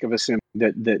mistake of assuming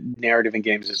that narrative in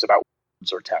games is about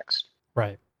words or text.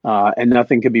 Right. And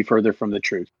nothing could be further from the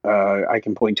truth. I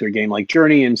can point to a game like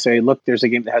Journey and say, look, there's a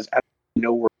game that has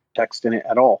no word text in it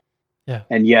at all. Yeah.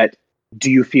 And yet, do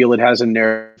you feel it has a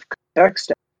narrative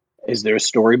context? Is there a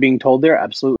story being told there?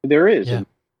 Absolutely, there is. Yeah. And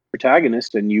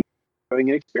protagonist and you having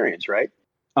an experience, right?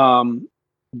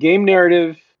 Game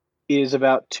narrative is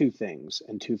about two things,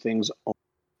 and two things only.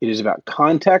 It is about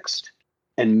context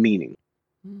and meaning.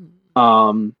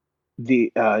 The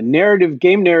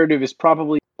game narrative is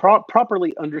probably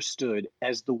properly understood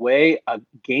as the way a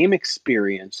game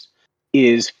experience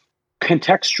is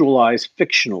contextualized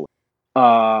fictionally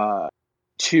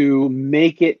to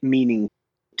make it meaningful,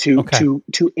 to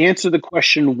answer the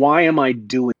question, why am I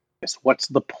doing this? What's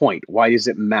the point? Why does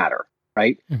it matter?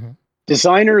 Right? Mm-hmm.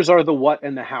 Designers are the what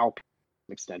and the how people to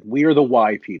some extent. We are the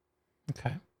why people.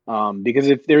 Okay. Because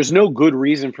if there's no good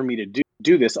reason for me to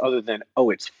do this other than, oh,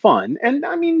 it's fun. And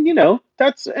I mean,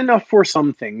 that's enough for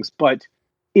some things, but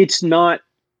it's not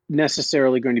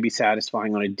necessarily going to be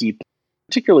satisfying on a deep,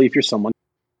 particularly if you're someone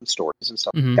with stories and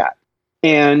stuff like that.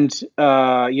 And,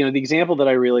 the example that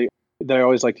I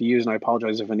always like to use, and I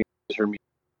apologize if anyone has heard me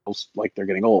like they're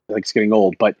getting old, like it's getting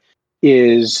old, but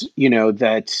is,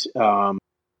 that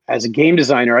as a game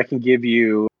designer, I can give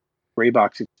you a gray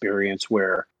box experience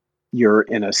where you're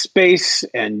in a space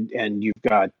and you've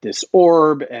got this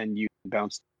orb and you can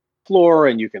bounce the floor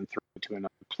and you can throw it to another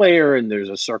player and there's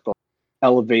a circle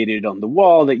elevated on the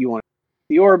wall that you want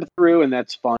the orb through, and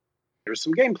that's fun. There's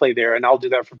some gameplay there, and I'll do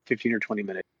that for 15 or 20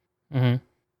 minutes. Mm-hmm.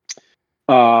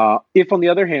 If, on the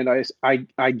other hand,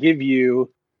 I give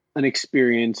you an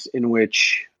experience in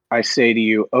which I say to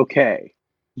you, okay,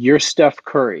 you're Steph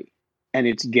Curry, and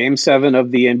it's Game 7 of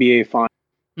the NBA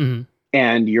Finals,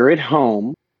 and you're at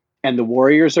home, and the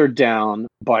Warriors are down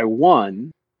by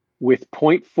 1 with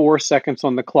 0.4 seconds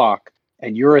on the clock,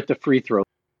 and you're at the free throw.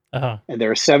 Uh-huh. And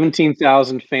there are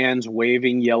 17,000 fans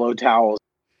waving yellow towels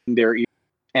in their ear.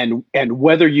 And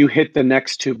whether you hit the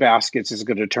next 2 baskets is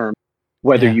going to determine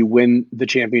whether you win the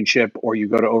championship or you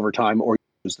go to overtime or you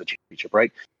lose the championship,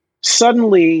 right?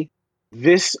 Suddenly,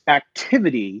 this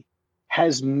activity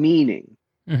has meaning.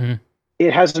 Mm-hmm.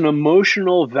 It has an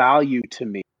emotional value to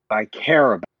me that I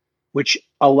care about, which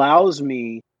allows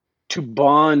me to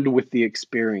bond with the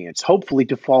experience, hopefully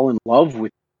to fall in love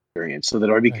with the experience so that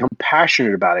I become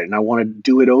passionate about it and I want to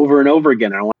do it over and over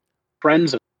again. And I want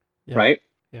friends of it, right?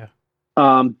 Yeah.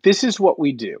 This is what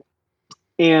we do.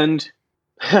 And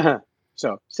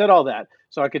so said all that.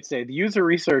 So I could say the user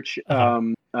research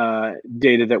data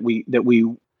that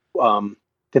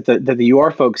the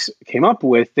UR folks came up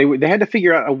with, they had to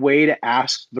figure out a way to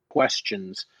ask the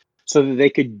questions so that they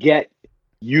could get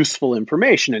useful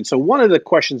information. And so one of the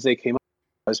questions they came up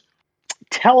with was,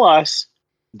 tell us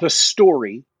the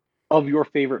story of your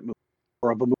favorite movie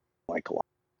or of a movie you like a lot.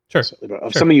 Sure. So,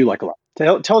 of something you like a lot.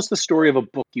 Tell us the story of a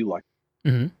book you like.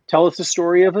 Mm-hmm. Tell us the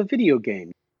story of a video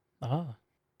game. Ah.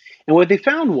 And what they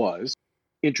found was,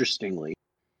 interestingly,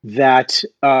 that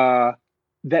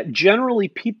that generally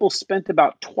people spent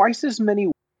about twice as many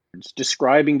words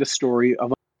describing the story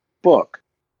of a book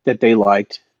that they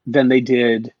liked than they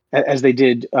did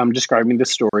describing the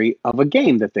story of a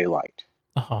game that they liked.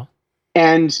 Uh-huh.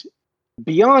 And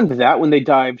beyond that, when they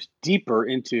dived deeper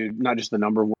into not just the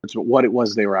number of words, but what it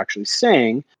was they were actually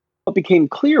saying, what became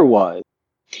clear was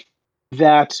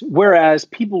that whereas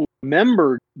people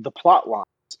remembered the plot lines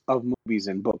of movies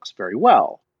and books very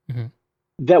well,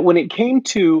 that when it came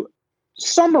to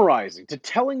summarizing, to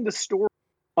telling the story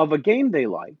of a game they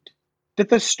liked, that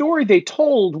the story they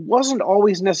told wasn't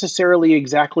always necessarily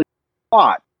exactly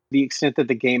plot, the extent that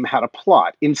the game had a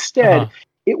plot. Instead,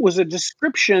 it was a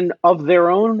description of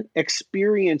their own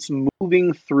experience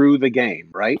moving through the game,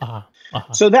 right?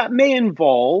 So that may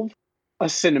involve a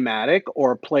cinematic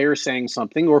or a player saying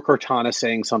something or Cortana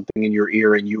saying something in your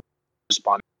ear and you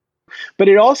respond. But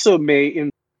it also may,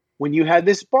 when you had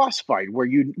this boss fight where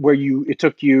it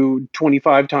took you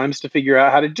 25 times to figure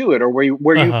out how to do it, or where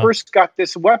you first got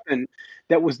this weapon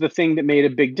that was the thing that made a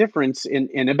big difference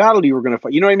in a battle you were going to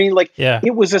fight. You know what I mean? Like, Yeah.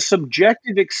 it was a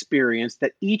subjective experience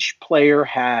that each player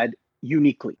had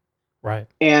uniquely. Right.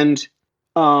 And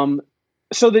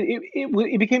so that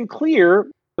it became clear,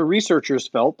 the researchers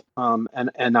felt,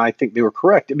 and I think they were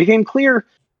correct, it became clear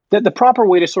that the proper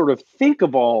way to sort of think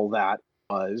of all that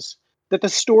was that the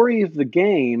story of the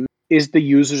game is the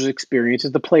user's experience,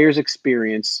 is the player's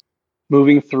experience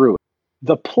moving through it.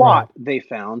 The plot, they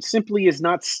found, simply is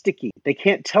not sticky. They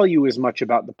can't tell you as much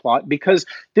about the plot because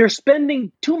they're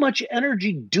spending too much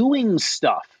energy doing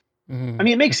stuff. Mm-hmm. I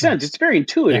mean, it makes sense. It's very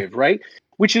intuitive, right?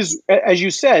 Which is, as you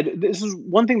said, this is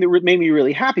one thing that made me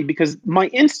really happy because my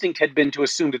instinct had been to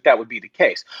assume that would be the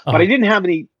case. But I didn't have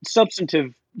any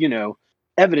substantive,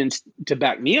 evidence to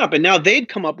back me up. And now they'd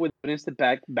come up with evidence that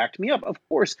backed me up. Of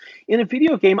course, in a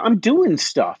video game, I'm doing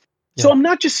stuff. So I'm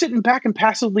not just sitting back and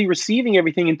passively receiving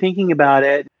everything and thinking about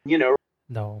it,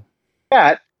 No.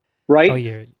 That, right? Oh,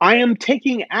 yeah. I am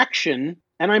taking action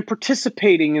and I'm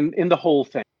participating in the whole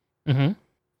thing. Mm-hmm.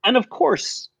 And of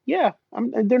course, they're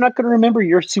not going to remember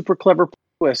your super clever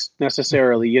twist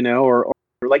necessarily, or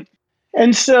like.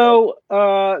 And so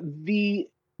the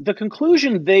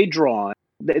conclusion they had drawn,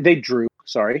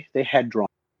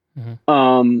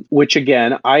 Mm-hmm. Which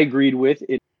again I agreed with.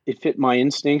 It fit my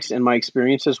instincts and my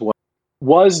experience as well.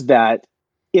 Was that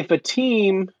if a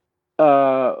team,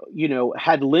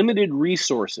 had limited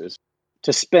resources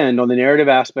to spend on the narrative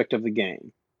aspect of the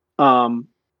game,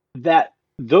 that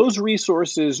those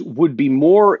resources would be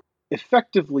more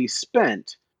effectively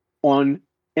spent on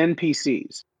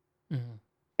NPCs. Mm-hmm.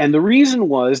 And the reason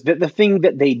was that the thing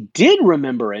that they did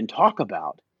remember and talk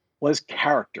about was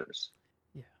characters.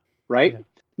 Yeah. Right? Yeah.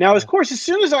 Now, of course, as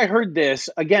soon as I heard this,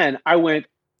 again, I went,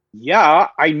 yeah,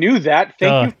 I knew that.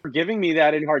 Thank you for giving me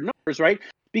that in hard numbers, right?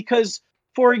 Because,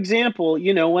 for example,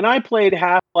 when I played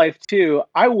Half-Life 2,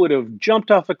 I would have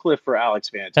jumped off a cliff for Alex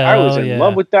Vance. I was in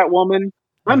love with that woman.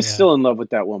 I'm still in love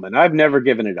with that woman. I've never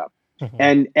given it up.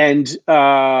 Mm-hmm.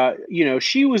 And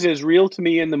she was as real to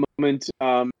me in the moment,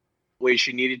 the way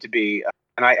she needed to be.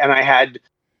 And I had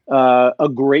a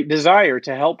great desire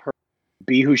to help her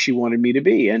be who she wanted me to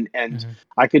be. And mm-hmm.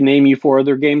 I could name you 4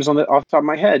 other games off the top of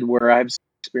my head where I've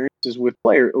experiences with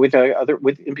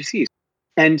NPCs.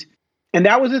 And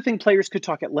that was the thing players could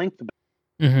talk at length about.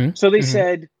 Mm-hmm. So they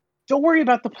said, don't worry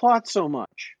about the plot so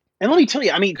much. And let me tell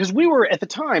you, I mean, because we were at the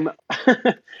time,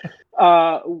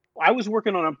 I was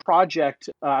working on a project.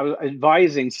 I was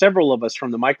advising several of us from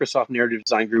the Microsoft Narrative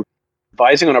Design Group,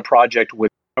 advising on a project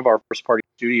with one of our first-party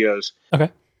studios.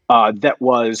 Okay. That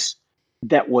was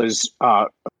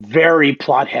very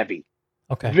plot heavy.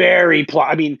 Okay. Very plot.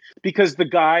 I mean, because the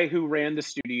guy who ran the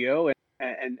studio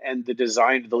and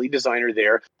the lead designer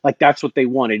there, like that's what they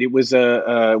wanted. It was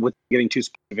with getting too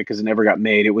specific because it never got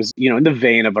made. It was in the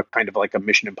vein of a kind of like a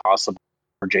Mission Impossible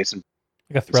or Jason,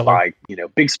 like a thriller, spy,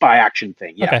 big spy action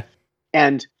thing. Yeah.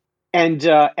 Okay.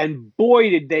 And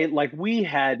boy did they, like, we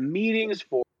had meetings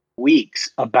for weeks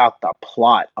about the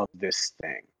plot of this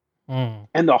thing.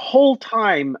 And the whole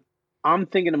time I'm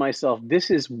thinking to myself, this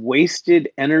is wasted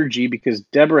energy because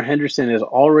Deborah Henderson has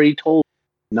already told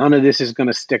none of this is going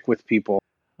to stick with people.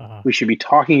 We should be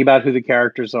talking about who the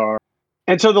characters are.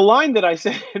 And so the line that I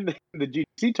said in the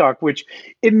GDC talk, which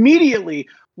immediately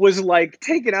was like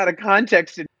taken out of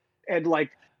context and like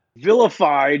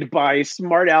vilified by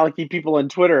smart alecky people on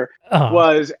Twitter,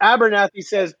 was Abernathy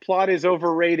says plot is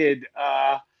overrated.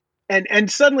 And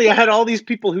suddenly I had all these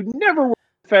people who never were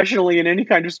professionally in any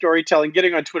kind of storytelling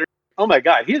getting on Twitter. Oh my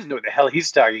God, he doesn't know what the hell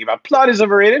he's talking about. Plot is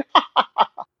overrated.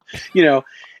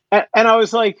 And I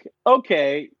was like,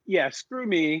 okay, yeah, screw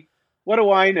me. What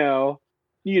do I know?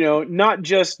 Not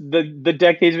just the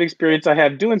decades of experience I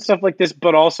have doing stuff like this,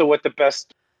 but also what the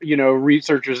best,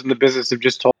 researchers in the business have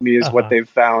just told me is what they've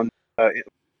found,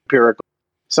 empirical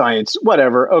science,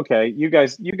 whatever. Okay, you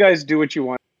guys do what you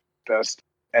want best.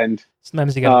 And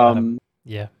sometimes you gotta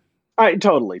yeah. I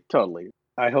totally.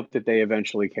 I hope that they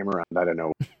eventually came around. I don't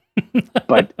know.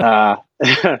 But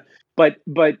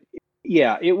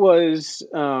yeah, it was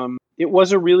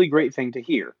a really great thing to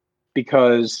hear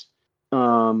because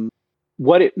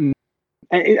what it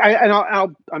I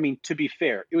mean, to be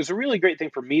fair, it was a really great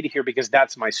thing for me to hear because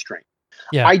that's my strength.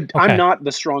 Yeah, I'm not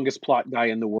the strongest plot guy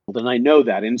in the world, and I know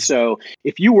that. And so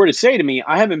if you were to say to me,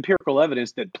 I have empirical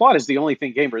evidence that plot is the only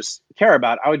thing gamers care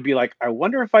about, I would be like, I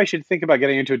wonder if I should think about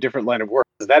getting into a different line of work,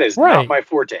 because that is not my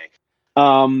forte.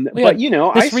 But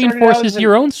this reinforces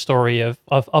your own story of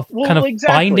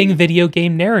finding video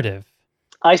game narrative.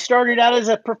 I started out as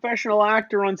a professional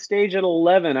actor on stage at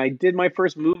 11. I did my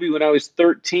first movie when I was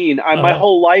 13. My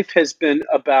whole life has been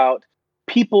about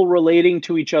people relating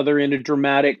to each other in a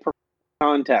dramatic,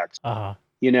 context, Uh-huh.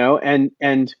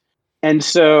 and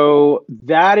so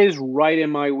that is right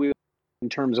in my wheel in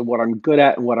terms of what I'm good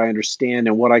at and what I understand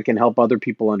and what I can help other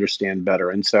people understand better.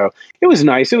 And so it was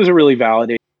nice. It was a really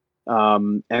validating.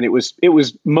 And it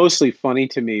was mostly funny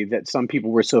to me that some people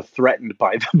were so threatened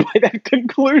by by that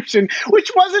conclusion,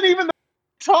 which wasn't even the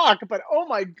talk. But oh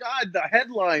my God, the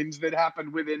headlines that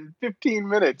happened within 15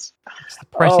 minutes. It's the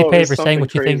price you Oh, it pay was for saying something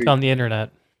what you think crazy. on the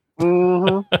internet.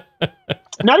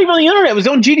 Not even on the internet. It was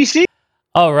on GDC.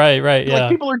 Oh, right, yeah.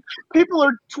 Like people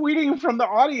are tweeting from the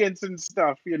audience and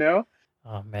stuff.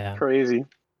 Oh man, Crazy.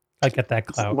 I get that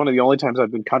It's clout. one of the only times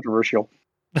I've been controversial.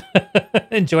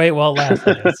 Enjoy it while it lasts,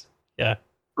 I guess. Yeah.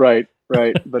 Right.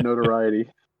 The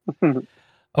notoriety.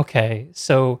 Okay,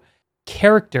 so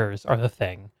characters are the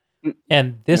thing,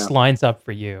 and this lines up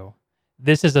for you.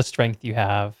 This is a strength you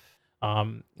have.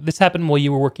 This happened while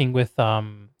you were working with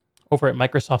over at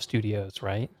Microsoft Studios,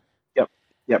 right?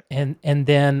 Yep. And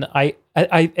then I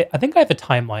think I have a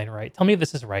timeline right. Tell me if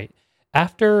this is right.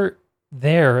 After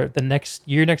there,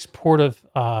 your next port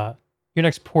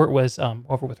was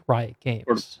over with Riot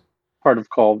Games. Part of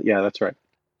Call. Yeah, that's right.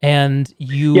 And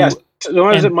you Yes. So when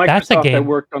I was at that's a Microsoft, game. I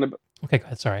worked on a. Okay, go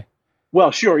ahead. Sorry.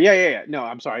 Well, sure. Yeah. No,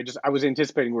 I'm sorry. I was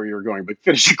anticipating where you were going, but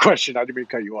finish your question. I didn't mean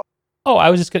to cut you off. Oh, I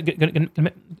was just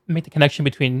gonna make the connection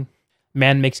between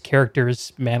man makes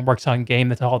characters, man works on game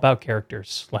that's all about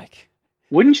characters. Like,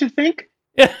 wouldn't you think?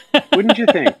 Wouldn't you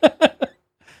think?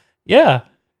 Yeah.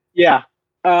 Yeah.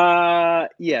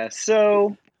 Yeah.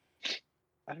 So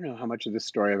I don't know how much of this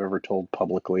story I've ever told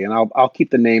publicly, and I'll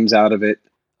keep the names out of it.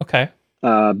 Okay.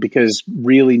 Because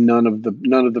really none of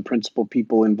the principal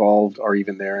people involved are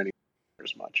even there anymore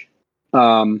as much.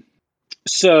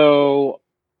 So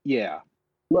yeah,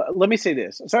 let me say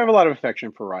this. So I have a lot of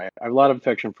affection for Riot. I have a lot of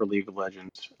affection for League of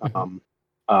Legends.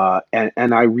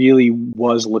 And I really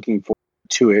was looking forward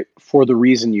to it for the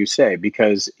reason you say,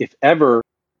 because if ever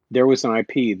there was an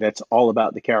IP that's all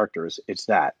about the characters, it's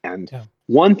that. And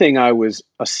one thing I was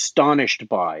astonished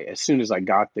by as soon as I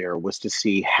got there was to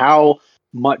see how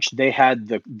much they had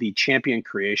the champion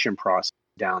creation process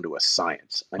down to a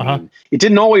science. I mean, it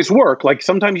didn't always work. Like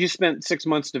sometimes you spent 6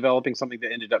 months developing something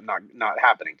that ended up not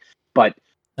happening. But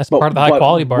that's part of the high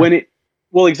quality bar.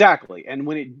 Well, exactly. And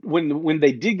when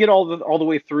they did get all the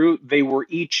way through, they were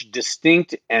each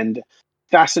distinct and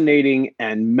fascinating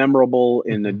and memorable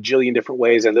in a jillion different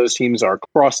ways. And those teams are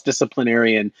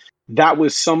cross-disciplinary. And that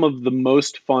was some of the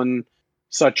most fun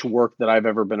such work that I've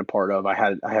ever been a part of. I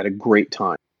had a great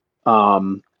time.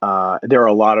 There are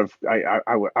a lot of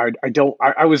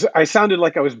I sounded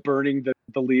like I was burning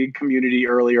the League community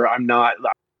earlier. I'm not.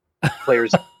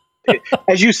 Players,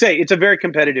 as you say, it's a very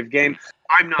competitive game.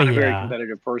 I'm not a very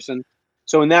competitive person,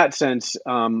 so in that sense,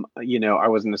 I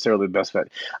wasn't necessarily the best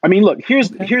fit. I mean, look, here's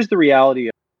the reality.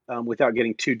 Without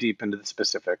getting too deep into the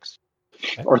specifics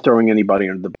or throwing anybody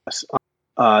under the bus,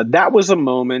 that was a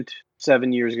moment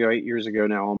 8 years ago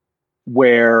now,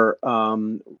 where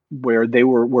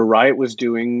Riot was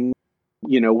doing,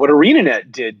 what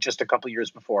ArenaNet did just a couple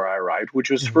years before I arrived, which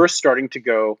was first starting to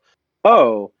go,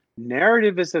 oh,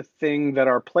 narrative is a thing that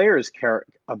our players care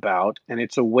about, and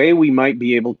it's a way we might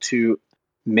be able to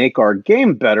make our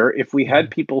game better if we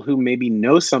had people who maybe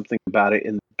know something about it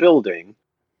in the building.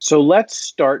 So let's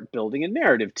start building a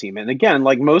narrative team. And again,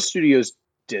 like most studios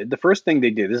did, the first thing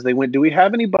they did is they went, do we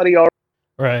have anybody already?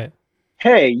 Right.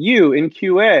 Hey, you in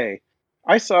QA,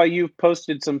 I saw you've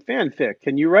posted some fanfic.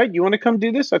 Can you write? You want to come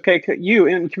do this? Okay, you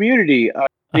in community,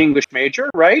 English major,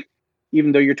 right?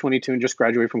 Even though you're 22 and just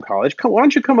graduated from college, why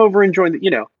don't you come over and join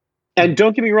And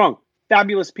don't get me wrong,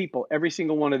 fabulous people, every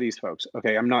single one of these folks.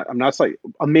 Okay, I'm not like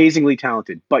amazingly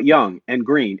talented, but young and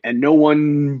green, and no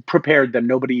one prepared them.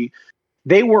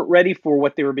 They weren't ready for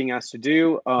what they were being asked to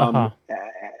do.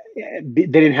 They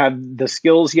didn't have the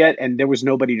skills yet, and there was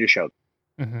nobody to show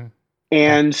them.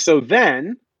 And so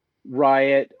then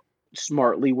Riot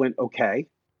smartly went, okay,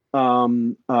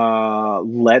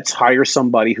 let's hire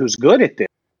somebody who's good at this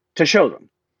to show them.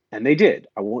 And they did.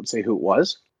 I won't say who it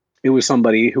was. It was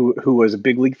somebody who was a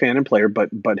big league fan and player,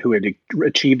 but who had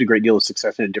achieved a great deal of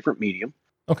success in a different medium.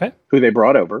 Okay. Who they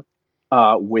brought over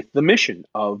with the mission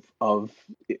of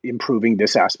improving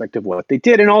this aspect of what they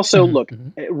did. And also, look,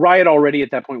 Riot already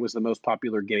at that point was the most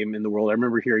popular game in the world. I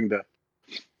remember hearing the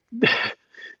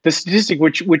statistic,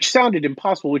 which sounded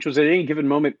impossible, which was at any given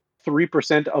moment,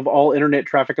 3% of all internet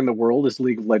traffic in the world is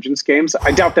League of Legends games.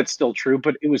 I doubt that's still true,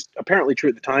 but it was apparently true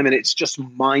at the time, and it's just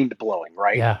mind-blowing,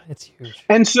 right? Yeah, it's huge.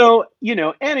 And so,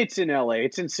 and it's in LA,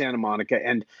 it's in Santa Monica,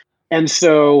 and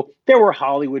so there were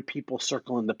Hollywood people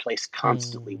circling the place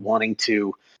constantly wanting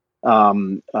to,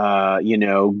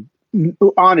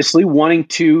 honestly wanting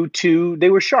to they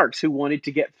were sharks who wanted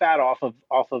to get fat off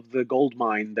of the gold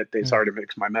mine that they, sorry to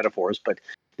mix my metaphors, but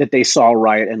that they saw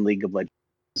Riot and League of Legends.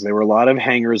 There were a lot of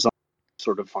hangers on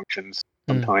sort of functions.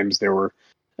 Sometimes there were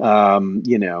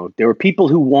there were people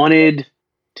who wanted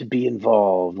to be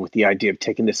involved with the idea of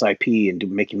taking this IP and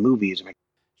making movies and making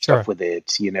stuff with it,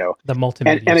 the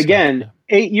multimedia and again stuff,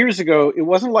 8 years ago it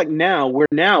wasn't like now, where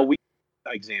now we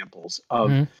examples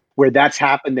of where that's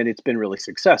happened and it's been really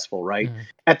successful, right?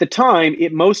 At the time,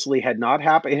 it mostly had not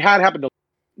happened. It had happened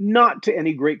not to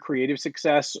any great creative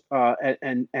success,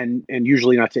 and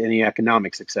usually not to any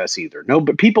economic success either. No,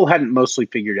 but people hadn't mostly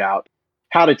figured out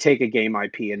how to take a game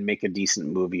IP and make a decent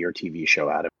movie or TV show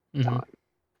out of it at the time.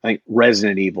 I think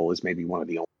Resident Evil is maybe one of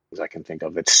the only things I can think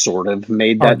of that sort of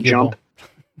made that jump.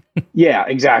 Yeah,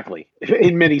 exactly.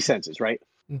 In many senses, right?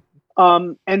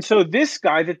 And so this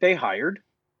guy that they hired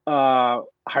a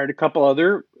couple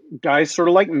other guys sort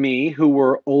of like me who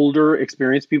were older,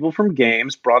 experienced people from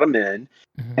games, brought them in,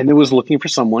 and they was looking for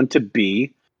someone to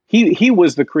be. He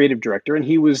was the creative director, and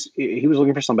he was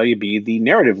looking for somebody to be the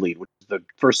narrative lead, which is the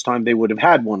first time they would have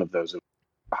had one of those, the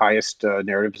highest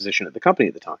narrative position at the company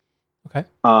at the time. Okay.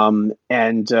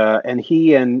 And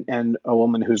he and a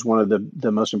woman who's one of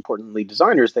the most important lead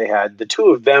designers they had, the two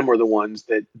of them were the ones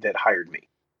that hired me.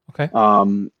 Okay.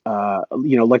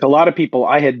 Like a lot of people,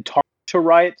 I had talked to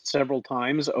Riot several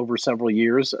times over several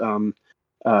years.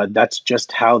 That's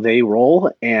just how they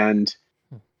roll.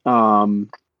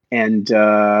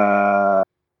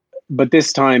 But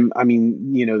this time, I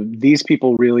mean, these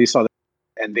people really saw that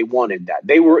and they wanted that.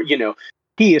 They were,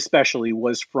 he especially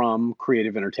was from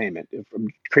creative entertainment, from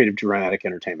creative dramatic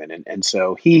entertainment. And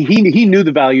so he knew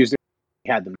the values,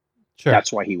 he had them. Sure.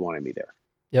 That's why he wanted me there.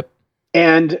 Yep.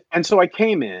 And so I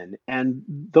came in, and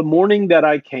the morning that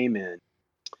I came in,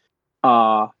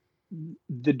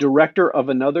 the director of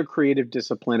another creative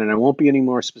discipline, and I won't be any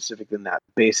more specific than that,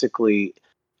 basically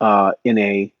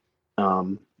in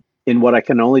what I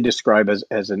can only describe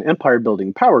as an empire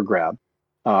building power grab.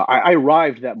 I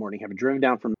arrived that morning, having driven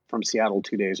down from Seattle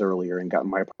 2 days earlier and gotten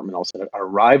my apartment all set up. I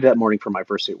arrived that morning for my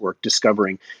first day at work,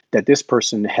 discovering that this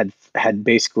person had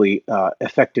basically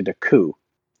effected a coup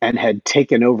and had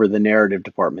taken over the narrative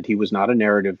department. He was not a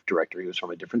narrative director. He was from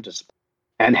a different discipline,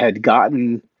 and had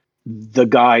gotten the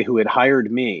guy who had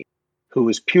hired me, who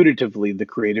was putatively the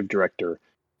creative director,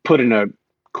 put in a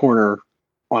corner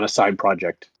on a side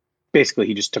project. Basically,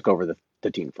 he just took over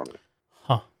the team from me.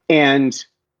 Huh. And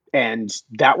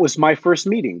that was my first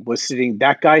meeting, was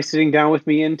that guy sitting down with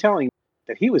me and telling me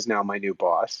that he was now my new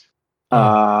boss.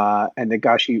 And that,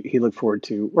 gosh, he looked forward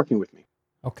to working with me.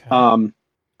 Okay.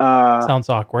 Sounds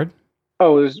awkward.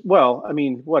 Oh,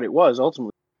 what it was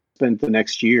ultimately, spent the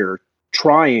next year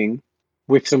trying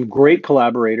with some great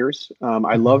collaborators.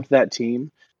 I loved that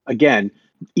team. Again,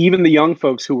 even the young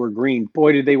folks who were green,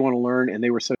 boy, did they want to learn, and they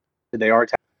were so they are.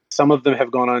 Some of them have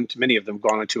many of them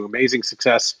gone on to amazing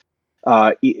success.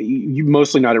 You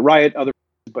mostly not at Riot,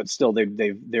 but still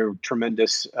they're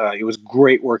tremendous. It was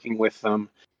great working with them.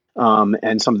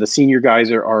 And some of the senior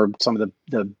guys are some of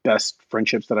the best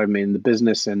friendships that I've made in the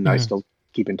business, and I still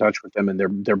keep in touch with them, and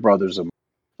they're brothers of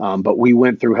mine. But we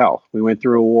went through hell. We went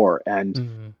through a war,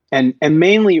 and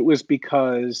mainly it was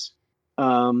because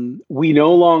we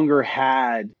no longer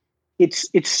had.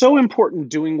 It's so important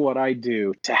doing what I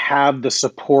do to have the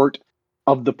support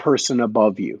of the person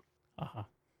above you,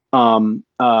 of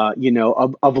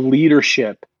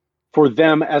leadership for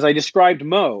them, as I described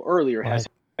Mo earlier, has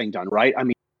been done, right? I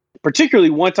mean,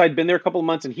 particularly once I'd been there a couple of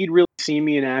months and he'd really seen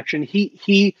me in action,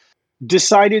 he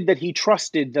decided that he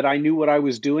trusted that I knew what I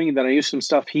was doing and that I knew some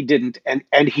stuff he didn't,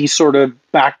 and he sort of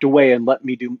backed away and let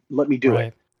me do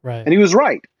it. Right. And he was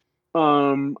right.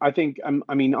 I think,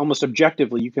 almost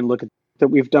objectively, you can look at that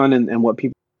we've done and what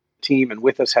people, team and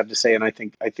with us have to say, and I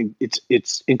think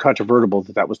it's incontrovertible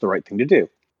that was the right thing to do.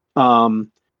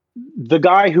 The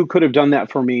guy who could have done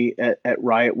that for me at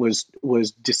Riot was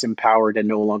disempowered and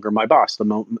no longer my boss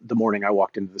the morning I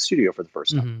walked into the studio for the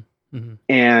first time.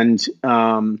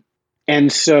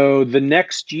 And so the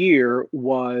next year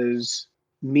was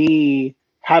me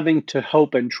having to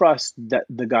hope and trust that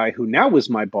the guy who now was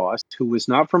my boss, who was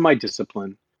not from my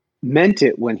discipline, meant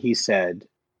it when he said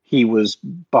he was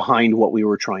behind what we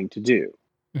were trying to do.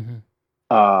 And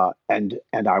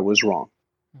I was wrong.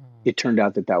 It turned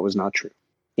out that was not true.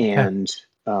 And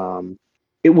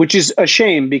which is a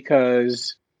shame,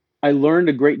 because I learned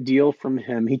a great deal from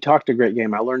him. He talked a great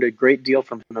game. I learned a great deal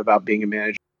from him about being a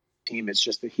manager of a team. It's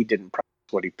just that he didn't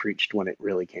practice what he preached when it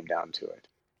really came down to it.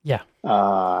 Yeah.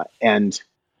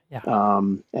 Yeah.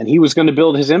 And he was going to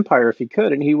build his empire if he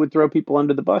could, and he would throw people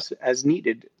under the bus as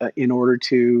needed in order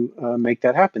to make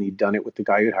that happen. He'd done it with the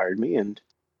guy who hired me, and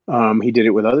he did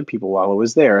it with other people while I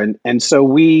was there. And so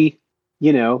we,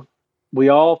 you know, we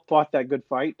all fought that good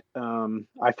fight.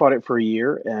 I fought it for a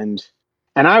year, and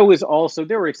I was also,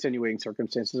 there were extenuating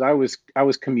circumstances. I was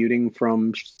commuting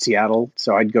from Seattle,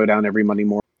 so I'd go down every Monday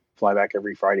morning, fly back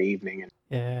every Friday evening, and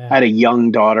I Yeah. had a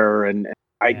young daughter, and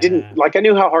I didn't Yeah. like. I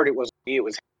knew how hard it was for me. It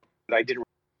was, but I didn't have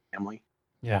a family.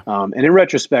 Yeah. And in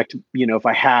retrospect, if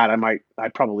I had, I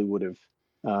probably would have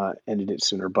ended it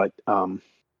sooner. But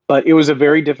it was a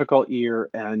very difficult year,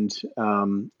 and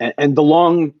the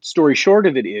long story short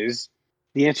of it is,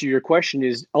 the answer to your question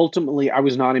is, ultimately I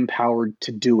was not empowered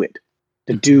to do it,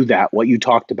 to do that, what you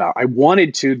talked about. I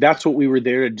wanted to. That's what we were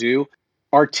there to do.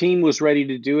 Our team was ready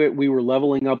to do it. We were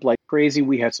leveling up like crazy.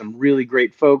 We had some really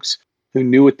great folks who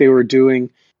knew what they were doing,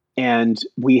 and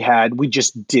we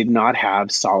just did not have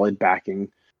solid backing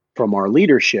from our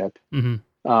leadership.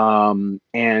 Mm-hmm.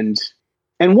 And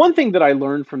one thing that I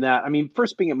learned from that, I mean,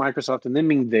 first being at Microsoft and then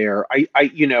being there,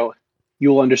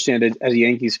 you'll understand it as a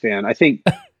Yankees fan. I think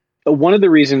one of the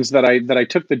reasons that I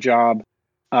took the job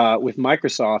with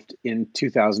Microsoft in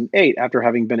 2008, after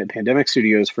having been at Pandemic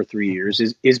Studios for 3 years,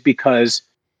 is because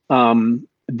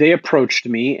they approached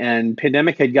me, and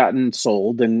Pandemic had gotten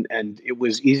sold, and it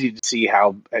was easy to see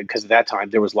how, because at that time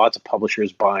there was lots of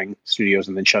publishers buying studios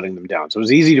and then shutting them down. So it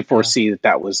was easy to foresee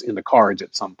that was in the cards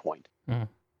at some point. Mm.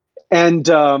 And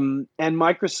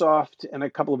Microsoft and a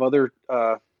couple of other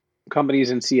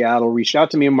companies in Seattle reached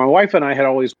out to me, and my wife and I had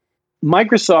always,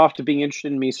 Microsoft being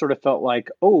interested in me sort of felt like,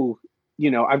 oh,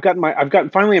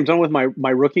 finally I'm done with my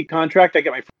rookie contract. I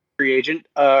get my free agent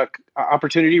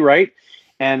opportunity, right?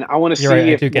 And I want to You're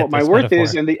right, see what my worth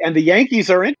is, and the Yankees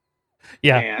are in.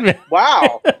 Yeah. And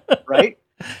wow, right?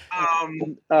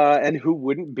 And who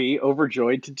wouldn't be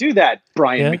overjoyed to do that?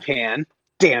 Brian McCann,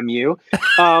 damn you.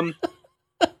 I'm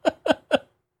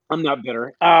not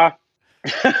bitter. That's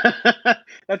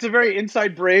a very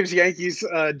inside Braves Yankees.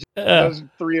 Those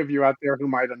three of you out there who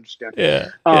might understand.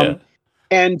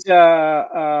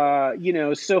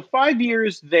 So 5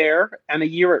 years there and a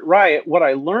year at Riot, what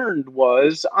I learned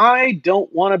was I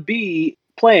don't want to be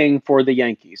playing for the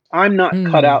Yankees. I'm not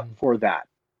cut out for that.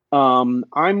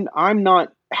 I'm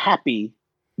not happy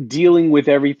dealing with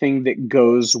everything that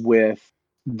goes with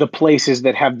the places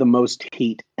that have the most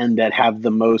heat and that have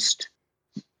the most,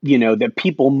 that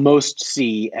people most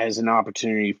see as an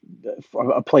opportunity,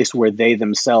 a place where they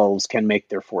themselves can make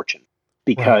their fortune.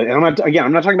 Because, and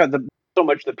I'm not talking about so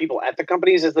much the people at the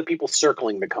companies as the people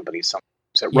circling the companies.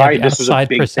 Sometimes, right? The this was a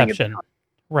big perception. thing.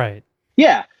 Right.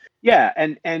 Yeah.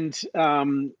 And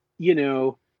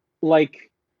like,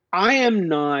 I am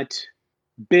not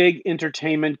Big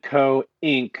Entertainment Co.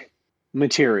 Inc.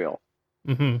 material.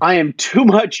 Mm-hmm. I am too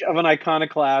much of an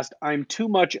iconoclast. I'm too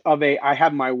much of I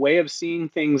have my way of seeing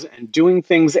things and doing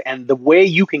things, and the way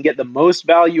you can get the most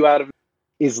value out of it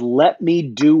is let me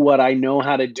do what I know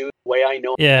how to do the way I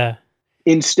know. Yeah.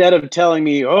 Instead of telling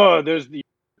me, oh, there's the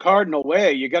cardinal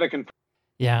way, you got to confirm.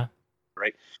 Yeah.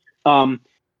 Right. You come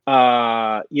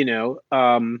to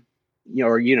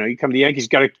the Yankees,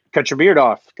 got to cut your beard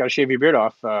off, got to shave your beard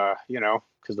off,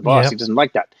 because the boss, he doesn't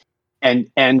like that.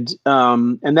 And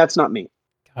that's not me.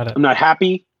 Got it. I'm not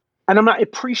happy, and I'm not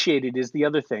appreciated is the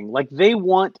other thing. Like, they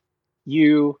want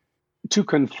you to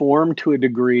conform to a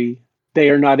degree.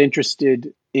 They are not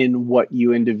interested in what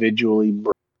you individually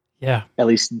bring. Yeah. At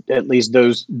least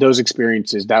those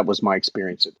experiences. That was my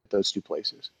experience at those two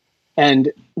places.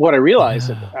 And what I realized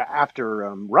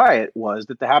after Riot was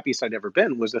that the happiest I'd ever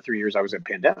been was the 3 years I was at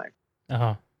Pandemic.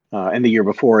 And the year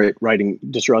before it, writing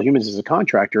Destroy All Humans as a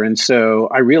contractor. And so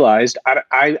I realized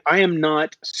I am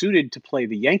not suited to play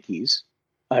the Yankees,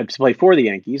 to play for the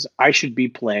Yankees. I should be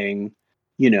playing,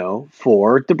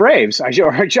 for the Braves. I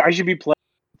should be playing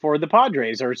for the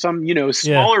Padres or some,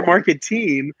 smaller market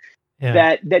team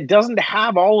that doesn't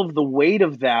have all of the weight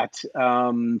of that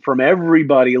from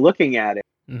everybody looking at it.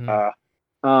 Mm-hmm.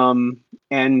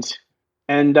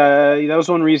 That was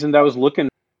one reason that I was looking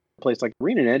at a place like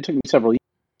ArenaNet. It took me several years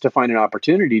to find an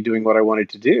opportunity doing what I wanted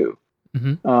to do.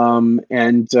 Mm-hmm.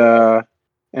 And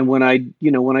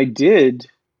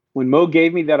when Mo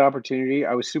gave me that opportunity,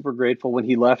 I was super grateful. When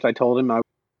he left, I told him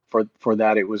for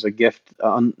that it was a gift,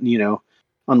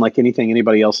 unlike anything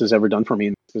anybody else has ever done for me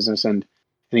in this business. And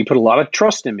he put a lot of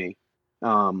trust in me.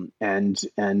 And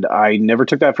I never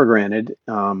took that for granted.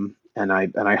 And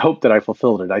I hope that I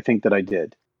fulfilled it. I think that I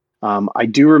did. I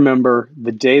do remember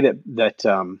the day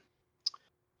that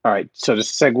All right, so to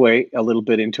segue a little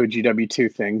bit into a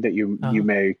GW2 thing that you Uh-huh.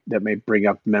 may bring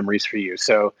up memories for you.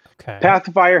 So, Okay. Path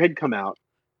of Fire had come out,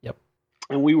 Yep.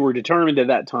 and we were determined at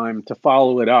that time to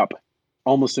follow it up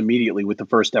almost immediately with the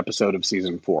first episode of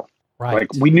season 4. Right.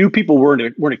 Like, we knew people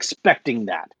weren't expecting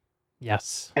that,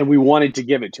 Yes. and we wanted to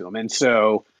give it to them. And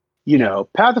so, you Yeah. know,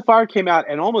 Path of Fire came out,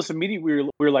 and almost immediately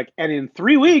we were like, and in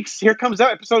 3 weeks, here comes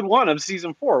out episode 1 of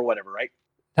season 4 or whatever, right?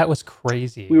 That was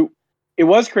crazy. It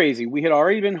was crazy. We had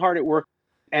already been hard at work.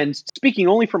 And speaking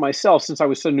only for myself, since I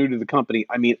was so new to the company,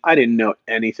 I mean, I didn't know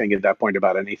anything at that point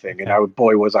about anything. Okay. And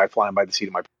boy, was I flying by the seat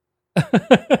of my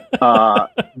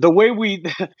the way we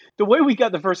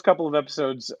got the first couple of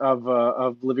episodes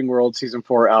of Living World season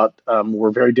 4 out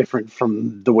were very different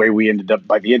from the way we ended up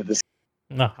by the end of this,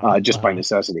 just by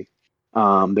necessity.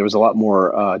 There was a lot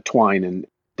more twine and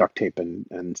duct tape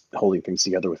and holding things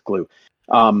together with glue.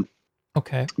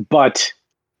 Okay. But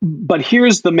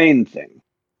here's the main thing.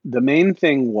 The main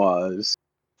thing was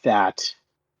that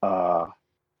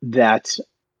that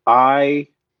I,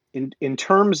 in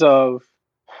terms of,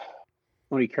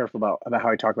 I want to be careful about how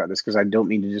I talk about this, because I don't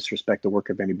mean to disrespect the work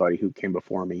of anybody who came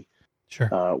before me,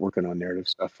 Sure. working on narrative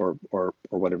stuff or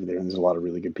whatever. There's a lot of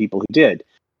really good people who did.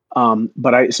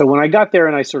 But so when I got there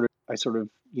and I sort of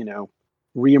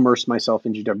re-immersed myself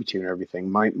in GW2 and everything,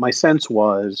 my sense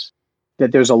was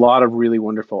that there's a lot of really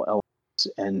wonderful elements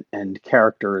and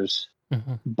characters,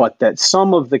 but that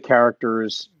some of the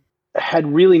characters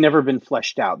had really never been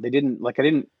fleshed out. I didn't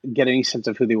get any sense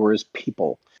of who they were as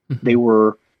people. They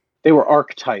were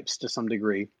archetypes to some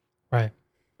degree. Right.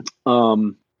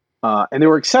 And there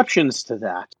were exceptions to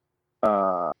that.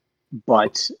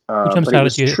 But Which it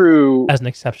was true as an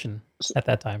exception at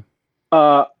that time.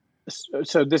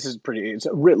 So this is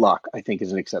Ritlock, I think,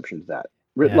 is an exception to that.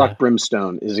 Ritlock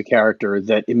Brimstone is a character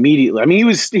that immediately, I mean,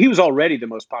 he was already the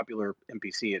most popular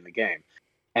NPC in the game,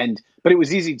 but it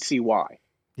was easy to see why.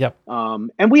 Yep.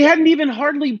 And we hadn't even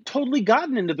hardly totally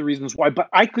gotten into the reasons why, but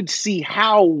I could see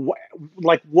how,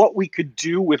 like, what we could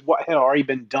do with what had already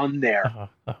been done there.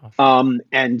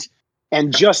 And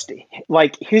just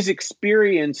like his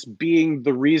experience being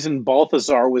the reason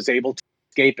Balthazar was able to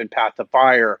escape in Path of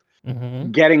Fire,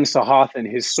 getting Sahathan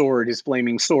his sword, his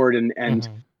flaming sword, and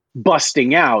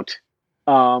busting out,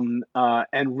 and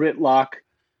Ritlock,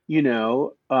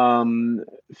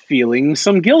 feeling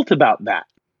some guilt about that.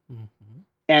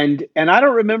 And I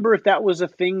don't remember if that was a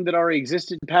thing that already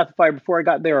existed in Path of Fire before I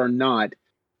got there or not.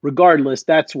 Regardless,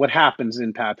 that's what happens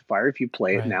in Path of Fire. If you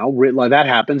play it now, that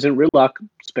happens, and Ritlock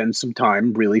spends some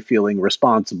time really feeling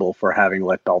responsible for having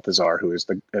let Balthazar, who is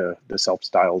the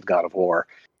self-styled god of war,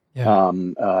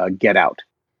 get out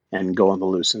and go on the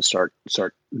loose and start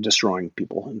destroying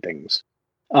people and things.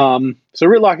 So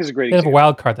Ritlock is a great example. They have a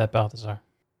wild card, that Balthazar.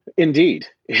 Indeed.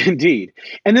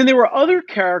 And then there were other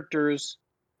characters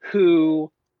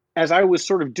who, as I was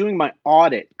sort of doing my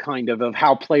audit kind of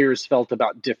how players felt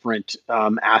about different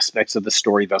aspects of the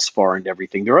story thus far and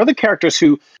everything, there are other characters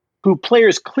who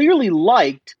players clearly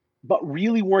liked but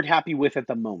really weren't happy with at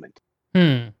the moment.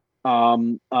 And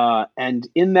in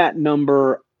that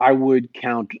number, I would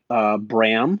count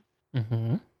Bram,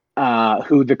 who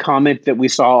the comment that we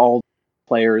saw all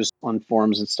players on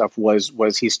forums and stuff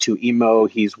was he's too emo,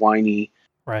 he's whiny,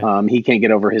 he can't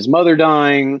get over his mother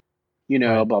dying,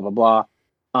 blah blah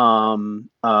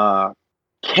blah.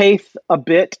 Kaith a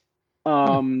bit,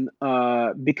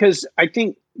 because I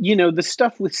think the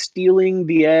stuff with stealing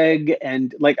the egg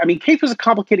and Kaith was a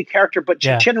complicated character, but she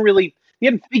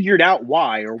hadn't figured out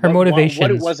why or her motivations what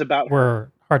it was about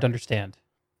were hard to understand.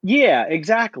 Yeah,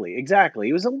 exactly.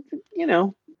 It was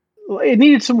it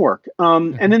needed some work.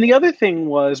 And then the other thing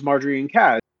was Marjorie and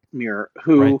Casimir,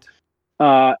 who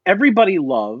everybody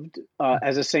loved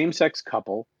as a same-sex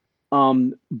couple,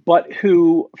 but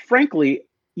who, frankly,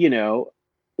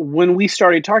 when we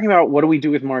started talking about what do we do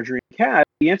with Marjorie and Kaz,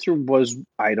 the answer was,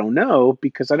 I don't know,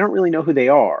 because I don't really know who they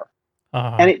are.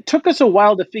 And it took us a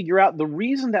while to figure out the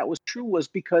reason that was true was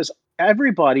because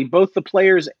everybody, both the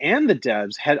players and the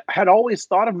devs, had always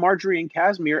thought of Marjorie and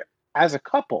Casimir as a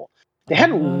couple. They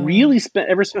hadn't really spent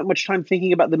much time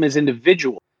thinking about them as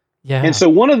individuals. Yeah. And so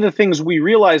one of the things we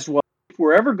realized was, if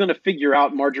we're ever going to figure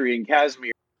out Marjorie and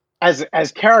Casimir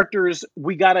as characters,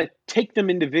 we got to take them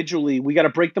individually. We got to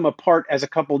break them apart as a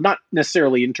couple, not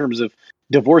necessarily in terms of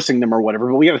divorcing them or whatever,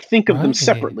 but we got to think of them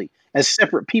separately as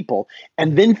separate people,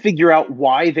 and then figure out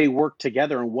why they work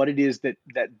together and what it is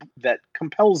that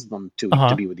compels them to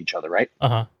be with each other, right?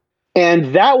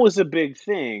 And that was a big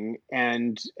thing,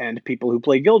 and people who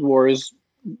play Guild Wars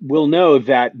will know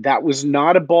that was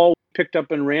not a ball picked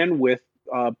up and ran with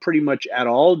pretty much at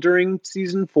all during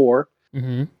season 4.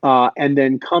 Mm-hmm. And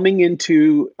then coming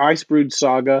into Icebrood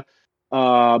Saga,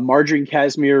 Marjorie and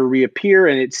Casimir reappear,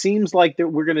 and it seems like that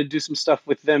we're going to do some stuff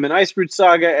with them in Icebrood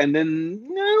Saga, and then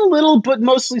a little, but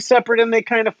mostly separate, and they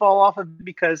kind of fall off of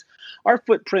because our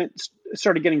footprint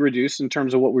started getting reduced in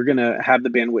terms of what we're going to have the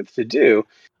bandwidth to do.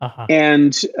 Uh-huh.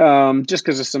 And just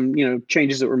because of some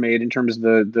changes that were made in terms of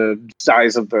the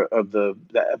size of the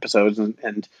episodes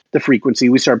and the frequency,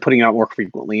 we started putting out more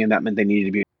frequently, and that meant they needed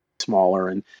to be smaller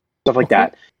and stuff like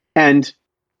that. And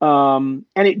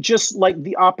it just like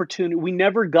the opportunity, we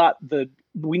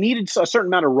needed a certain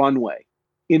amount of runway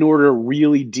in order to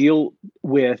really deal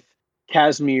with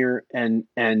Casimir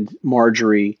and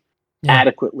Marjorie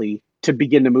adequately to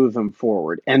begin to move them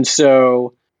forward. And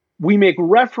so we make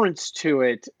reference to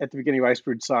it at the beginning of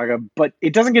Icebrood Saga, but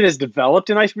it doesn't get as developed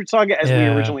in Icebrood Saga as we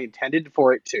originally intended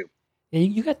for it to. Yeah,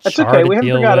 you got That's Char okay. to We haven't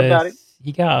deal forgot with. about it.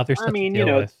 You got other stuff to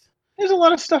deal with. There's a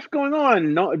lot of stuff going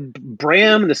on. No,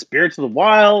 Bram and the Spirits of the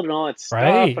Wild and all that stuff.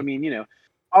 Right. I mean,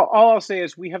 all I'll say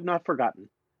is we have not forgotten.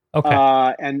 Okay.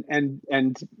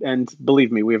 And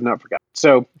believe me, we have not forgotten.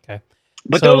 So, okay.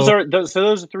 But those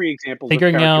are three examples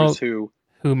figuring of characters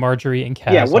who Marjorie and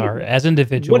Kaz are as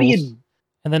individuals,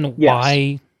 and then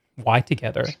why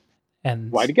together,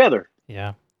 and why together?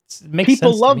 Yeah, it makes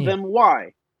people sense love to me. them.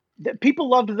 Why? People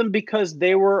loved them because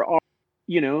they were,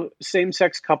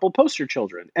 same-sex couple poster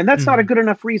children, and that's not a good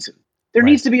enough reason. There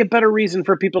needs to be a better reason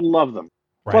for people to love them.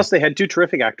 Right. Plus, they had two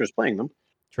terrific actors playing them.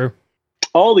 True.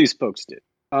 All these folks did.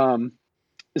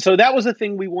 So that was the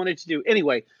thing we wanted to do.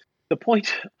 Anyway, the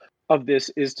point of this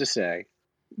is to say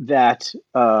that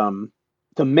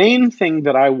the main thing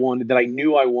that I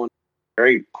knew I wanted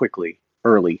very quickly,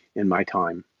 early in my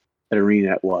time at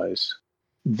ArenaNet, was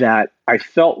that I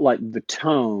felt like the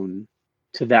tone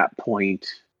to that point,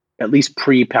 at least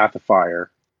pre-Path of Fire,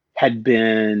 had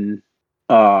been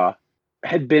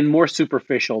more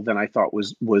superficial than I thought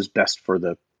was best for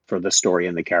the story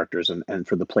and the characters and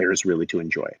for the players really to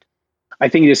enjoy it. I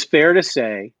think it is fair to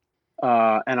say,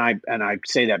 and I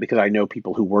say that because I know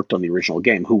people who worked on the original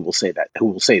game who will say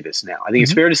this now. I think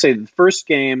it's fair to say that the first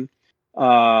game,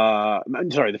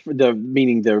 I'm sorry,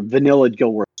 meaning the vanilla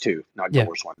Guild Wars 2, not Guild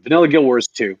Wars 1, vanilla Guild Wars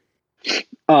 2,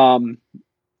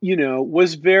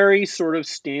 was very sort of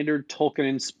standard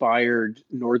Tolkien-inspired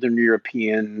Northern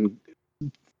European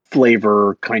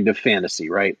flavor kind of fantasy,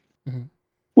 right? Mm-hmm.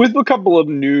 With a couple of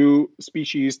new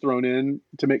species thrown in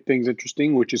to make things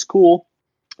interesting, which is cool.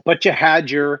 But you had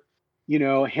your,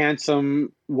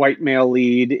 handsome white male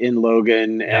lead in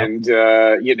Logan and,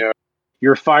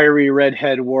 your fiery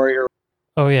redhead warrior.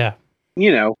 Oh, yeah.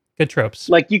 Good tropes.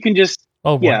 Like you can just,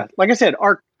 like I said,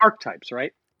 archetypes,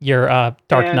 right? Your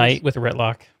Dark Knight with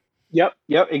Ritlock. Yep,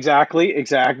 exactly.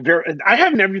 I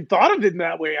haven't ever thought of it in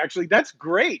that way, actually. That's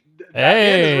great.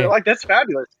 Hey. That's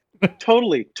fabulous.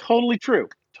 Totally true.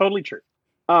 Totally true.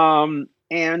 And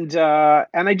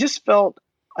I just felt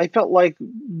like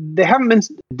they haven't been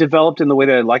developed in the way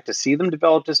that I'd like to see them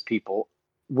developed as people,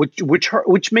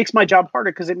 which makes my job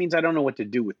harder because it means I don't know what to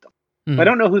do with them. If I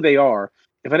don't know who they are,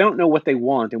 if I don't know what they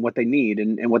want and what they need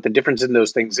and what the difference in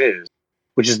those things is,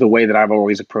 which is the way that I've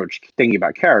always approached thinking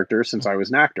about characters since I was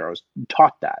an actor. I was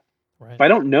taught that. Right. If I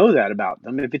don't know that about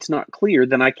them, if it's not clear,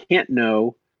 then I can't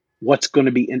know what's going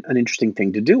to be an interesting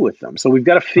thing to do with them. So we've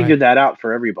got to figure that out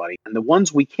for everybody. And the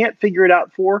ones we can't figure it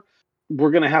out for,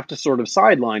 we're going to have to sort of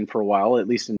sideline for a while, at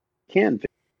least until we can.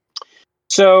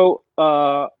 So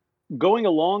going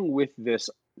along with this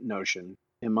notion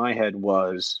in my head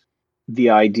was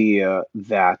the idea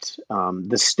that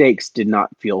the stakes did not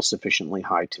feel sufficiently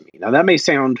high to me. Now, that may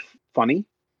sound funny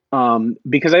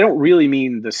because I don't really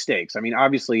mean the stakes. I mean,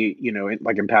 obviously,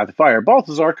 like in Path of Fire,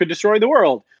 Balthazar could destroy the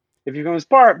world if he becomes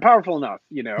powerful enough,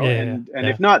 and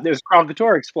if not, there's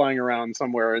Kralkatorix flying around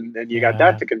somewhere and you got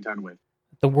that to contend with.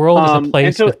 The world is a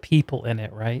place with people in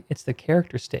it, right? It's the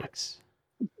character stakes.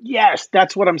 Yes,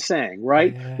 that's what I'm saying,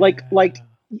 right? Yeah. Like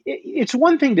it's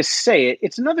one thing to say it,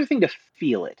 it's another thing to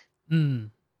feel it.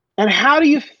 And how do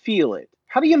you feel it?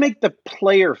 How do you make the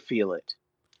player feel it?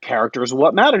 Characters are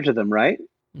what matter to them, right?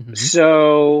 Mm-hmm.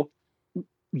 So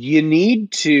you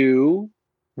need to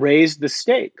raise the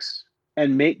stakes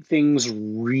and make things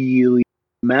really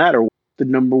matter. The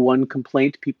number one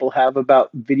complaint people have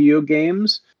about video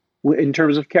games in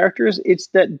terms of characters, it's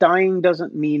that dying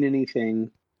doesn't mean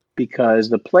anything because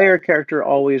the player character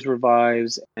always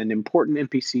revives and important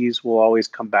NPCs will always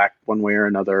come back one way or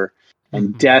another.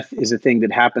 And death is a thing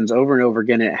that happens over and over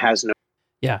again. And it has no,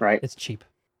 right? It's cheap.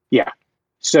 Yeah.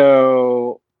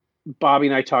 So Bobby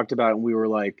and I talked about it and we were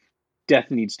like,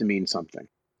 death needs to mean something.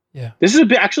 Yeah. This is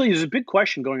a big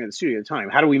question going at the studio at the time.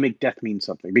 How do we make death mean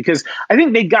something? Because I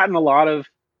think they'd gotten a lot of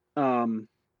um,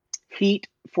 heat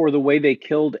for the way they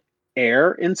killed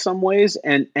Air in some ways,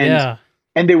 and Yeah.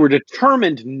 they were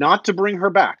determined not to bring her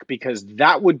back because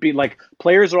that would be like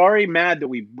players are already mad that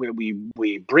we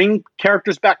bring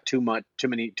characters back too much,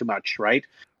 right?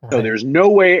 So Right. there's no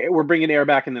way we're bringing Air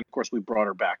back, and then of course we brought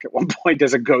her back at one point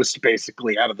as a ghost,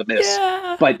 basically out of the mist.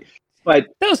 Yeah. But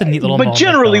That was a neat little moment,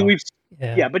 generally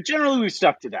though. but generally we've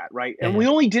stuck to that, right? Yeah, And we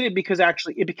only did it because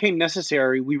actually it became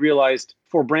necessary. We realized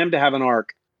for Bram to have an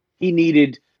arc, he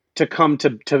needed to come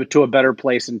to a better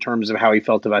place in terms of how he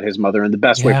felt about his mother, and the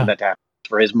best way for that to happen is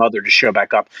for his mother to show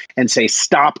back up and say,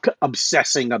 "Stop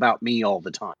obsessing about me all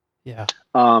the time." Yeah.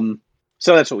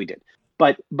 So that's what we did.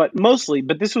 But mostly,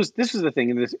 this was the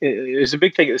thing, and this is a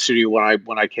big thing at the studio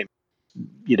when I came.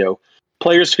 You know,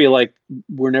 players feel like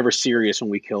we're never serious when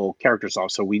we kill characters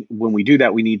off. So when we do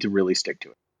that, we need to really stick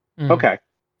to it. Mhm. Okay,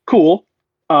 cool.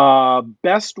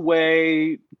 Best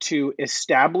way to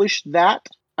establish that,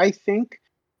 I think,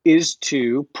 is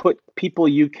to put people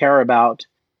you care about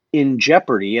in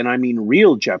jeopardy, and I mean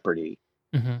real jeopardy,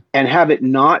 Mhm. and have it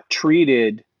not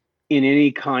treated in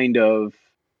any kind of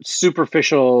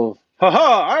superficial,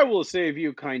 haha, I will save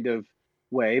you kind of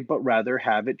way, but rather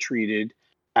have it treated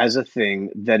as a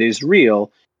thing that is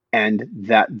real and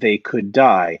that they could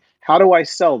die. How do I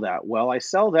sell that? Well, I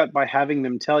sell that by having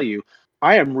them tell you,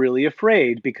 I am really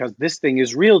afraid because this thing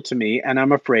is real to me and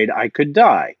I'm afraid I could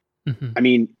die. Mhm. I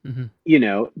mean,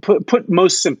 Mhm. put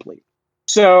most simply.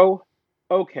 So,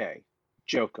 okay,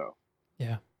 Joko.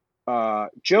 Yeah.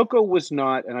 Joko was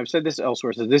not, and I've said this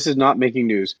elsewhere, so this is not making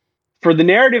news. For the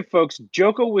narrative folks,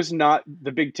 Joko was not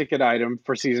the big ticket item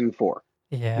for season 4.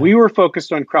 Yeah. We were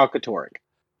focused on Kralkatorrik.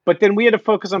 But then we had to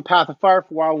focus on Path of Fire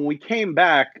for a while. When we came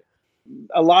back,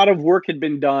 a lot of work had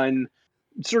been done,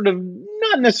 sort of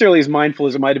not necessarily as mindful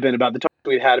as it might have been about the talk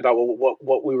we'd had about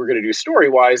what we were going to do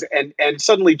story-wise. And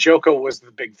suddenly Joko was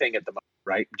the big thing at the moment,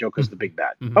 right? Joko's the big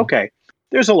bad. Mhm. Okay,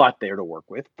 there's a lot there to work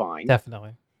with. Fine.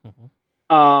 Definitely.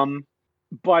 Mhm.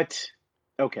 But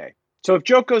okay. So if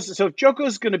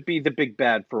Joko's going to be the big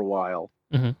bad for a while,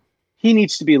 Mhm. he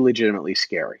needs to be legitimately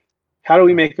scary. How do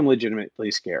we make him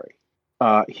legitimately scary?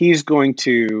 He's going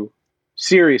to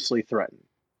seriously threaten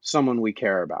someone we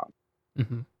care about,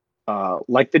 Mhm.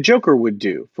 like the Joker would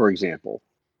do, for example.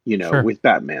 Sure. With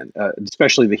Batman,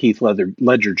 especially the Heath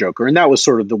Ledger Joker, and that was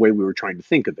sort of the way we were trying to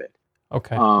think of it.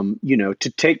 Okay.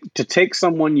 To take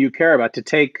someone you care about, to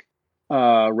take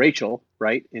Rachel,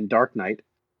 right, in Dark Knight,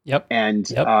 Yep. and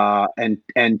Yep.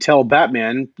 and tell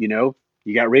Batman, you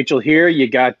got Rachel here, you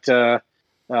got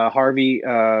Harvey,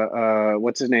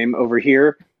 what's his name, over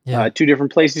here, Yeah. two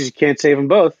different places, you can't save them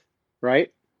both,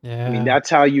 right? Yeah. I mean, that's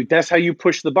how you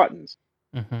push the buttons.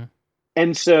 Mhm.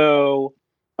 And so,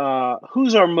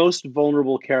 who's our most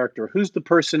vulnerable character? Who's the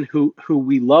person who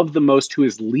we love the most, who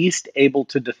is least able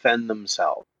to defend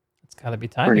themselves? It's got to be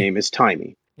Her timing. name is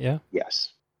Timey. Yeah.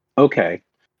 Yes. Okay.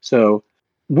 So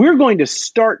we're going to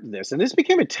start this, and this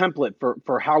became a template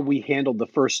for how we handled the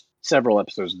first several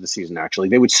episodes of the season. Actually,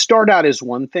 they would start out as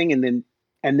one thing and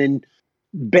then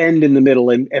bend in the middle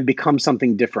and become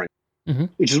something different. Mhm.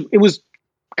 It was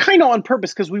kind of on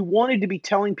purpose because we wanted to be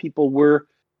telling people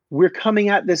we're coming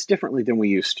at this differently than we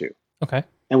used to, Okay.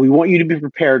 and we want you to be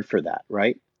prepared for that,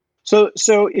 right? So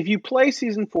if you play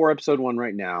season 4, episode 1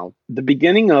 right now, the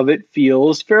beginning of it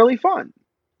feels fairly fun.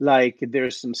 Like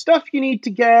there's some stuff you need to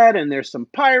get, and there's some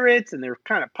pirates, and they're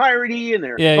kind of piratey, and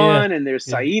they're Yeah. Yeah. fun, and there's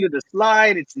Yeah. Saeed of the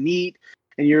Slide. It's neat,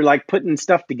 and you're like putting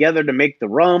stuff together to make the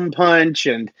rum punch,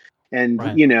 and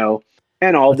Right.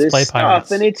 and all Let's this play stuff,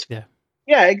 pirates. and it's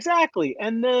Yeah. exactly.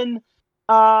 And then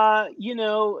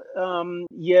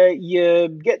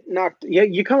you get knocked.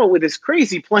 You come up with this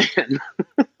crazy plan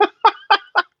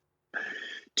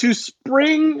to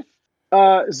spring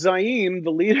Zaim,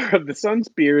 the leader of the Sun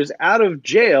Spears, out of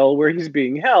jail where he's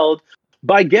being held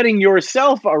by getting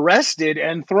yourself arrested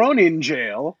and thrown in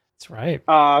jail. That's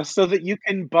right. So that you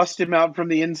can bust him out from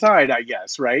the inside, I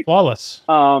guess, right? Flawless.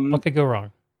 What could go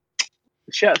wrong?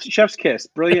 Chef's kiss.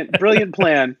 Brilliant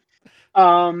plan.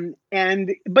 But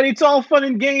it's all fun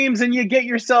and games, and you get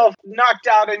yourself knocked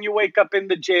out and you wake up in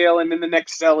the jail, and in the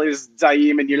next cell is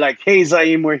Zaim, and you're like, hey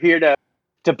Zaim, we're here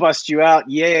to bust you out.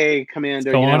 Yay,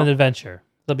 Commander. Let's go on an adventure.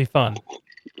 It'll be fun.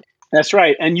 That's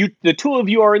right. And the two of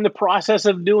you are in the process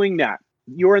of doing that.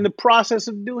 You're in the process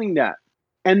of doing that.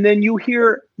 And then you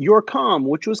hear your comm,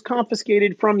 which was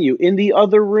confiscated from you, in the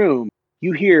other room.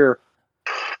 You hear,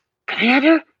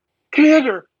 Commander,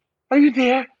 are you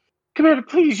there? Commander,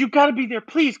 please, you got to be there.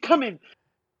 Please, come in.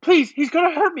 Please, he's going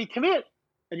to hurt me. Come in.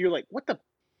 And you're like, what the,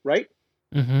 right?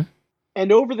 Mm-hmm.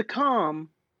 And over the comm,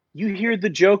 you hear the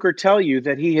Joker tell you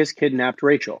that he has kidnapped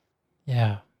Rachel.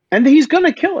 Yeah. and he's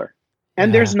gonna kill her. And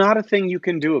Yeah. there's not a thing you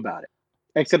can do about it,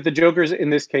 except the Joker's, in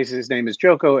this case, his name is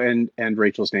Joko, and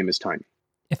Rachel's name is Tiny.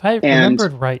 If I And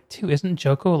remembered right, too, isn't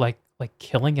Joko like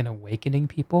killing and awakening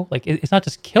people? Like it's not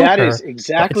just kill that her, is but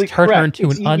exactly it's turned her correct.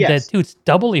 into an undead Yes. too. It's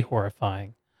doubly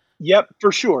horrifying. Yep,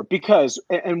 for sure. Because,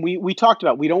 and we talked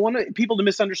about, we don't want people to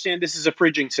misunderstand this is a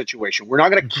fridging situation. We're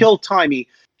not going to Mhm. kill Tiny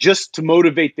just to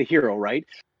motivate the hero, right?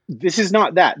 This is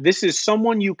not that. This is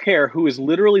someone you care who is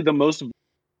literally the most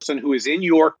person who is in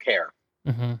your care,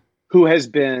 Mm-hmm. who has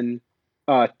been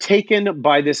taken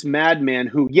by this madman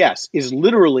who, yes, is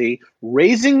literally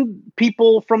raising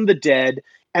people from the dead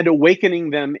and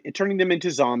awakening them and turning them into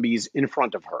zombies in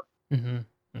front of her Mm-hmm.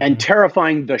 and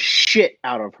terrifying the shit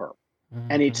out of her.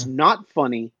 And it's not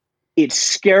funny. It's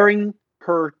scaring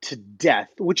her to death,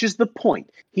 which is the point.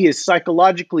 He is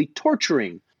psychologically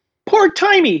torturing poor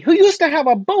Tiny, who used to have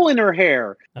a bow in her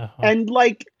hair. And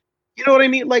like, you know what I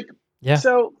mean? Like, yeah.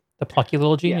 So the plucky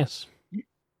little genius. Yeah.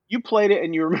 You played it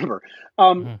and you remember.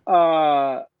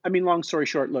 I mean, long story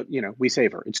short, look, we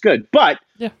save her. It's good. But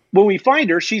when we find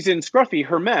her, she's in Scruffy,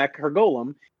 her mech, her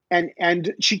golem,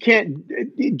 and she can't.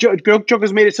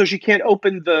 Joker's made it so she can't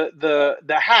open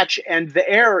the hatch, and the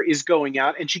air is going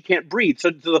out, and she can't breathe. So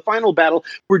the final battle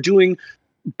we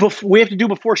have to do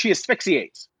before she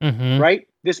asphyxiates. Right?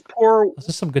 This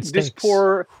is some good stakes. This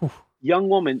poor young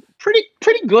woman, pretty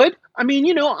good. I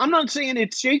mean, I'm not saying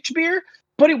it's Shakespeare,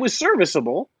 but it was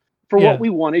serviceable for what we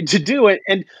wanted to do.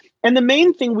 And the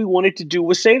main thing we wanted to do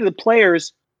was say to the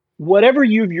players, whatever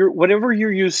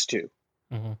you're used to,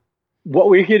 what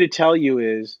we're here to tell you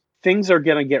is things are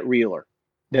going to get realer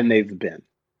than they've been.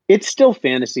 It's still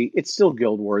fantasy. It's still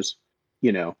Guild Wars.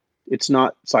 It's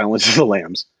not Silence of the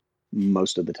Lambs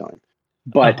most of the time,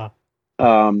 but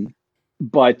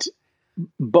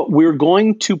we're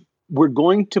going to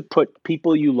put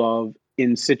people you love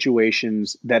in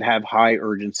situations that have high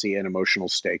urgency and emotional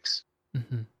stakes,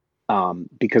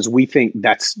 because we think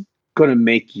that's going to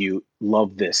make you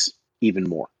love this even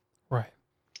more. Right.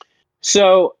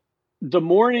 So the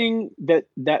morning that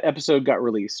episode got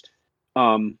released,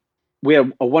 we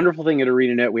have a wonderful thing at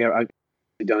ArenaNet. I've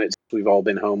done it since we've all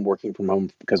been home, working from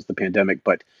home because of the pandemic.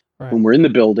 But when we're in the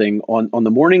building on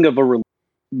the morning of a release,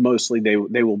 mostly they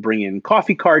will bring in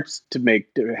coffee carts to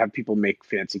have people make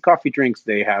fancy coffee drinks.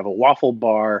 They have a waffle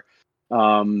bar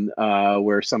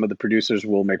where some of the producers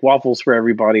will make waffles for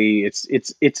everybody.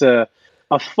 It's a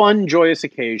fun, joyous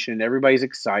occasion. Everybody's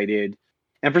excited.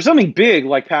 And for something big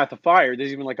like Path of Fire,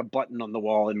 there's even like a button on the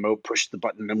wall, and Mo pushed the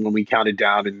button, and when we counted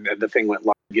down and the thing went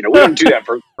live, we don't do that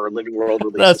for a Living World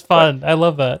release. That's fun. I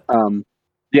love that.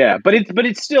 Yeah, but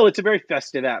it's a very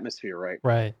festive atmosphere, right?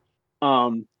 Right.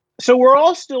 So we're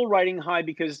all still riding high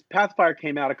because Pathfire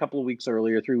came out a couple of weeks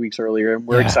earlier, 3 weeks earlier, and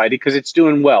we're excited because it's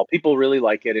doing well. People really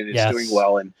like it, and it's doing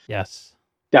well, and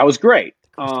that was great.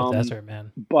 Crystal Desert,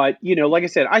 man. But like I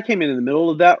said, I came in the middle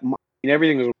of that.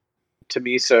 Everything was to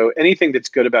me, so anything that's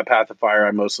good about Path of Fire,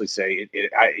 I mostly say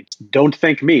don't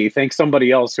thank me, thank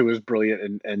somebody else who was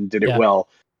brilliant and did it well,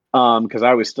 because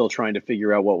I was still trying to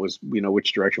figure out what was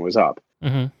which direction was up.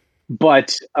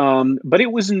 But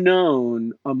it was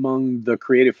known among the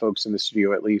creative folks in the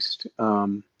studio, at least,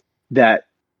 that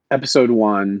episode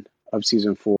 1 of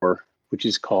season 4, which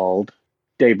is called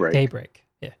Daybreak,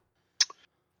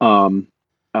 that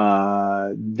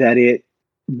it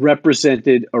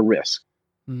represented a risk.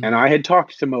 And I had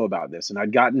talked to Mo about this, and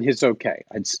I'd gotten his okay.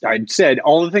 I'd said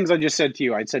all the things I just said to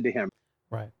you. I'd said to him,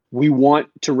 right, we want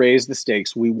to raise the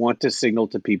stakes. We want to signal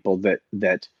to people that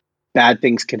bad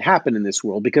things can happen in this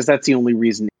world, because that's the only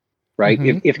reason, right?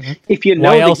 If you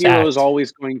know the hero is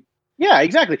always going,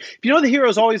 exactly. If you know the hero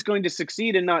is always going to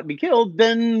succeed and not be killed,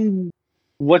 then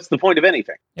what's the point of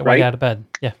anything? Right? Why out of bed?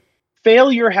 Yeah.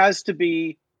 Failure has to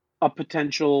be a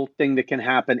potential thing that can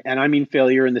happen, and I mean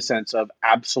failure in the sense of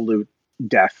absolute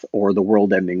death or the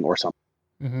world ending or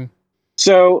something.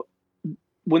 So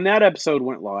when that episode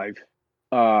went live,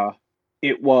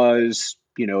 it was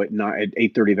at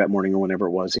 8:30 that morning or whenever it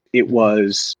was. It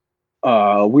was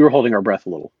we were holding our breath a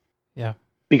little,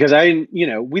 because we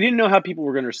didn't know how people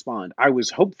were going to respond. I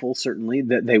was hopeful, certainly,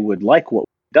 that they would like what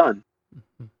we'd done,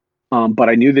 but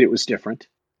I knew that it was different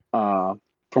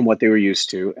from what they were used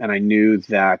to, and I knew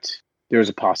that there was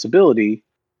a possibility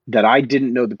that I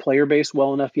didn't know the player base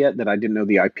well enough yet, that I didn't know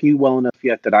the IP well enough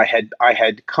yet, that I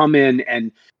had come in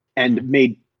and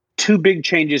made 2 big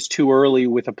changes too early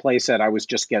with a playset I was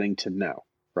just getting to know,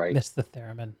 right? Missed the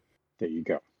theremin. There you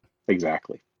go.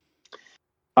 Exactly.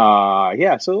 So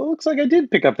it looks like I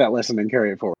did pick up that lesson and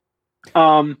carry it forward.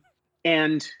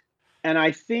 And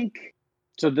I think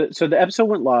the episode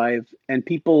went live, and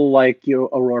people like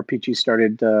Aurora Peachy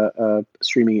started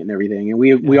streaming it and everything. And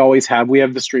we always have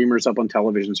the streamers up on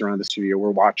televisions around the studio. We're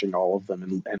watching all of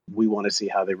them, and we want to see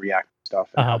how they react to stuff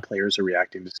and how players are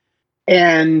reacting to stuff.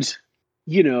 And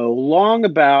long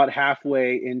about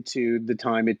halfway into the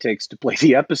time it takes to play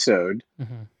the episode,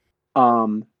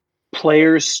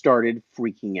 players started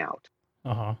freaking out.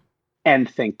 And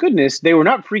thank goodness they were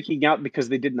not freaking out because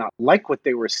they did not like what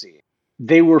they were seeing.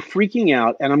 They were freaking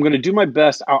out, and I'm going to do my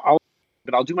best. I'll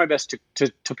do my best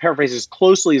to paraphrase as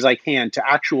closely as I can to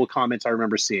actual comments I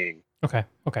remember seeing. Okay.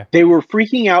 They were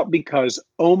freaking out because,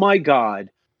 oh my God,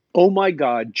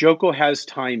 Joko has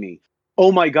Taimi.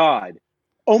 Oh my God,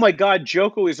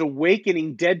 Joko is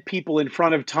awakening dead people in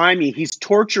front of Taimi. He's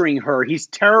torturing her. He's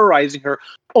terrorizing her.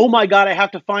 Oh my God, I have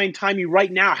to find Taimi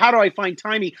right now. How do I find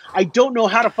Taimi? I don't know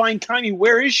how to find Taimi.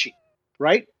 Where is she?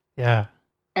 Right? Yeah.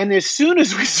 And as soon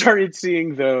as we started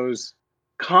seeing those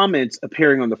comments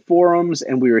appearing on the forums,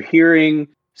 and we were hearing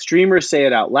streamers say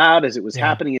it out loud as it was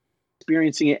happening, and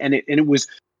experiencing it, and it was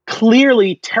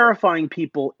clearly terrifying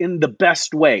people in the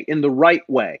best way, in the right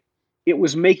way. It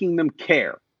was making them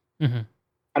care. I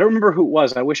don't remember who it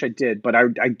was. I wish I did, but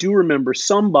I do remember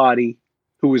somebody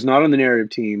who was not on the narrative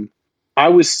team. I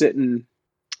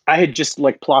had just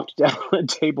plopped down on a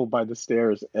table by the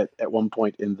stairs at one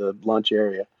point in the lunch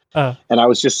area. And I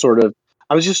was just sort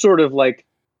of like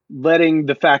letting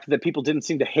the fact that people didn't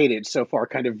seem to hate it so far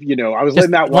I was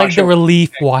letting that wash the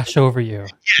relief wash over you.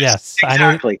 Yes,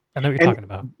 exactly. I know what you're talking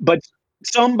about. But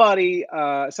somebody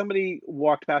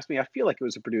walked past me. I feel like it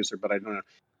was a producer, but I don't know.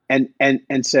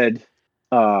 And said,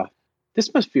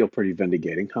 this must feel pretty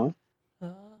vindicating, huh?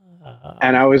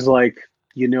 And I was like,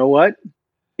 you know what?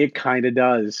 It kind of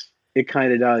does.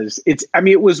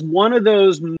 It was one of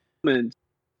those moments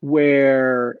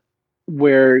where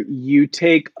you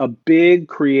take a big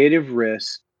creative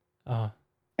risk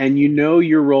and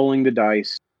you're rolling the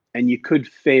dice and you could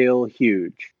fail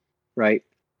huge, right?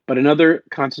 But another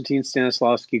Konstantin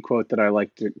Stanislavski quote that I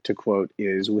like to quote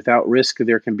is, without risk,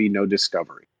 there can be no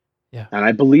discovery. Yeah. And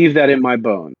I believe that in my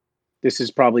bones. This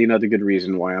is probably another good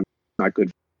reason why I'm not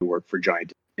good to work for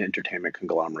giant entertainment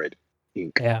conglomerate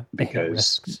Inc. Yeah,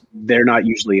 because they're not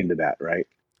usually into that, right?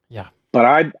 Yeah.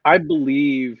 But I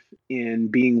believe in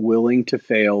being willing to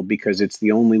fail because it's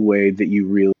the only way that you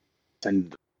really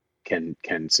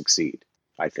can succeed,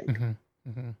 I think.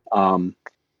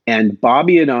 And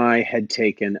Bobby and I had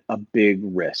taken a big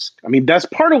risk. I mean, that's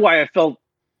part of why I felt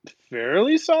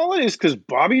fairly solid, is because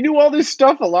Bobby knew all this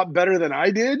stuff a lot better than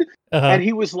I did. And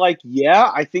he was like, yeah,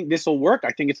 I think this will work.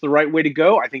 I think it's the right way to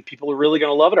go. I think people are really going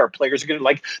to love it. Our players are going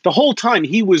to the whole time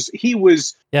he was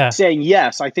saying,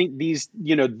 yes, I think these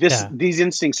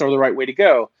instincts are the right way to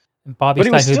go. And Bobby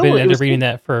Stein, who's been in reading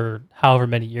that for however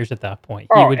many years at that point,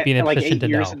 he would be in a position to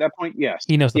know. At that point, yes.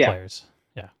 He knows the players.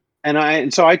 Yeah.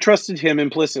 And so I trusted him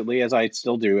implicitly, as I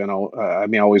still do. And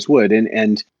I always would.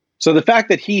 And so the fact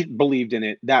that he believed in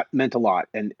it, that meant a lot.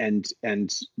 And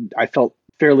I felt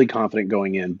fairly confident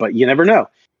going in, but you never know.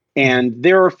 And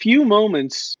there are a few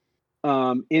moments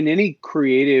in any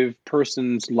creative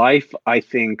person's life, I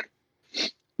think,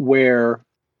 where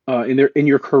in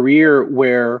your career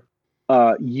where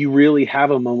you really have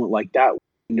a moment like that.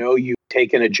 You've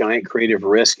taken a giant creative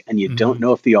risk and you don't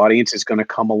know if the audience is going to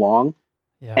come along.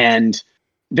 Yeah. And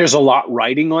there's a lot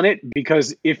riding on it,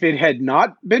 because if it had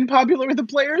not been popular with the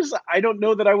players, I don't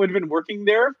know that I would have been working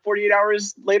there 48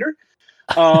 hours later.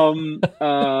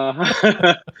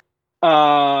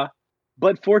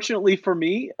 But fortunately for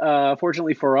me,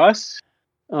 fortunately for us,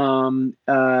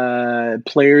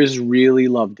 players really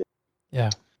loved it. Yeah.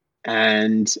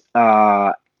 And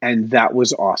that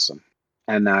was awesome.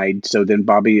 So then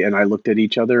Bobby and I looked at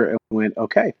each other and went,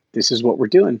 okay, this is what we're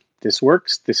doing. This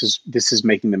works. This is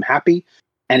making them happy.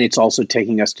 And it's also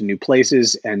taking us to new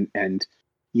places and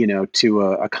to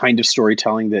a kind of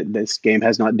storytelling that this game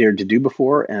has not dared to do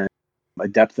before, and a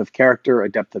depth of character, a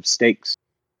depth of stakes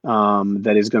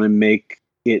that is going to make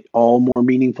it all more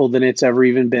meaningful than it's ever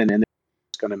even been. And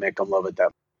it's going to make them love it that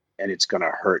much, and it's going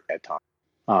to hurt at times.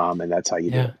 And that's how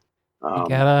you do it. You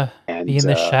gotta be in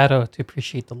the shadow to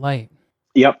appreciate the light.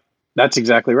 Yep, that's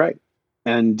exactly right.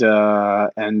 And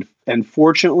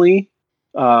fortunately,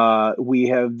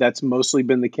 that's mostly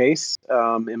been the case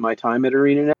in my time at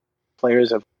ArenaNet.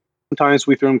 Players have sometimes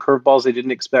we throw them curveballs they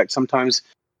didn't expect. Sometimes,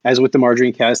 as with the Marjorie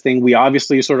and Kaz thing, we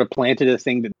obviously sort of planted a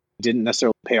thing that didn't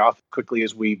necessarily pay off as quickly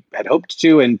as we had hoped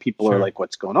to, and people are like,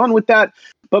 "What's going on with that?"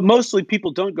 But mostly,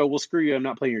 people don't go, "Well, screw you, I'm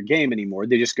not playing your game anymore."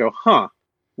 They just go, "Huh,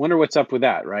 wonder what's up with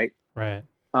that," right? Right.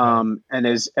 And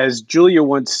as Julia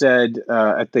once said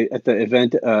at the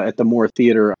event at the Moore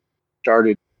Theater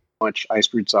started, much Ice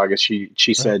Brood Saga.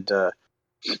 She said,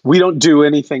 "We don't do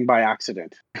anything by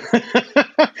accident,"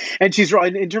 and she's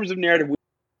right in terms of narrative.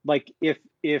 Like if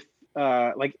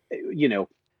like you know,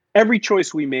 every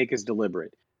choice we make is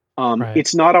deliberate. Right.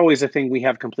 It's not always a thing we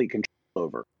have complete control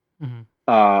over. Mm-hmm.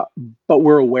 But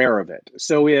we're aware of it.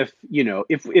 So if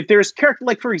there's character,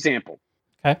 like for example,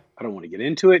 Okay. I don't want to get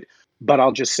into it, but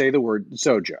I'll just say the word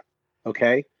Soja.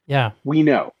 Okay. Yeah. We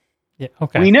know. Yeah.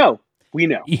 Okay. We know.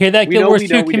 You hear that, Guild Wars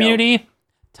 2 community?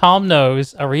 Tom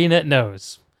knows. Arena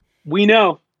knows. We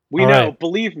know. We All know. right.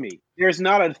 Believe me. There's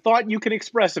not a thought you can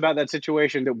express about that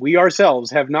situation that we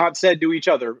ourselves have not said to each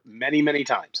other many, many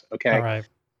times. Okay. All right.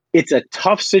 It's a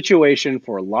tough situation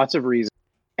for lots of reasons,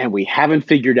 and we haven't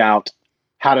figured out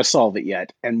how to solve it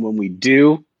yet. And when we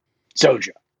do, Soja.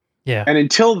 Yeah. And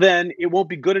until then, it won't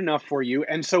be good enough for you.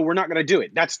 And so we're not going to do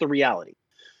it. That's the reality.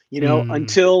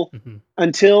 Until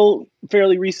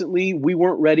fairly recently, we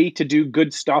weren't ready to do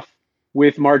good stuff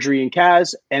with Marjorie and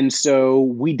Kaz. And so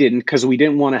we didn't, because we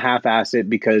didn't want to half-ass it,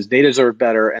 because they deserve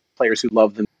better and players who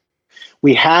love them.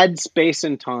 We had space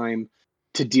and time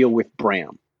to deal with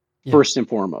Bram, first and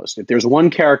foremost. If there's one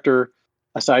character,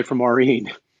 aside from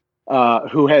Aurene,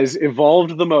 who has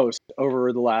evolved the most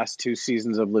over the last 2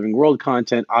 seasons of Living World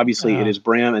content, obviously it is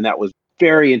Bram, and that was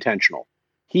very intentional.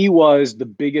 He was the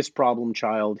biggest problem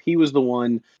child. He was the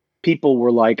one people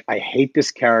were like, I hate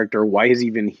this character. Why is he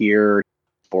even here?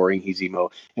 He's boring. He's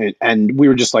emo. And we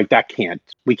were just like,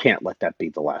 we can't let that be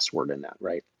the last word in that,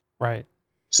 right? Right.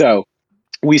 So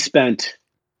we spent,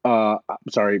 I'm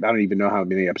sorry, I don't even know how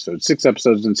many episodes, 6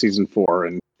 episodes in season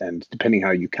 4, and depending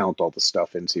how you count all the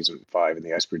stuff in season 5 in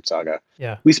the Ice Brood Saga,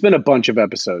 we spent a bunch of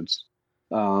episodes,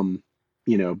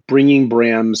 bringing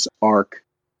Bram's arc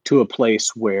to a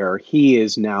place where he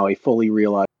is now a fully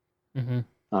realized, and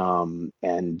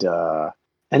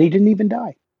he didn't even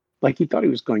die like he thought he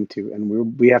was going to,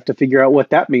 and we have to figure out what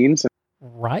that means.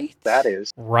 Right. That is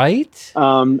right.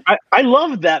 I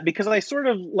love that, because I sort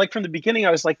of, like, from the beginning,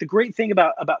 I was like, the great thing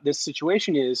about this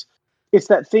situation is it's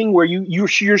that thing where you're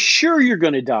sure you're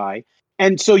going to die,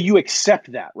 and so you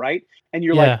accept that, right? And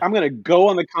you're like, I'm going to go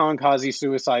on the Kamikaze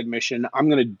suicide mission. I'm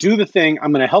going to do the thing.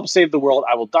 I'm going to help save the world.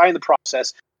 I will die in the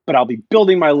process, but I'll be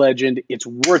building my legend. It's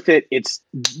worth it.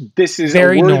 This is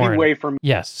very a worthy Norn. Way for me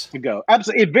to go.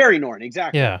 Absolutely. Very Norn.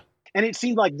 Exactly. Yeah. And it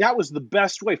seemed like that was the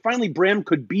best way. Finally, Bram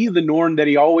could be the Norn that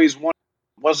he always wanted.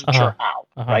 Wasn't sure how,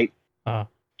 right?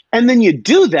 And then you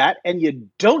do that, and you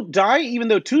don't die, even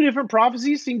though 2 different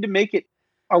prophecies seem to make it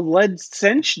a lead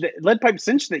pipe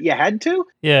cinch that you had to.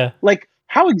 Yeah. Like,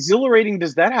 how exhilarating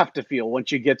does that have to feel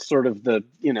once you get sort of the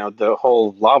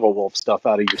whole lava wolf stuff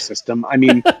out of your system? I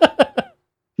mean,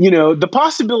 the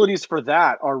possibilities for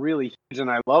that are really huge, and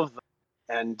I love them.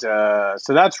 And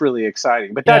so that's really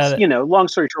exciting. But that's, long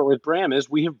story short with Bram is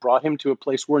we have brought him to a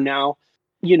place where now,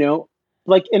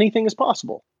 like anything is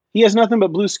possible. He has nothing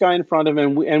but blue sky in front of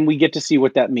him, and we get to see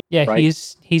what that means. Yeah, right?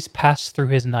 he's passed through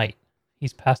his night.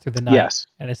 He's passed through the night. Yes.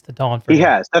 And it's the dawn for him. He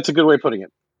has. That's a good way of putting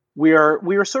it. We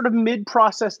are sort of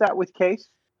mid-process that with Case.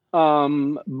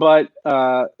 But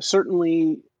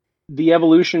certainly the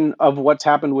evolution of what's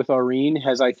happened with Aurene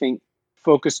has, I think,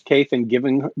 focused Kate and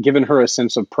given her a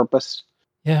sense of purpose.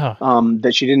 Yeah.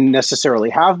 That she didn't necessarily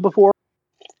have before.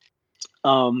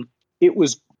 It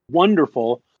was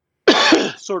wonderful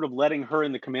sort of letting her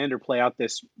and the commander play out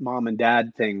this mom and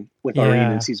dad thing with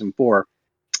Aurene in season 4.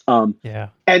 And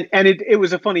it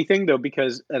was a funny thing though,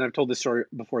 because, and I've told this story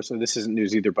before, so this isn't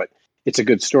news either, but it's a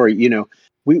good story. The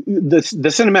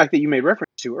cinematic that you made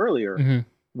reference to earlier,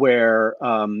 where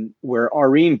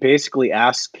Aurene basically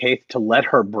asks Kate to let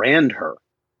her brand her.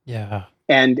 Yeah.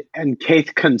 And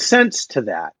Kate consents to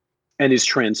that and is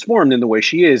transformed in the way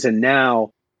she is, and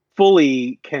now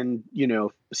fully can,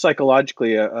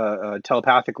 psychologically,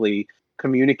 telepathically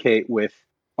communicate with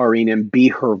Aurene and be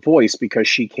her voice because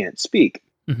she can't speak.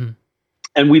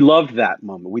 And we loved that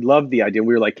moment. We loved the idea.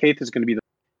 We were like, Kate is going to be the...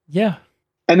 Yeah.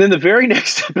 And then the very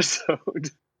next episode,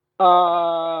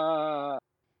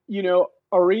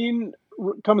 Aurene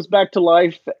comes back to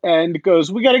life and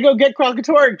goes, we got to go get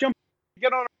Kralkatorrik, jump,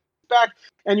 get on her back,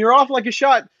 and you're off like a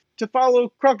shot to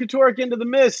follow Kralkatorrik into the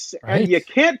mist. Right. And you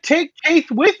can't take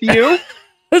Kate with you.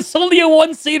 It's only a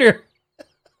 1-seater.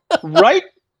 Right?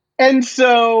 And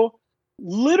so,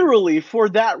 literally, for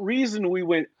that reason, we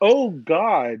went, oh,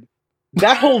 God.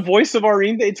 That whole voice of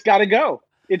Aurene, it's got to go.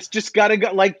 It's just got to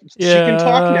go. Like, she can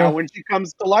talk now when she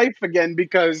comes to life again,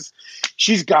 because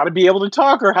she's got to be able to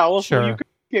talk, or how else will you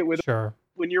communicate with her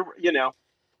when you're,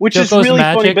 which Joko's is really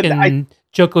magic, funny. But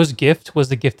Joko's gift was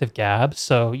the gift of Gab,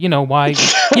 so, why?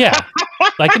 Yeah.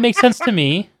 Like, it makes sense to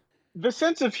me. The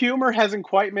sense of humor hasn't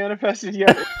quite manifested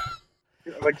yet.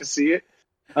 I'd like to see it.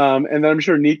 And I'm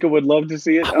sure Nika would love to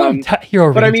see it. I want to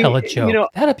hear But I Irene mean, tell a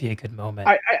joke. That'd be a good moment.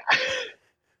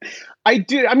 I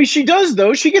do. I mean, she does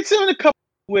though. She gets in a couple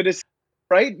of witticisms,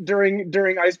 right,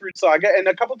 during Iceberg Saga, and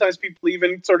a couple times people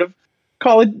even sort of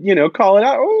call it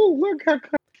out. Oh, look how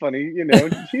kind of funny,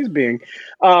 she's being.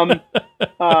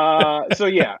 So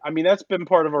yeah, I mean that's been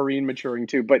part of Irene maturing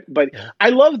too. But Yeah. I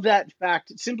love that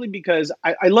fact simply because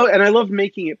I love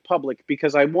making it public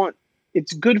because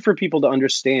it's good for people to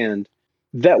understand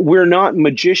that we're not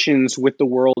magicians with the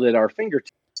world at our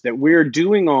fingertips. That we're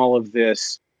doing all of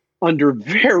this under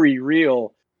very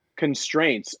real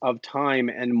constraints of time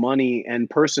and money and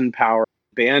person power,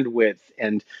 bandwidth,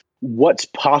 and what's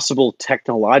possible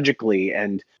technologically.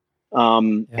 And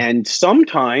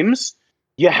sometimes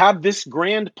you have this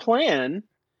grand plan,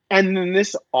 and then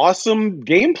this awesome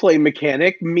gameplay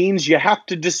mechanic means you have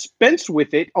to dispense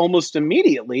with it almost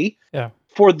immediately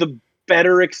for the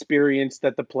better experience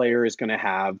that the player is going to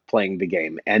have playing the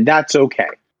game. And that's okay.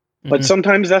 But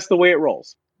sometimes that's the way it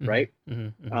rolls, right?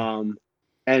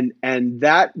 And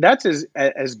that's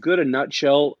as good a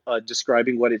nutshell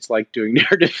describing what it's like doing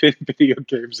narrative in video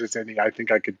games as any I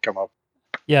think I could come up.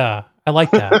 Yeah, I like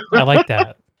that. I like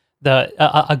that.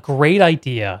 A great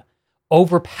idea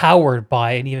overpowered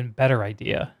by an even better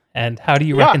idea. And how do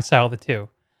you reconcile the two?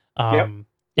 And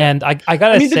I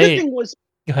gotta say, the good thing was,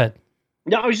 go ahead.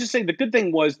 No, I was just saying the good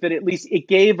thing was that at least it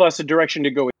gave us a direction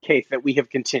to go with Kate that we have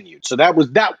continued. So that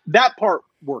was that part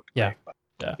worked. Yeah.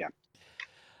 Great,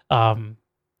 yeah.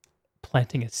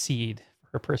 Planting a seed for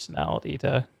her personality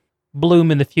to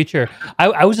bloom in the future.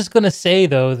 I was just gonna say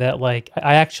though that like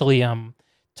I actually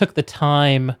took the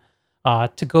time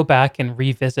to go back and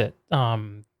revisit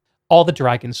all the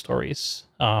dragon stories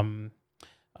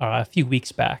a few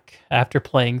weeks back after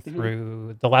playing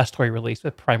through the last story release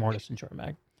with Primordius and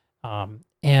Jormag.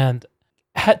 And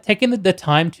had taken the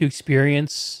time to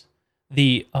experience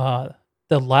the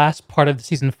last part of the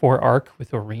season 4 arc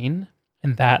with Irene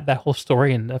and that whole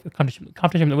story and the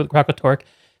competition with Kralkatorrik,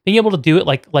 being able to do it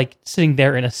like sitting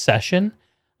there in a session,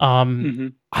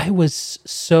 I was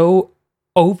so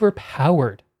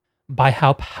overpowered by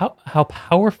how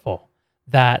powerful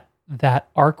that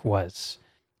arc was,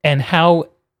 and how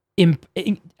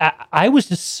I was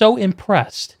just so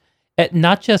impressed at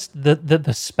not just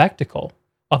the spectacle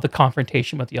of the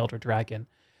confrontation with the Elder Dragon,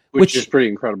 which is pretty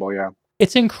incredible. Yeah,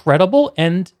 it's incredible,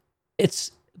 and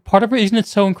it's part of the reason it's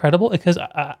so incredible because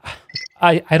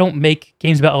I don't make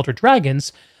games about Elder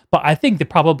Dragons, but I think that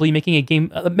probably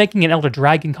making an Elder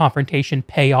Dragon confrontation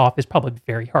pay off is probably a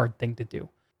very hard thing to do.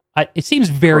 It seems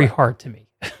very hard to me.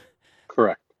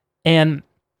 Correct. And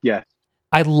yeah,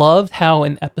 I loved how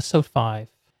in episode 5,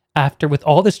 after with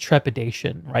all this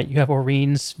trepidation, right, you have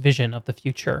Irene's vision of the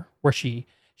future where she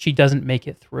doesn't make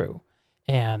it through,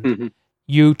 and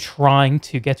you trying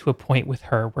to get to a point with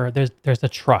her where there's a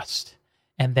trust,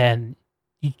 and then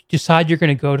you decide you're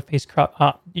going to go to face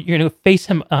down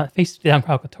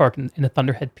Kralkatorrik in the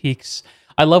Thunderhead Peaks.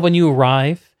 I love when you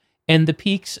arrive in the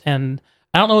peaks, and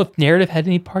I don't know if narrative had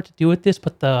any part to do with this,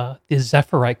 but the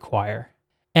Zephyrite choir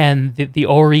and the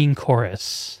Aurene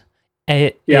chorus,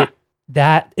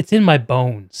 it's in my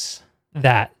bones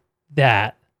that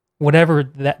whatever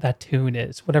that tune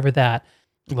is, whatever that,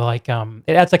 like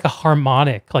it adds like a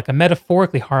harmonic, like a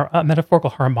metaphorical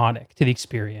harmonic to the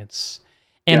experience.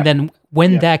 And then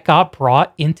when that got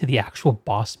brought into the actual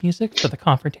boss music for the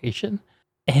confrontation,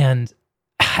 and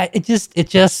it's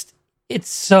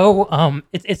so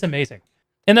it's amazing.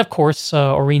 And of course,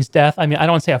 Irene's death. I mean, I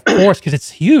don't want to say of course because it's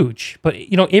huge, but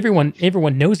everyone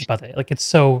knows about it. Like it's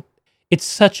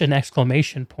such an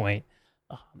exclamation point.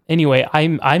 Anyway,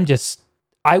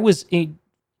 I was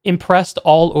impressed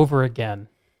all over again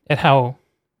at how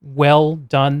well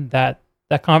done the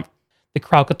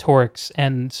Kralkatorrik's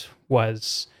end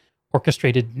was,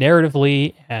 orchestrated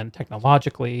narratively and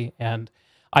technologically. And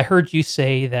I heard you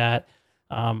say that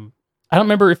I don't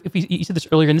remember if you said this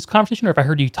earlier in this conversation or if I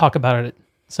heard you talk about it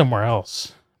somewhere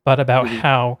else, but about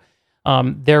how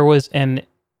there was an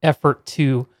effort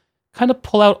to kind of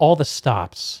pull out all the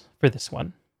stops for this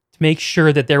one to make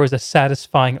sure that there was a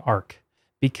satisfying arc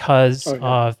because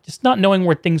of just not knowing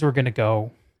where things were going to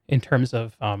go in terms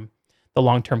of the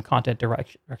long-term content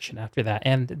direction after that.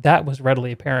 And that was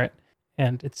readily apparent.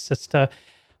 And it's just, I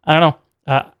don't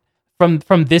know,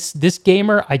 from this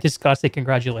gamer, I just got to say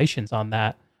congratulations on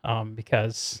that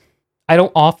because I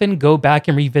don't often go back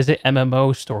and revisit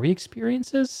MMO story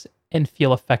experiences and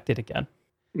feel affected again.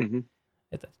 I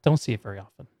don't see it very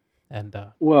often. And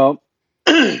well,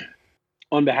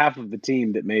 on behalf of the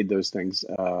team that made those things,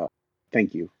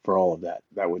 thank you for all of that.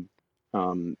 That would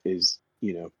is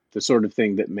the sort of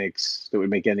thing that would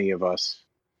make any of us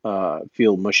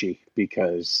feel mushy,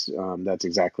 because that's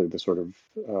exactly the sort of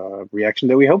reaction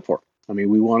that we hope for. I mean,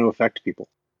 we want to affect people.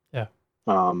 Yeah.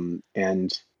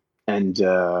 And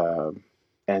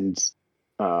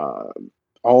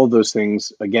all of those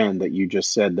things, again, that you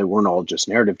just said, they weren't all just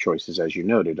narrative choices, as you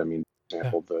noted. I mean, for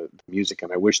example, the music,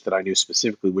 and I wish that I knew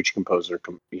specifically which composer,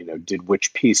 did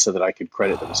which piece so that I could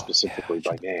credit them specifically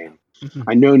by name. Mm-hmm.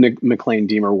 I know Nick McLean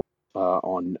Deemer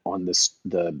on the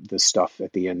stuff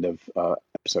at the end of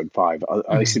episode 5,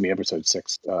 excuse me, episode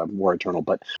 6, War Eternal.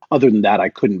 But other than that, I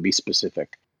couldn't be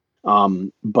specific.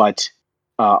 But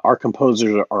our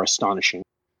composers are astonishing,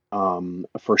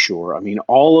 for sure. I mean,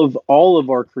 all of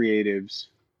our creatives,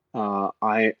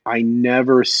 I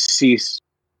never cease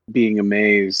being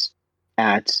amazed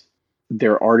at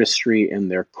their artistry and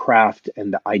their craft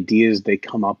and the ideas they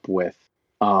come up with.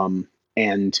 And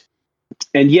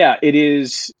yeah, it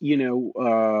is,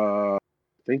 I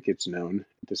think it's known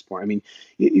at this point. I mean,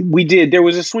 there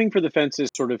was a swing for the fences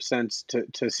sort of sense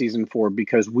to season 4,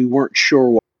 because we weren't sure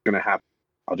what was going to happen.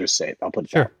 I'll just say it. I'll put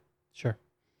it down. Sure.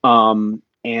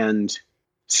 And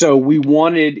so we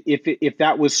wanted, if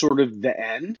that was sort of the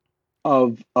end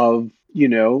of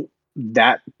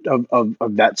that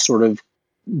sort of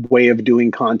way of doing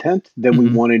content, then we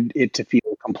wanted it to feel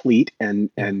complete and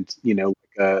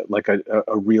like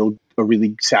a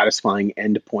really satisfying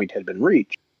end point had been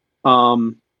reached.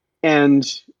 And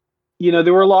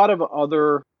there were a lot of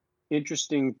other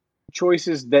interesting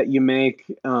choices that you make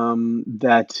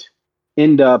that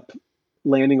end up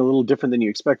landing a little different than you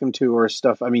expect them to, or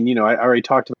stuff. I mean, I already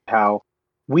talked about how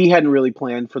we hadn't really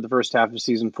planned for the first half of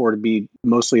season 4 to be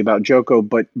mostly about Joko,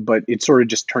 but it sort of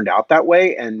just turned out that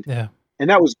way, and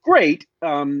that was great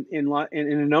in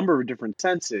a number of different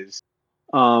senses.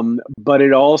 But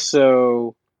it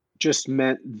also just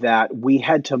meant that we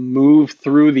had to move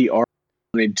through the arc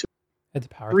into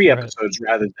 3 episodes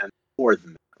rather than 4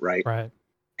 than that, right? Right.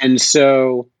 And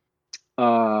so,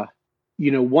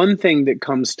 one thing that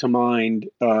comes to mind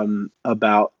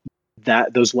about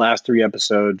those last 3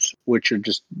 episodes, which are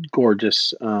just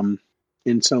gorgeous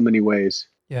in so many ways.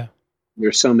 Yeah.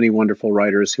 There's so many wonderful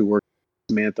writers who work.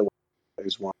 Samantha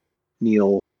is one.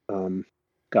 Neil,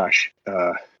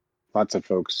 lots of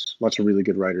folks, lots of really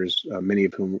good writers, many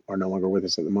of whom are no longer with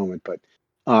us at the moment. But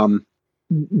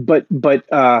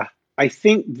I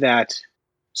think that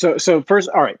so first,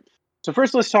 all right. So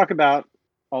first, let's talk about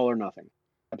All or Nothing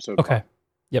episode. Okay. 5.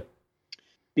 Yep.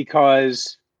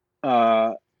 Because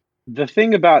the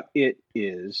thing about it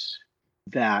is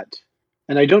that,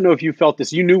 and I don't know if you felt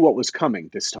this, you knew what was coming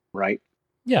this time, right?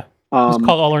 Yeah. It's called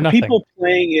All or Nothing. People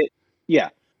playing it, yeah.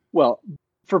 Well,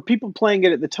 for people playing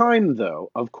it at the time, though,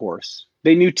 of course,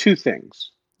 they knew 2 things.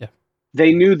 Yeah.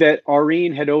 They knew that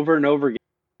Aurene had over and over again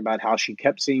about how she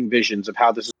kept seeing visions of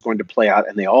how this is going to play out,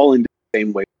 and they all ended the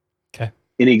same way. Okay.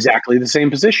 In exactly the same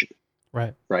position.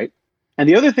 Right. Right. And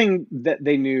the other thing that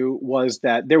they knew was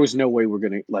that there was no way we're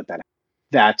going to let that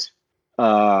happen.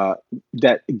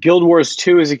 That Guild Wars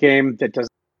 2 is a game that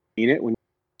doesn't mean it when you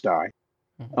die.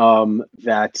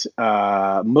 That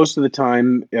most of the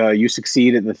time you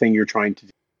succeed at the thing you're trying to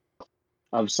do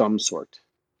of some sort.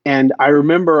 And I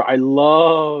remember I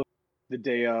love the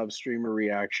day of streamer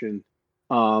reaction.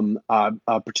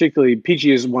 Particularly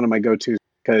Peachy is one of my go-tos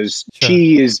because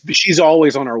she's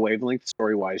always on our wavelength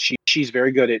story-wise. She's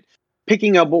very good at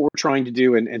picking up what we're trying to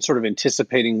do and sort of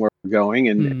anticipating where we're going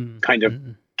and kind of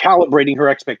calibrating her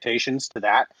expectations to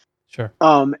that. Sure.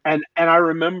 And I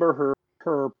remember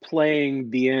her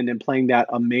playing the end and playing that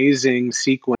amazing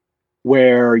sequence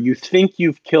where you think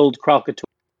you've killed Kralkator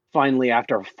finally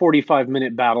after a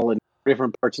 45-minute battle in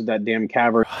different parts of that damn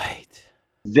cavern. Right.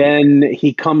 Then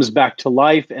he comes back to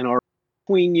life and are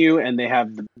between you, and they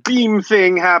have the beam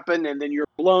thing happen, and then you're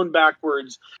blown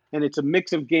backwards, and it's a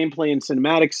mix of gameplay and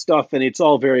cinematic stuff, and it's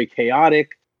all very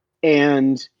chaotic.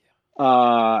 And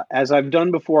as I've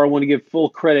done before, I want to give full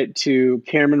credit to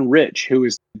Cameron Rich, who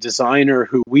is the designer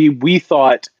who we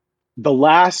thought the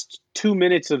last 2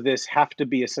 minutes of this have to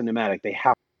be a cinematic. They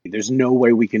have to be. There's no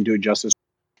way we can do it justice.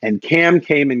 And Cam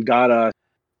came and got us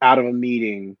out of a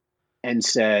meeting and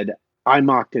said, I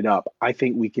mocked it up. I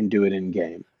think we can do it in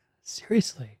game.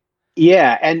 Seriously?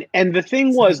 Yeah, and the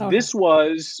thing was, this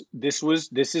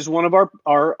is one of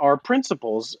our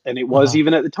principles, and it was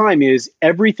even at the time, is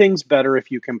everything's better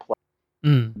if you can play.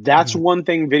 That's one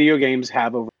thing video games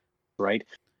have over, right?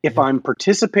 If I'm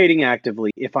participating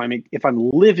actively, if I'm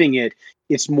living it,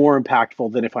 it's more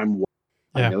impactful than if I'm.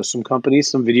 I know some companies,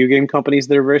 some video game companies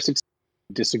that are very successful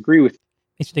disagree with.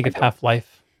 Makes you think of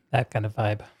Half-Life, that kind of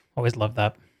vibe. Always love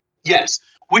that. Yes,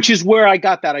 which is where I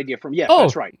got that idea from. Yes,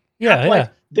 that's right. Yeah, Half-Life,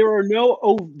 yeah. there are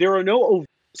no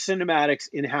cinematics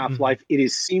in Mhm. Half-Life. It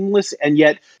is seamless, and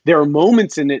yet there are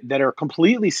moments in it that are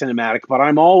completely cinematic, but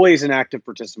I'm always an active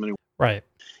participant. Right.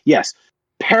 Yes,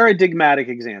 paradigmatic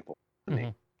example to me,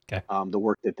 Mhm. Okay. the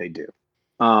work that they do.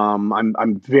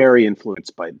 I'm very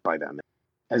influenced by them.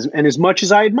 As much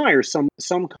as I admire some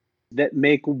that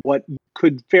make what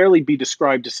could fairly be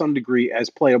described to some degree as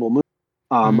playable movies,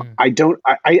 Mm.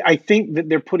 I think that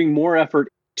they're putting more effort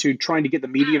to trying to get the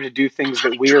medium to do things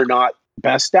that we are not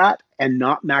best at, and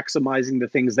not maximizing the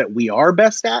things that we are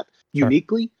best at Sure.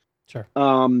 uniquely, Sure.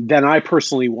 than I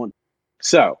personally want.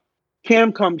 So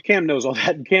Cam knows all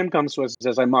that. And Cam comes to us and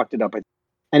says, I mocked it up.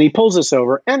 And he pulls us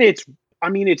over, and it's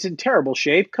in terrible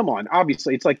shape. Come on.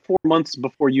 Obviously, it's like 4 months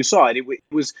before you saw it. It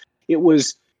was,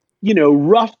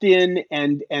 roughed in,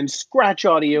 and scratch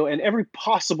audio, and every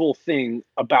possible thing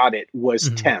about it was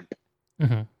Mhm. temp.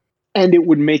 Mhm. And it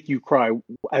would make you cry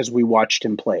as we watched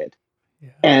him play it. Yeah.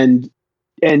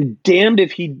 And damned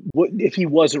if he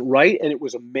wasn't right, and it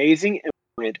was amazing and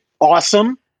went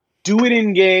awesome. Do it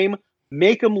in game,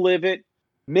 make him live it,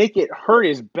 make it hurt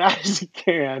as bad as he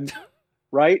can,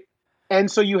 right?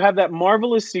 And so you have that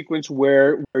marvelous sequence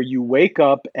where you wake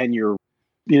up and your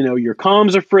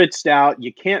comms are fritzed out.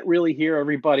 You can't really hear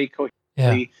everybody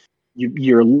Yeah.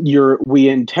 coherently. We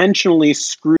intentionally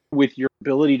screw with your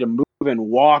ability to move and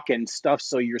walk and stuff,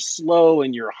 so you're slow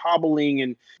and you're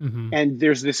hobbling, Mhm. and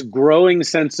there's this growing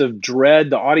sense of dread.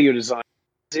 The audio design,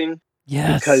 because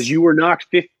Yes. you were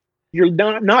you're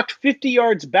not knocked 50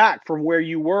 yards back from where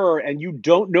you were, and you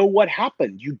don't know what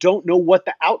happened. You don't know what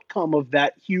the outcome of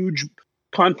that huge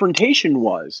confrontation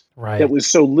was, that Right. was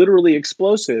so literally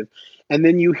explosive. And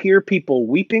then you hear people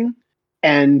weeping,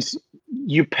 and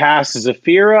you pass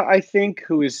Zafira, I think,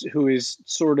 who is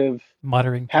sort of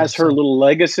Muttering to has her herself. little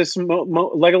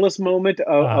Legolas moment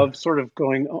of Ah. sort of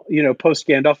going, post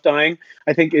Gandalf dying.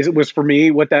 I think was for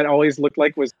me what that always looked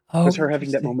like was Oh, her having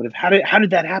that interesting. moment of how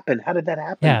did that happen? How did that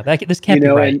happen? Yeah, this can't be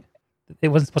right. And It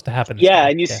wasn't supposed to happen this yeah,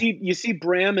 way. and you Yeah. see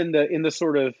Bram in the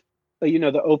sort of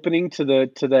the opening to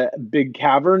the big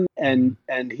cavern, Mhm.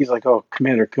 and he's like, "Oh,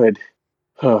 Commander, good.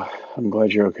 Oh, I'm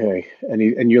glad you're okay."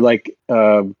 And you're like,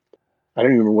 I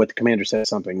don't remember what the commander said.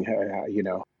 Something,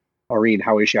 Aureen,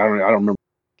 how is she? I don't remember.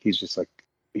 He's just like,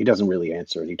 he doesn't really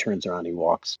answer, and he turns around, he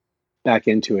walks back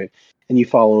into it, and you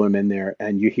follow him in there,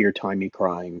 and you hear Timey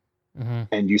crying, Mhm.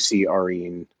 and you see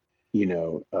Aureen,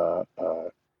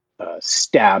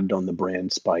 stabbed on the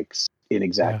brand spikes in Yeah.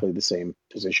 exactly the same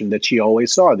position that she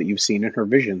always saw, that you've seen in her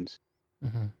visions.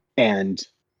 Mhm.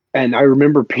 And I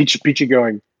remember Peachy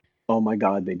going, "Oh my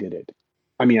God, they did it."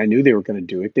 I mean, I knew they were going to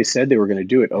do it. They said they were going to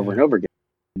do it over Yeah. and over again,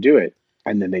 do it,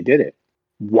 and then they did it.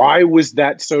 Why was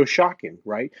that so shocking,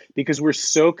 right? Because we're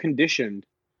so conditioned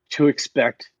to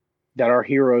expect that our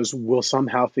heroes will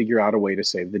somehow figure out a way to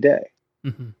save the day.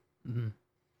 Mhm. Mhm.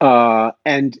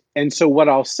 And so what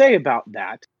I'll say about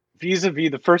that, vis-a-vis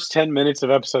the first 10 minutes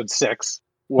of episode 6,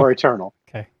 War Eternal,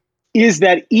 Okay. is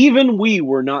that even we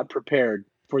were not prepared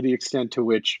for the extent to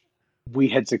which we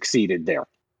had succeeded there.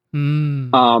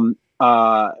 Mm. Um,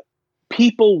 uh,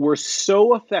 People were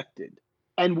so affected,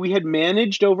 and we had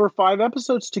managed over 5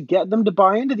 episodes to get them to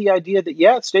buy into the idea that,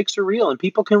 yeah, stakes are real and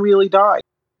people can really die.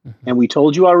 Mhm. And we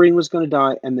told you Irene was going to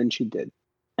die, and then she did.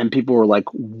 And people were like,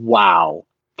 wow,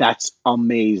 that's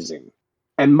amazing.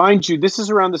 And mind you, this is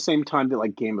around the same time that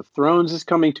like Game of Thrones is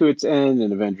coming to its end,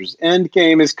 and Avengers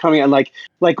Endgame is coming. And like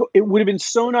it would have been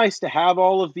so nice to have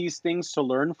all of these things to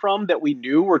learn from, that we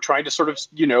knew were trying to sort of,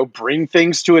 bring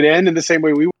things to an end in the same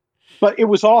way we were. But it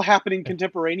was all happening Okay.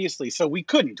 contemporaneously. So we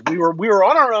couldn't. We were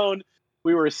on our own.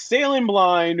 We were sailing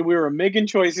blind. We were making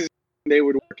choices, and they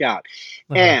would work out.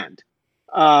 Uh-huh. And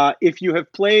if you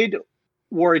have played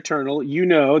War Eternal, you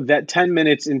know that 10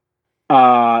 minutes in,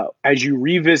 as you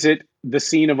revisit the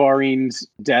scene of Aureen's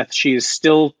death, she is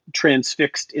still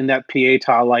transfixed in that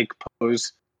Pietà-like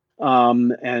pose.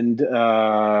 And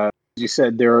as you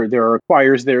said, there are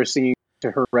choirs there singing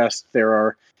to her rest.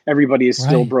 Everybody is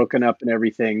still Right. broken up and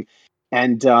everything.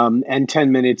 And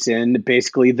 10 minutes in,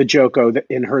 basically the Joko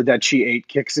in her that she ate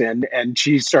kicks in, and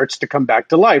she starts to come back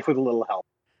to life with a little help.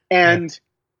 Yeah.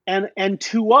 And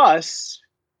to us,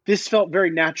 this felt very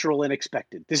natural and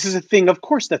expected. This is a thing. Of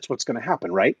course, that's what's going to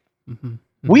happen, right? Mhm.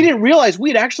 We Mhm. didn't realize we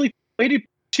had actually waited.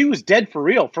 She was dead for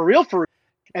real, for real, for real.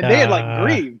 And they had like Uh,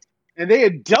 grieved, and they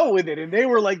had dealt with it, and they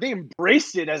were like, they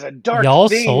embraced it as a dark y'all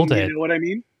sold thing. You it. know what I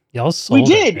mean? Y'all We sold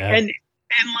it, did, man. and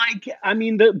like, I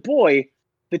mean,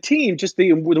 the team, just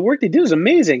the work they did was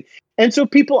amazing. And so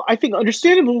people, I think,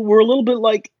 understandably, were a little bit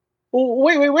like, "Oh,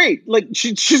 wait, like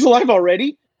she's alive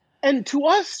already." And to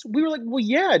us, we were like, "Well,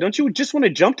 yeah, don't you just want to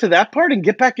jump to that part and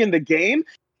get back in the game?"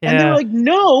 And they were Yeah. like,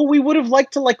 no, we would have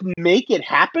liked to like make it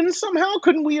happen somehow.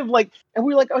 Couldn't we have like, and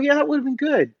we were like, oh yeah, that would have been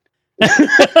good.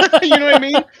 You know what I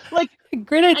mean? Like,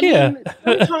 Great I mean,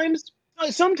 idea.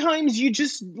 sometimes you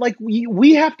just like,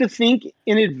 we have to think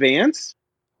in advance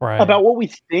Right. about what we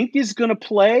think is going to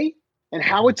play and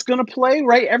how it's going to play,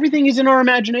 right? Everything is in our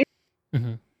imagination.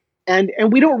 Mm-hmm.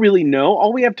 And we don't really know.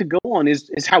 All we have to go on is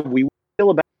how we feel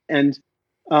about it.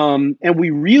 And we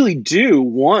really do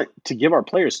want to give our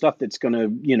players stuff that's going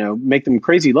to, you know, make them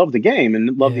crazy love the game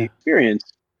and love the experience.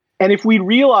 And if we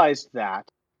realized that,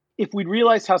 if we'd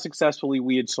realized how successfully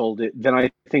we had sold it, then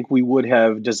I think we would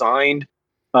have designed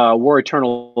War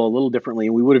Eternal a little differently,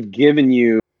 and we would have given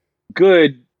you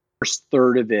good first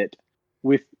third of it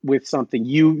with something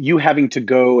you having to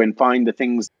go and find the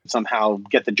things, somehow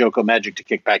get the Joko magic to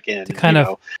kick back in. To kind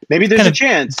of maybe there's a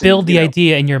chance. Build the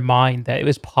idea in your mind that it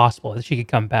was possible that she could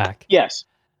come back. Yes.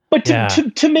 But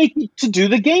to do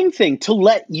the game thing, to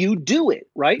let you do it,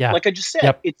 right? Yeah. Like I just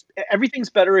said,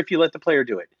 everything's better if you let the player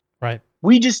do it. Right.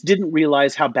 We just didn't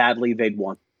realize how badly they'd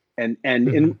want. And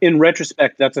in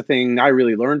retrospect, that's a thing I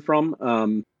really learned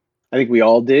from. I think we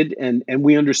all did, and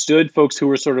we understood folks who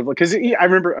were sort of like, because I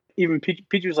remember even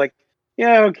Peach was like,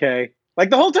 yeah, okay. Like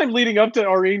the whole time leading up to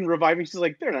Aurene reviving, she's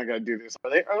like, they're not going to do this.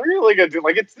 Are they? Are we really going to do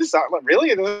like it's this? Like,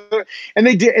 really? And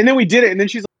they did, and then we did it, and then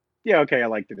she's like, yeah, okay, I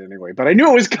liked it anyway, but I knew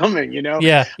it was coming, you know?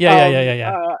 Yeah.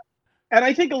 And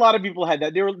I think a lot of people had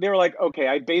that. They were like, okay,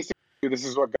 I basically knew this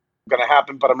is what's going to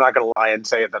happen, but I'm not going to lie and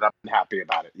say that I'm happy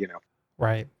about it, you know?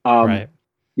 Right. Right.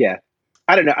 Yeah.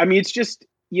 I don't know. I mean, it's just,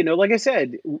 you know, like I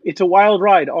said, it's a wild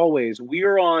ride always.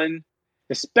 We're on,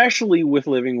 especially with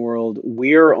Living World,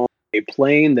 we're on a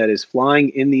plane that is flying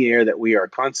in the air that we are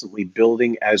constantly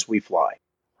building as we fly.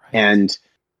 Right.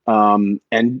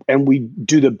 And we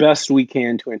do the best we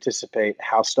can to anticipate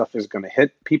how stuff is going to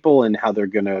hit people and how they're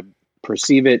going to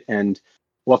perceive it and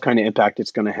what kind of impact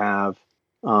it's going to have.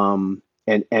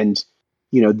 And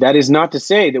you know, that is not to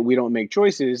say that we don't make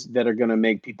choices that are going to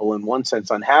make people in one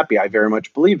sense unhappy. I very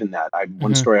much believe in that.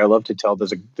 One story I love to tell,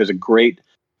 there's a great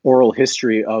oral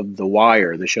history of The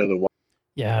Wire, the show The Wire.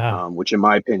 Yeah. Which in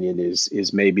my opinion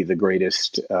is maybe the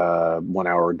greatest 1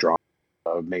 hour drama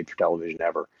made for television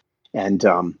ever. And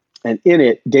in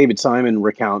it, David Simon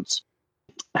recounts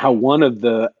how one of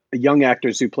the young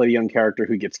actors who played a young character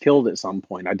who gets killed at some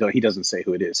point, he doesn't say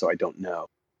who it is, so I don't know,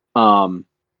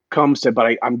 comes to,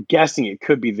 but I'm guessing it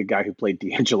could be the guy who played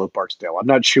D'Angelo Barksdale. I'm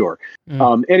not sure.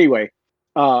 Anyway,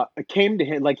 came to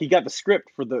him, like he got the script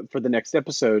for the next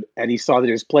episode, and he saw that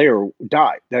his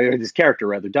character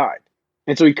rather died.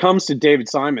 And so he comes to David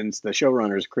Simons, the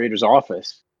showrunner's creator's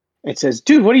office, and says,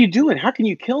 dude, what are you doing? How can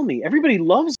you kill me? Everybody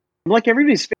loves me. I'm like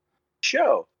everybody's favorite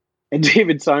show. And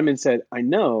David Simon said, I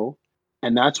know.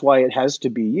 And that's why it has to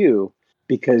be you,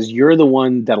 because you're the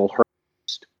one that'll hurt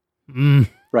most.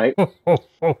 Right.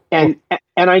 And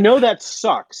I know that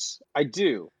sucks. I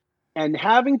do. And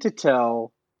having to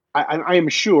tell, I am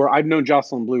sure, I've known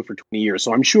Jocelyn Blue for 20 years.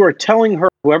 So I'm sure telling her,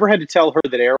 whoever had to tell her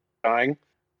that Aaron was dying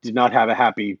did not have a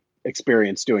happy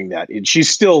experience doing that. And she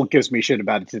still gives me shit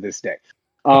about it to this day.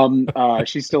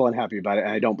 She's still unhappy about it,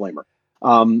 and I don't blame her.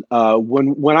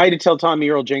 When I had to tell Tommy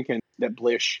Earl Jenkins that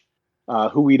Blish,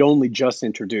 who we'd only just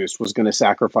introduced, was going to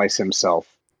sacrifice himself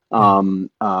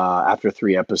after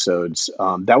 3 episodes,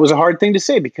 that was a hard thing to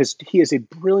say because he is a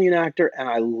brilliant actor, and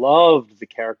I loved the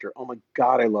character. Oh my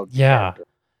God, I loved the character.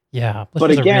 Yeah, Blish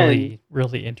was again, a really,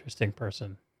 really interesting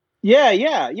person.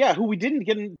 Yeah. Who we didn't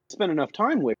get to spend enough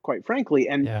time with, quite frankly.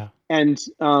 And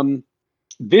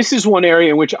this is one area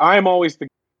in which I'm always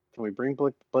can we bring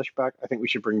Blish back? I think we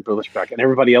should bring Blish back. And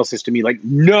everybody else is to me like,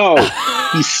 no,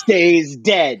 he stays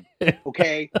dead.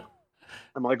 Okay.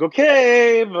 I'm like,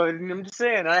 okay, but I'm just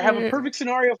saying, I have a perfect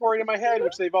scenario for it in my head,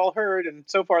 which they've all heard, and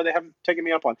so far they haven't taken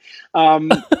me up on.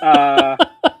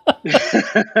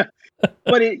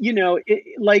 But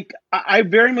like I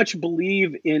very much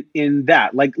believe in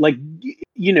that, like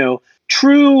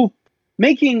true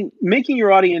making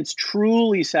your audience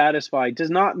truly satisfied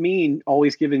does not mean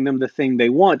always giving them the thing they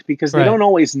want, because they don't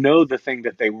always know the thing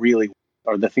that they really want,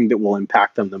 or the thing that will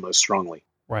impact them the most strongly.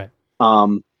 Right.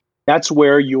 That's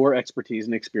where your expertise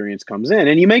and experience comes in,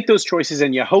 and you make those choices,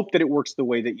 and you hope that it works the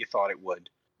way that you thought it would,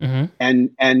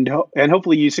 and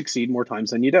hopefully you succeed more times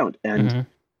than you don't. And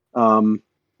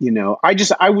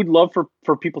I would love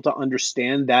for people to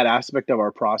understand that aspect of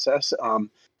our process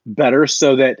better,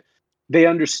 so that they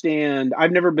understand.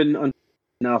 I've never been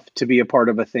enough to be a part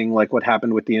of a thing like what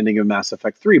happened with the ending of Mass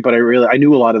Effect 3, but I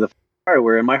knew a lot of the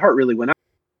Fireware, and my heart really went out,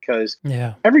 because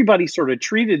everybody sort of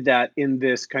treated that in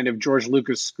this kind of George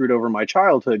Lucas screwed over my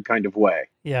childhood kind of way.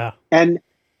 Yeah. And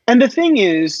the thing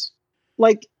is,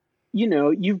 like,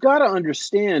 you've got to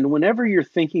understand whenever you're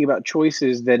thinking about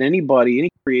choices that any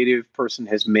creative person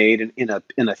has made in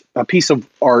a piece of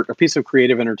art, a piece of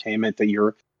creative entertainment that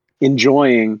you're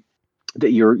enjoying,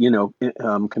 that you're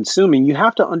consuming, you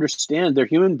have to understand they're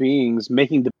human beings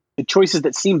making the choices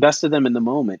that seem best to them in the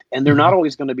moment, and they're not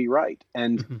always going to be right,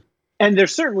 and they're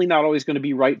certainly not always going to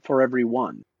be right for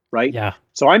everyone, right? Yeah.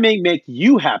 So I may make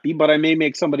you happy, but I may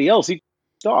make somebody else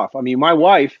off. I mean, my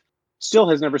wife still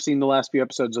has never seen the last few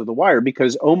episodes of The Wire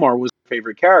because Omar was her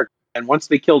favorite character. And once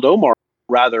they killed Omar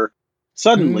rather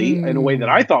suddenly in a way that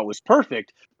I thought was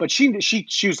perfect, but she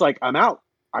was like, I'm out.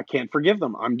 I can't forgive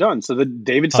them. I'm done. So the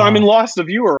David Simon lost the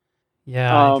viewer.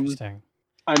 Yeah, interesting.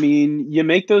 I mean, you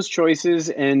make those choices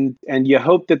and you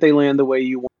hope that they land the way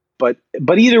you want.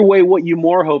 But either way, what you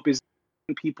more hope is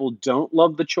people don't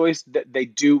love the choice, that they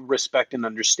do respect and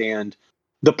understand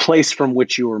the place from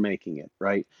which you were making it,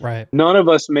 right? Right. None of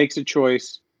us makes a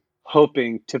choice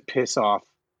hoping to piss off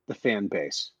the fan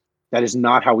base. That is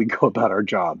not how we go about our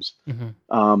jobs.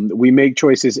 We make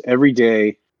choices every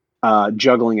day,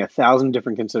 juggling 1,000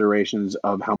 different considerations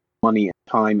of how much money and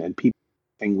time and people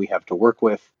thing we have to work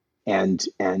with, and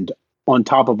on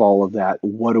top of all of that,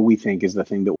 what do we think is the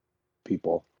thing that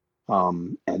people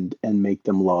and make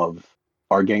them love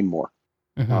our game more?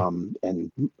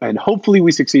 And hopefully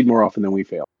we succeed more often than we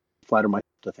fail. I flatter myself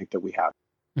to think that we have.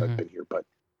 I've been here, but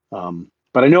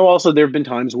I know also there have been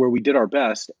times where we did our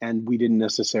best and we didn't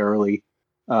necessarily,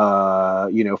 for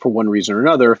one reason or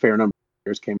another, a fair number of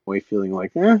players came away feeling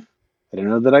like, I don't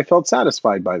know that I felt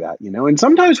satisfied by that, And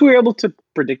sometimes we were able to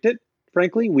predict it.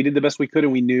 Frankly, we did the best we could,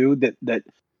 and we knew that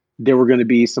there were going to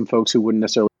be some folks who wouldn't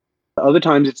necessarily. Other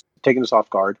times, it's taken us off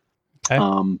guard.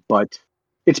 Okay. But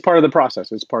it's part of the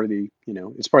process. It's part of the,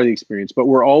 it's part of the experience. But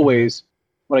we're always,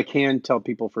 what I can tell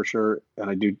people for sure, and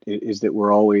I do, is that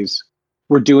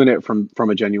we're doing it from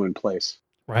a genuine place.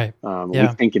 Right. We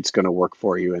think it's going to work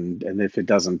for you, and if it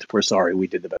doesn't, we're sorry. We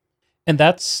did the best. And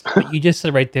that's what you just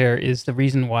said right there is the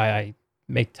reason why I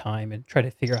make time and try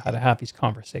to figure out how to have these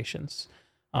conversations.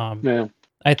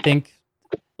 I think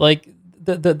like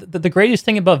the greatest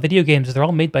thing about video games is they're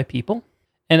all made by people.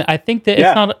 And I think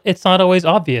that it's not always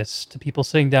obvious to people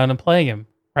sitting down and playing them,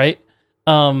 right?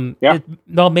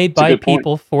 It's all made by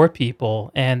people for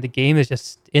people, and the game is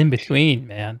just in between,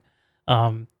 man.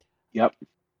 Yep.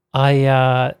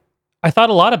 I thought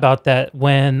a lot about that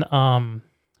when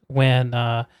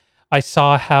I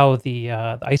saw how the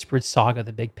Icebridge Saga,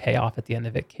 the big payoff at the end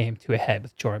of it, came to a head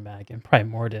with Jormag and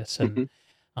Primordius, and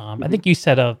I think you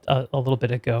said a little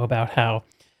bit ago about how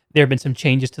there have been some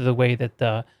changes to the way that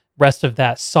the rest of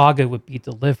that saga would be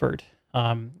delivered.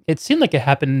 It seemed like it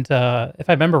happened, if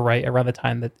I remember right, around the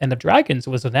time that End of Dragons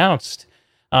was announced.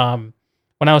 When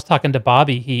I was talking to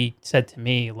Bobby, he said to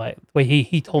me, like, the way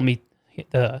he told me,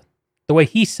 the way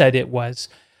he said it was,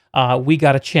 we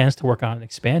got a chance to work on an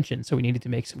expansion, so we needed to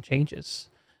make some changes.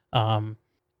 And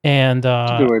That's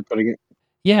a good way of putting it.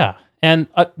 Yeah, and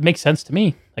it makes sense to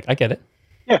me. Like, I get it.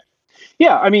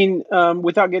 Yeah, I mean,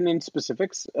 without getting into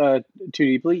specifics too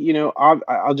deeply,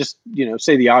 I'll just,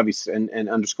 say the obvious and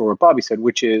underscore what Bobby said,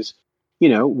 which is,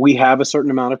 we have a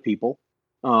certain amount of people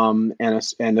and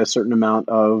a certain amount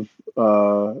of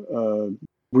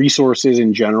resources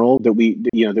in general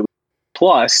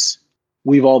plus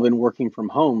we've all been working from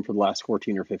home for the last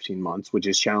 14 or 15 months, which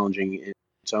is challenging in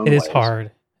its own ways.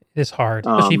 It is hard,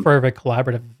 especially for a very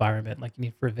collaborative environment like you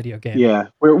need for a video game. Yeah,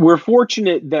 we're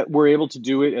fortunate that we're able to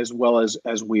do it as well as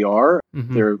we are.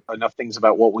 There are enough things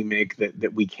about what we make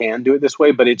that we can do it this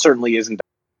way, but it certainly isn't.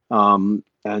 And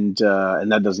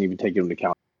that doesn't even take into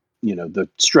account, the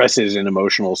stresses and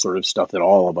emotional sort of stuff that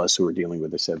all of us who are dealing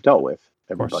with this have dealt with.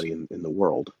 Everybody in the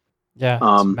world. Yeah,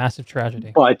 it's a massive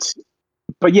tragedy.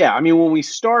 But yeah, I mean, when we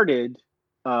started,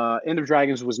 End of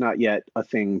Dragons was not yet a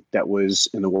thing that was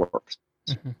in the works.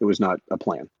 It was not a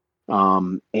plan.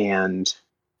 And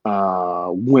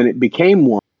when it became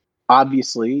one,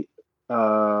 obviously,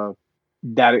 that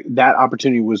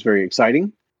opportunity was very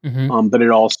exciting. But it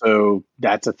also,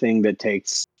 that's a thing that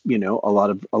takes, a lot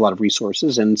of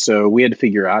resources. And so we had to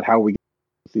figure out how we do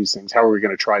these things. How are we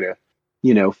going to try to,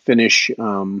 finish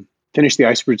the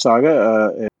Icebridge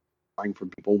Saga for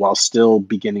people while still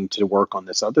beginning to work on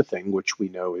this other thing, which we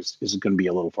know is going to be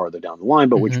a little farther down the line,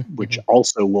 but which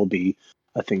also will be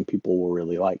a thing people will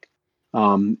really like.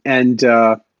 Making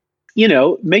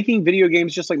video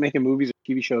games, just like making movies or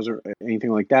TV shows or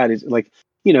anything like that, is like,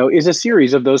 is a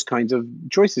series of those kinds of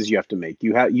choices you have to make.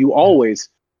 You always,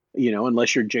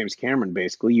 unless you're James Cameron,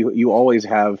 basically, you always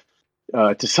have,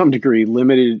 to some degree,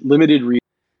 limited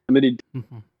limited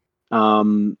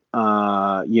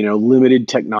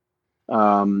technology.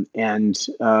 and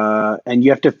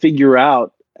you have to figure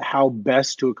out how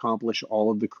best to accomplish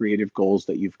all of the creative goals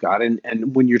that you've got.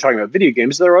 And when you're talking about video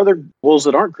games, there are other goals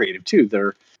that aren't creative too.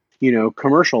 They're,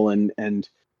 commercial and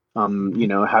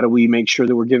how do we make sure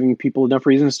that we're giving people enough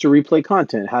reasons to replay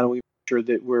content? How do we make sure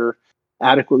that we're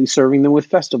adequately serving them with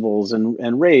festivals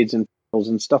and raids and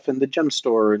stuff in the gem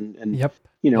store and Yep.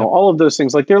 all of those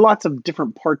things. Like, there are lots of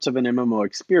different parts of an MMO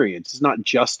experience. It's not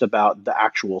just about the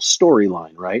actual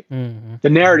storyline, right? Mm-hmm. The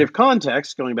narrative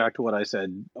context, going back to what I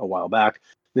said a while back,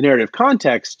 the narrative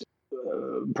context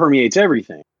permeates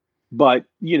everything. But,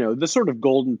 the sort of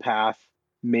Golden Path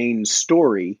main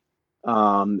story,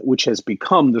 which has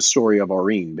become the story of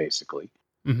Aurene, basically.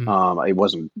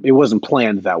 Mm-hmm. It wasn't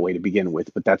planned that way to begin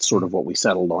with, but that's sort of what we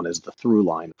settled on as the through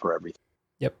line for everything.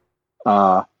 Yep.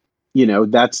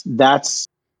 That's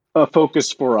a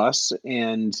focus for us,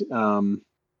 and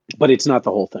but it's not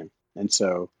the whole thing. And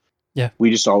so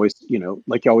we just always,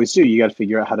 like you always do, you got to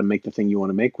figure out how to make the thing you want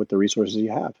to make with the resources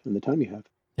you have and the time you have.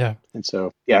 Yeah. And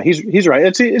so, he's right.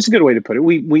 It's a good way to put it.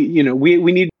 We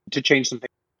need to change some things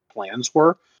plans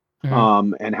were,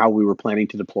 and how we were planning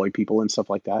to deploy people and stuff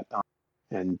like that.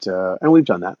 And we've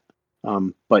done that.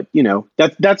 But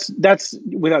that's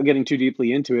without getting too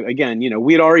deeply into it. Again,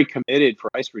 we had already committed for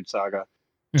Icebrood Saga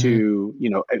to,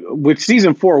 with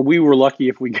season 4, we were lucky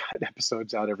if we got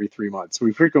episodes out every 3 months.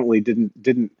 We frequently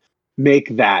didn't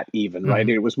make that even, right?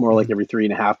 It was more like every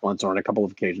 3.5 months, or on a couple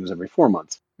of occasions every 4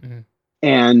 months.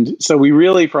 And so we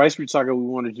really, for Icebrood Saga, we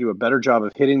wanted to do a better job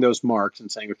of hitting those marks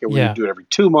and saying, okay, we're going to do it every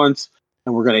 2 months,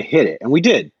 and we're going to hit it. And we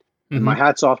did. And my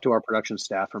hat's off to our production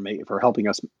staff for helping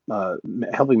us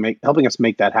make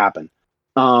that happen.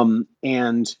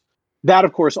 And that,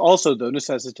 of course, also though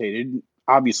necessitated,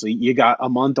 obviously, you got a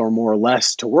month or more or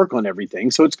less to work on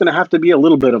everything, so it's going to have to be a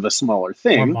little bit of a smaller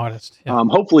thing, more modest. Yeah.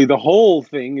 Hopefully, the whole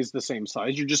thing is the same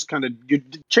size. You're just you're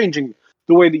changing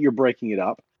the way that you're breaking it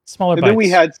up. Smaller and bites. Then we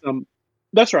had some.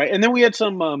 That's right. And then we had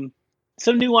some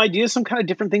new ideas, some kind of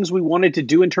different things we wanted to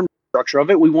do in terms of structure of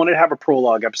it. We wanted to have a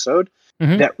prologue episode.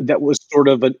 That was sort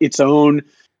of its own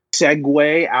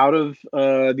segue out of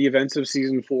the events of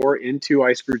season 4 into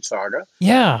Icebrood Saga.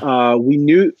 Yeah. We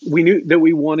knew that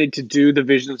we wanted to do the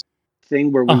Visions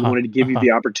thing where we wanted to give you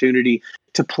the opportunity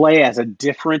to play as a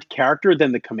different character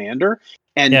than the commander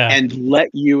and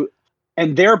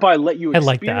thereby let you experience. I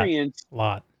like that a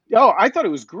lot. Oh, I thought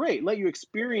it was great. Let you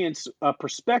experience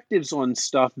perspectives on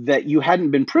stuff that you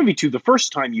hadn't been privy to the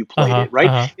first time you played it,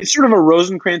 right? It's sort of a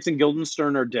Rosencrantz and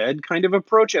Guildenstern are dead kind of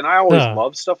approach, and I always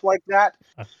love stuff like that.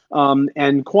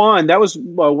 And Quan, that was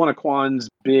one of Quan's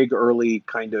big early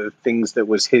kind of things that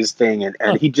was his thing,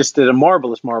 and he just did a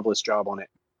marvelous job on it.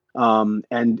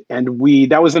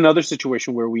 That was another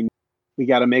situation where we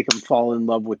got to make him fall in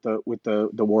love with the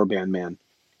warband man.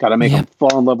 Got to make them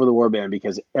fall in love with the warband,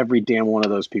 because every damn one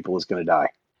of those people is going to die,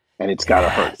 and it's got to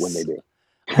hurt when they do.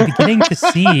 I'm beginning to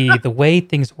see the way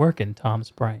things work in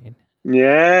Tom's brain.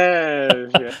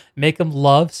 Yeah. Make them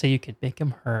love so you can make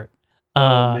them hurt.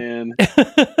 Oh man.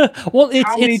 Well,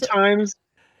 how many times?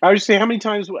 I would just say, how many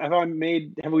times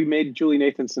have we made Julie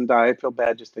Nathanson die? I feel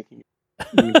bad just thinking.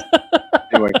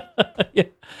 Anyway. Yeah.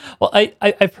 Well,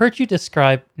 I've heard you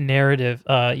describe narrative.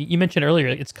 You mentioned earlier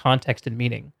it's context and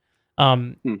meaning.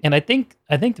 And I think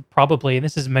that probably, and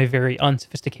this is my very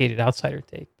unsophisticated outsider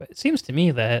take, but it seems to me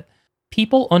that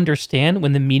people understand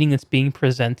when the meaning that's being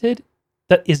presented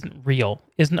that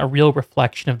isn't a real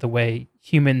reflection of the way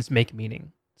humans make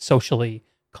meaning socially,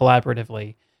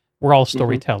 collaboratively. We're all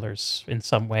storytellers in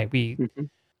some way.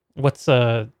 What's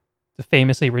the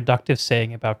famously reductive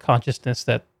saying about consciousness,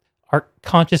 that our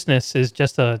consciousness is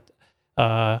just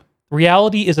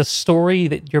reality is a story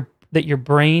that your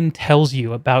brain tells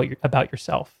you about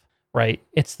yourself, right?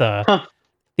 It's the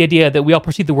idea that we all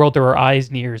perceive the world through our eyes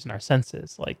and ears and our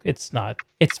senses. Like, it's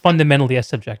fundamentally a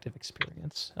subjective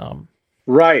experience.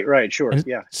 Right, sure,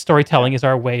 yeah. Storytelling is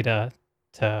our way to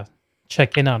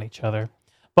check in on each other.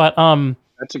 But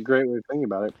that's a great way of thinking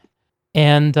about it.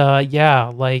 And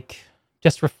like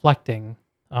just reflecting.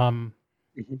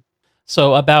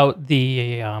 So about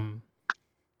the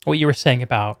what you were saying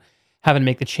about having to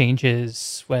make the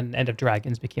changes when End of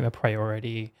Dragons became a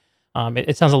priority.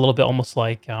 It sounds a little bit almost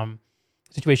like the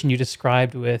situation you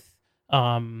described with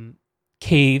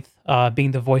Cave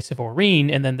being the voice of Aurene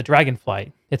and then the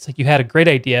Dragonflight. It's like you had a great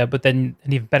idea, but then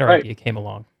an even better idea came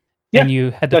along. And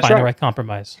you had to find the right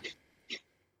compromise.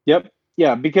 Yep.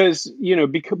 Yeah, because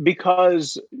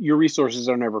because your resources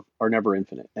are never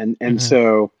infinite. And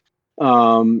so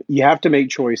you have to make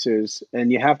choices,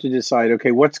 and you have to decide,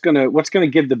 okay, what's gonna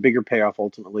give the bigger payoff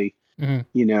ultimately,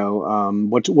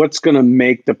 Mhm. What's going to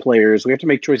make the players. We have to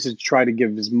make choices to try to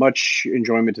give as much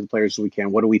enjoyment to the players as we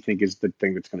can. What do we think is the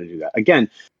thing that's going to do that? Again,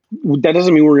 that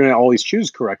doesn't mean we're going to always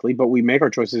choose correctly, but we make our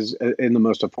choices in the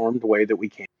most informed way that we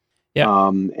can. Yeah.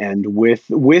 And with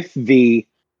the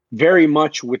very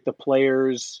much with the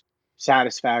players'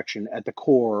 satisfaction at the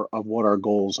core of what our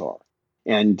goals are,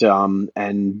 and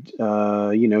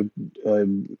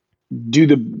do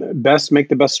the best, make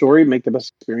the best story, make the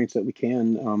best experience that we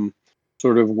can.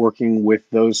 Sort of working with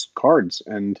those cards,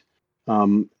 and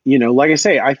like I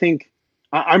say, I think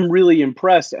I'm really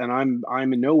impressed, and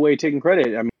I'm in no way taking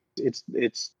credit. I mean,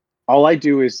 it's all I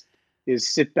do is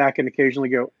sit back and occasionally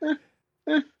go,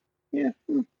 yeah,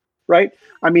 right.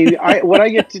 I mean, what I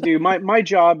get to do, my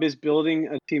job is building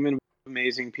a team of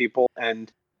amazing people,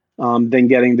 and then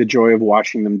getting the joy of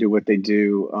watching them do what they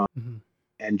do, Mhm.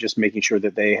 and just making sure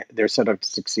that they're set up to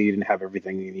succeed and have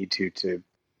everything they need to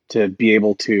be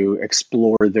able to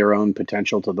explore their own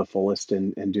potential to the fullest,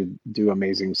 and do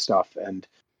amazing stuff. And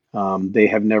they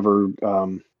have never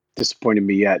disappointed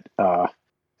me yet,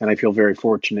 and I feel very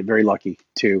fortunate, very lucky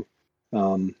to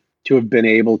have been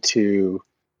able to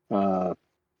uh,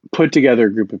 put together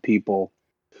a group of people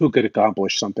who could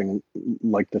accomplish something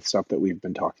like the stuff that we've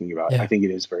been talking about. I Yeah. think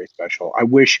it is very special.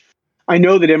 I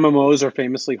know that MMOs are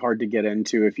famously hard to get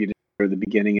into if you didn't hear the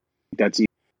beginning. That's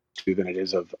easier than it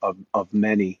is of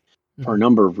many, for a Mhm.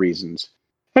 number of reasons.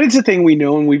 But it's a thing we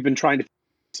know and we've been trying to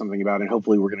figure something about, and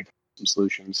hopefully we're going to come up with some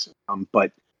solutions.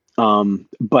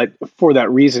 But for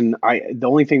that reason, the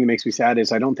only thing that makes me sad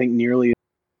is I don't think nearly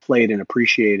played and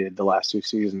appreciated the last 2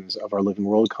 seasons of our Living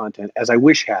World content as I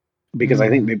wish had, because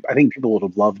Mhm. I think people would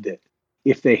have loved it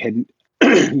if they had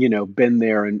been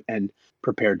there and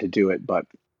prepared to do it. But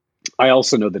I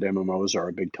also know that MMOs are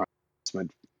a big time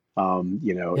investment.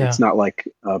 Yeah. It's not like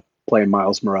playing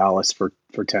Miles Morales for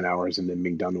 10 hours and then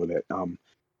being done with it.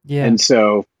 Yeah. And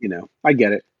so, I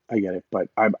get it, but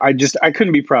I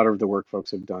couldn't be prouder of the work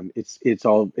folks have done. It's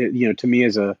all, to me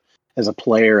as a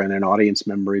player and an audience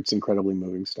member, it's incredibly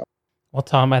moving stuff. Well,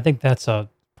 Tom, I think that's a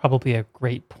probably a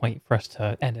great point for us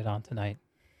to end it on tonight.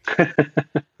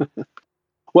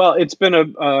 Well, it's been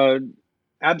a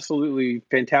absolutely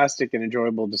fantastic and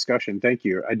enjoyable discussion. Thank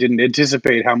you. I didn't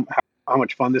anticipate how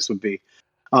much fun this would be.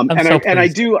 I'm And so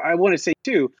pleased. I want to say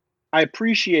too, I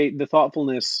appreciate the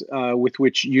thoughtfulness with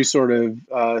which you sort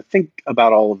of think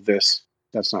about all of this.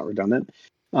 That's not redundant.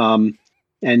 Um,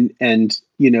 and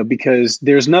because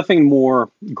there's nothing more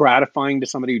gratifying to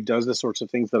somebody who does the sorts of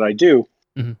things that I do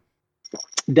Mhm.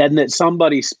 than that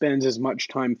somebody spends as much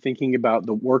time thinking about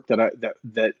the work that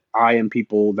I and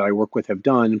people that I work with have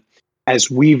done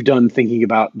as we've done thinking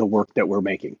about the work that we're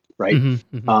making. Right. Mhm.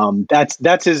 Mhm.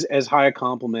 That's as high a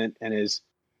compliment and as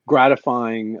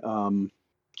gratifying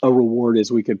a reward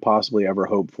as we could possibly ever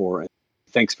hope for. And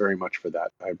thanks very much for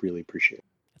that. I really appreciate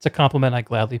It's a compliment I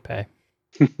gladly pay.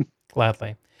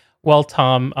 Gladly. Well,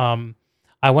 Tom,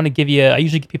 I want to give you. I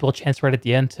usually give people a chance right at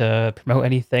the end to promote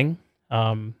anything.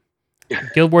 Um, it.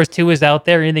 Guild Wars 2 is out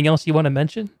there. Anything else you want to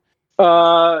mention?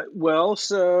 Well,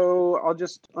 so I'll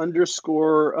just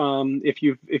underscore if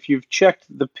you've checked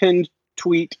the pinned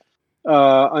tweet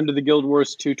under the Guild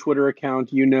Wars 2 Twitter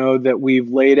account, you know that we've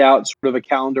laid out sort of a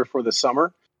calendar for the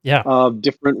summer Yeah. of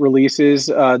different releases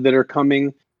that are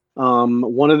coming.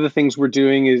 One of the things we're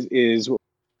doing is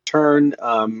turn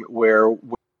where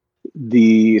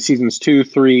the seasons 2,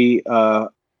 3,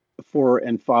 4,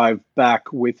 and 5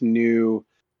 back with new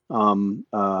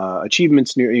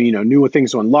achievements, new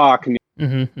things to unlock,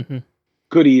 Mhm. Mhm.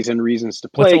 goodies and reasons to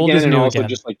What's play old again, is and new also again.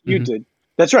 just like you Mhm. did.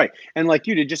 That's right, and like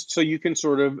you did, just so you can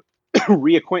sort of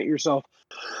reacquaint yourself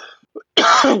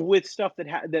with stuff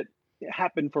that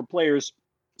happened for players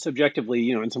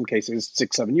subjectively, in some cases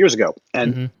 6-7 years ago,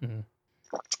 and Mhm. Mhm.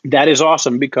 that is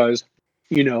awesome because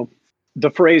you know the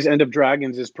phrase "end of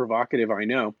dragons" is provocative. I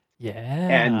know,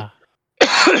 and Yeah.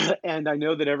 and I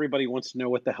know that everybody wants to know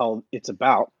what the hell it's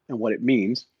about and what it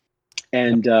means. Yep.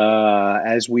 And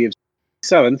as we have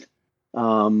 7th,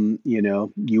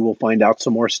 you will find out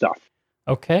some more stuff.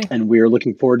 Okay. And we are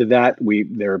looking forward to that.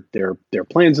 There are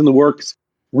plans in the works.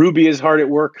 Ruby is hard at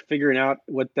work figuring out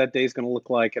what that day is going to look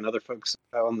like, and other folks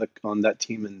on that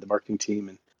team and the marketing team,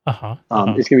 and Uh-huh.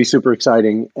 Uh-huh. it's going to be super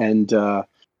exciting. And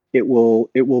it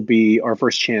will be our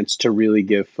first chance to really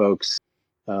give folks,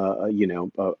 a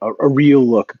real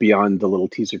look beyond the little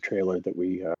teaser trailer that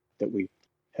we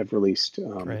have released,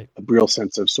 Great. a real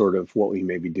sense of sort of what we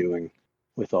may be doing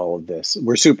with all of this.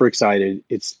 We're super excited.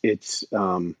 It's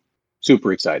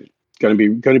super excited. Going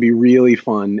to be really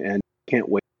fun, and can't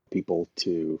wait for people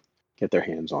to get their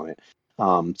hands on it.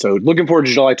 So looking forward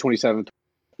to July 27th.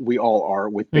 we all are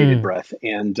with bated breath.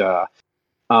 And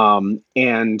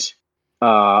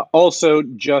also,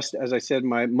 just as I said,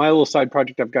 my little side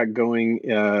project I've got going.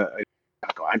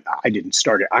 I didn't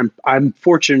start it. I'm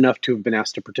fortunate enough to have been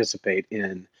asked to participate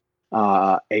in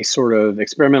a sort of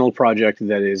experimental project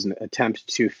that is an attempt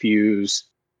to fuse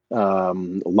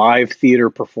live theater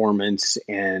performance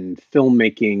and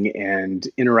filmmaking and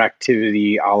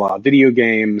interactivity a la video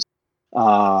games,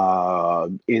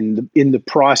 in the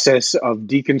process of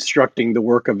deconstructing the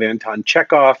work of Anton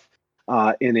Chekhov,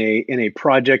 in a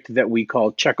project that we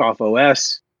call Chekhov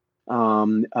OS.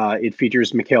 It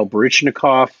features Mikhail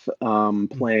Baryshnikov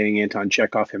playing Anton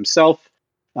Chekhov himself.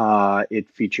 It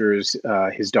features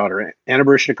his daughter Anna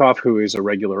Baryshnikov, who is a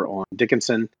regular on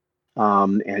Dickinson,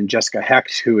 and Jessica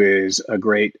Hecht, who is a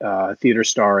great theater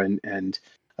star and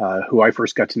who I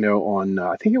first got to know on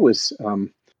I think it was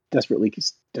Desperately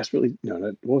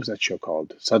no, what was that show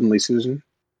called? Suddenly Susan,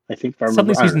 I think, if I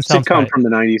remember. Suddenly Susan sounds sitcom right. from the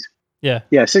 90s. Yeah,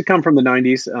 sitcom from the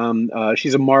 90s.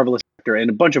 She's a marvelous actor, and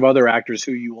a bunch of other actors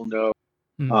who you will know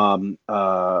from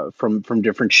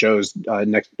different shows.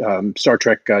 Star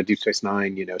Trek, Deep Space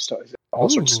Nine, all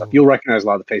sorts of stuff. You'll recognize a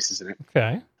lot of the faces in it.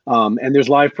 Okay. And there's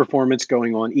live performance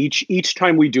going on. Each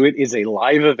time we do it is a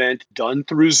live event done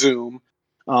through Zoom.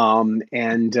 And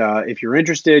if you're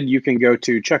interested, you can go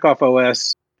to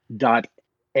chekhovos.art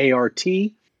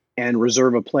and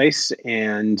reserve a place.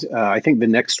 And I think the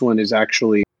next one is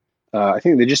actually, I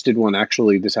think they just did one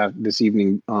actually this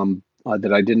evening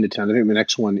that I didn't attend. I think the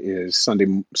next one is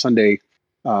Sunday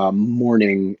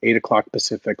morning, 8:00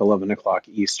 Pacific, 11:00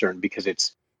 Eastern, because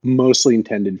it's mostly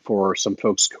intended for some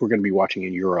folks who are going to be watching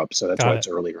in Europe. So that's why it's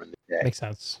earlier in the day. Makes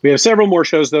sense. We have several more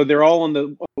shows, though. They're all on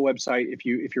the website if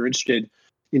you're interested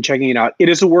in checking it out. It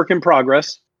is a work in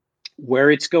progress. Where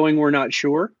it's going, we're not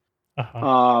sure.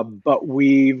 But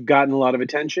we've gotten a lot of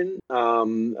attention.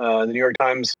 The New York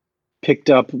Times picked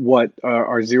up what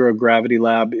our Zero Gravity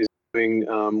Lab is doing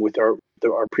with our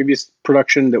previous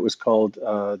production that was called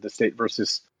The State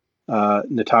versus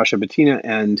Natasha Bettina.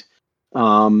 And,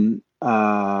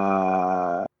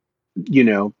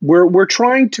 we're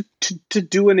trying to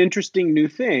do an interesting new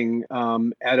thing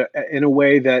in a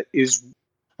way that is,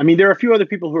 I mean, there are a few other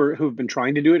people who've been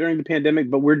trying to do it during the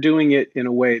pandemic, but we're doing it in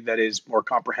a way that is more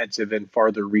comprehensive and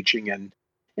farther reaching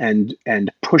and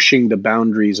pushing the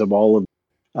boundaries of all of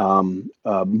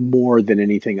more than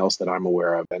anything else that I'm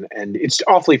aware of. And it's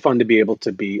awfully fun to be able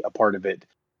to be a part of it.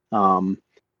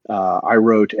 I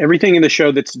wrote everything in the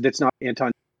show that's not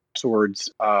Anton Swords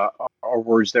are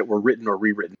words that were written or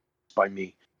rewritten by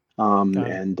me.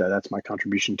 And that's my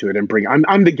contribution to it. And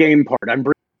I'm the game part. I'm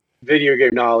bringing video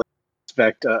game knowledge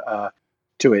aspect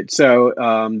to it. So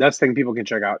that's the thing people can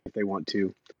check out if they want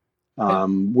to.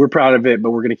 We're proud of it,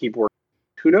 but we're going to keep working.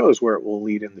 Who knows where it will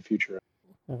lead in the future.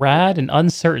 Rad and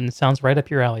uncertain sounds right up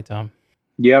your alley, Tom.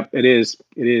 Yep, it is.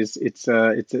 It's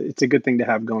a good thing to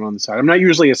have going on the side. I'm not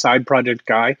usually a side project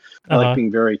guy. I like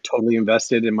being very totally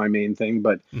invested in my main thing,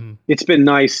 but it's been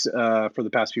nice for the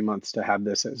past few months to have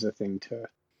this as a thing to,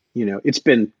 it's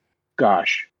been,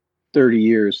 30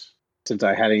 years since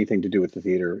I had anything to do with the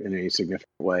theater in any significant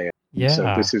way. Yeah. So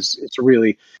it's a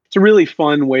really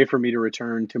fun way for me to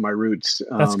return to my roots.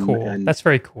 That's cool. And that's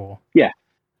very cool. Yeah,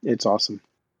 it's awesome.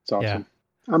 It's awesome.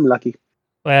 Yeah. I'm lucky.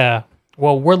 Yeah.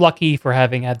 Well, we're lucky for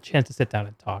having had a chance to sit down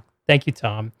and talk. Thank you,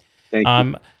 Tom. Thank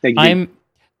you. Thank you.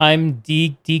 I'm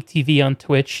Deeg TV on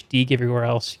Twitch. Deeg everywhere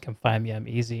else. You can find me. I'm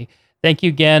easy. Thank you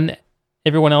again,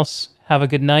 everyone else. Have a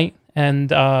good night, and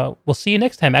we'll see you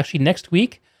next time. Actually, next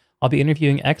week I'll be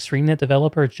interviewing ex-ReNet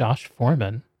developer Josh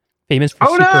Foreman, famous for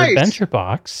Super Adventure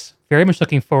Box. Very much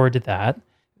looking forward to that.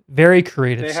 Very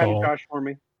creative soul. Josh for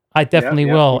me. I definitely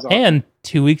will. Awesome. And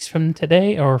 2 weeks from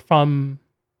today,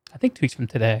 I think 2 weeks from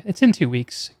today. It's in 2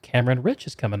 weeks. Cameron Rich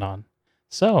is coming on.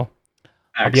 So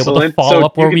I'll be able to follow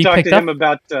up where we picked up. Him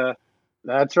about,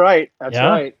 that's right. That's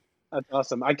right. That's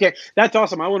awesome. That's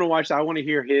awesome. I want to watch that. I want to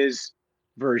hear his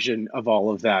version of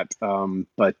all of that.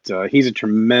 But he's a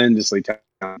tremendously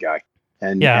talented guy.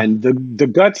 And the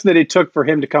guts that it took for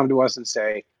him to come to us and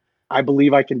say, I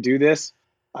believe I can do this.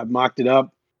 I've mocked it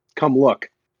up. Come look.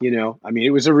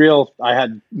 It was I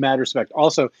had mad respect.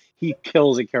 Also, he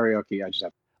kills at karaoke.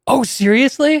 Oh,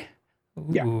 seriously?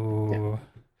 Yeah. Ooh.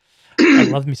 I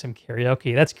love me some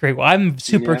karaoke. That's great. Well, I'm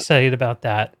super excited about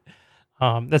that.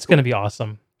 That's going to be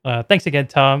awesome. Thanks again,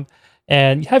 Tom.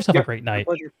 And have yourself a great night.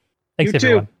 My pleasure. Thanks, you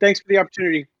everyone. Too. Thanks for the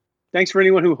opportunity. Thanks for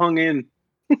anyone who hung in.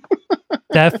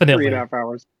 Definitely. 3.5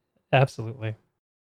 hours. Absolutely.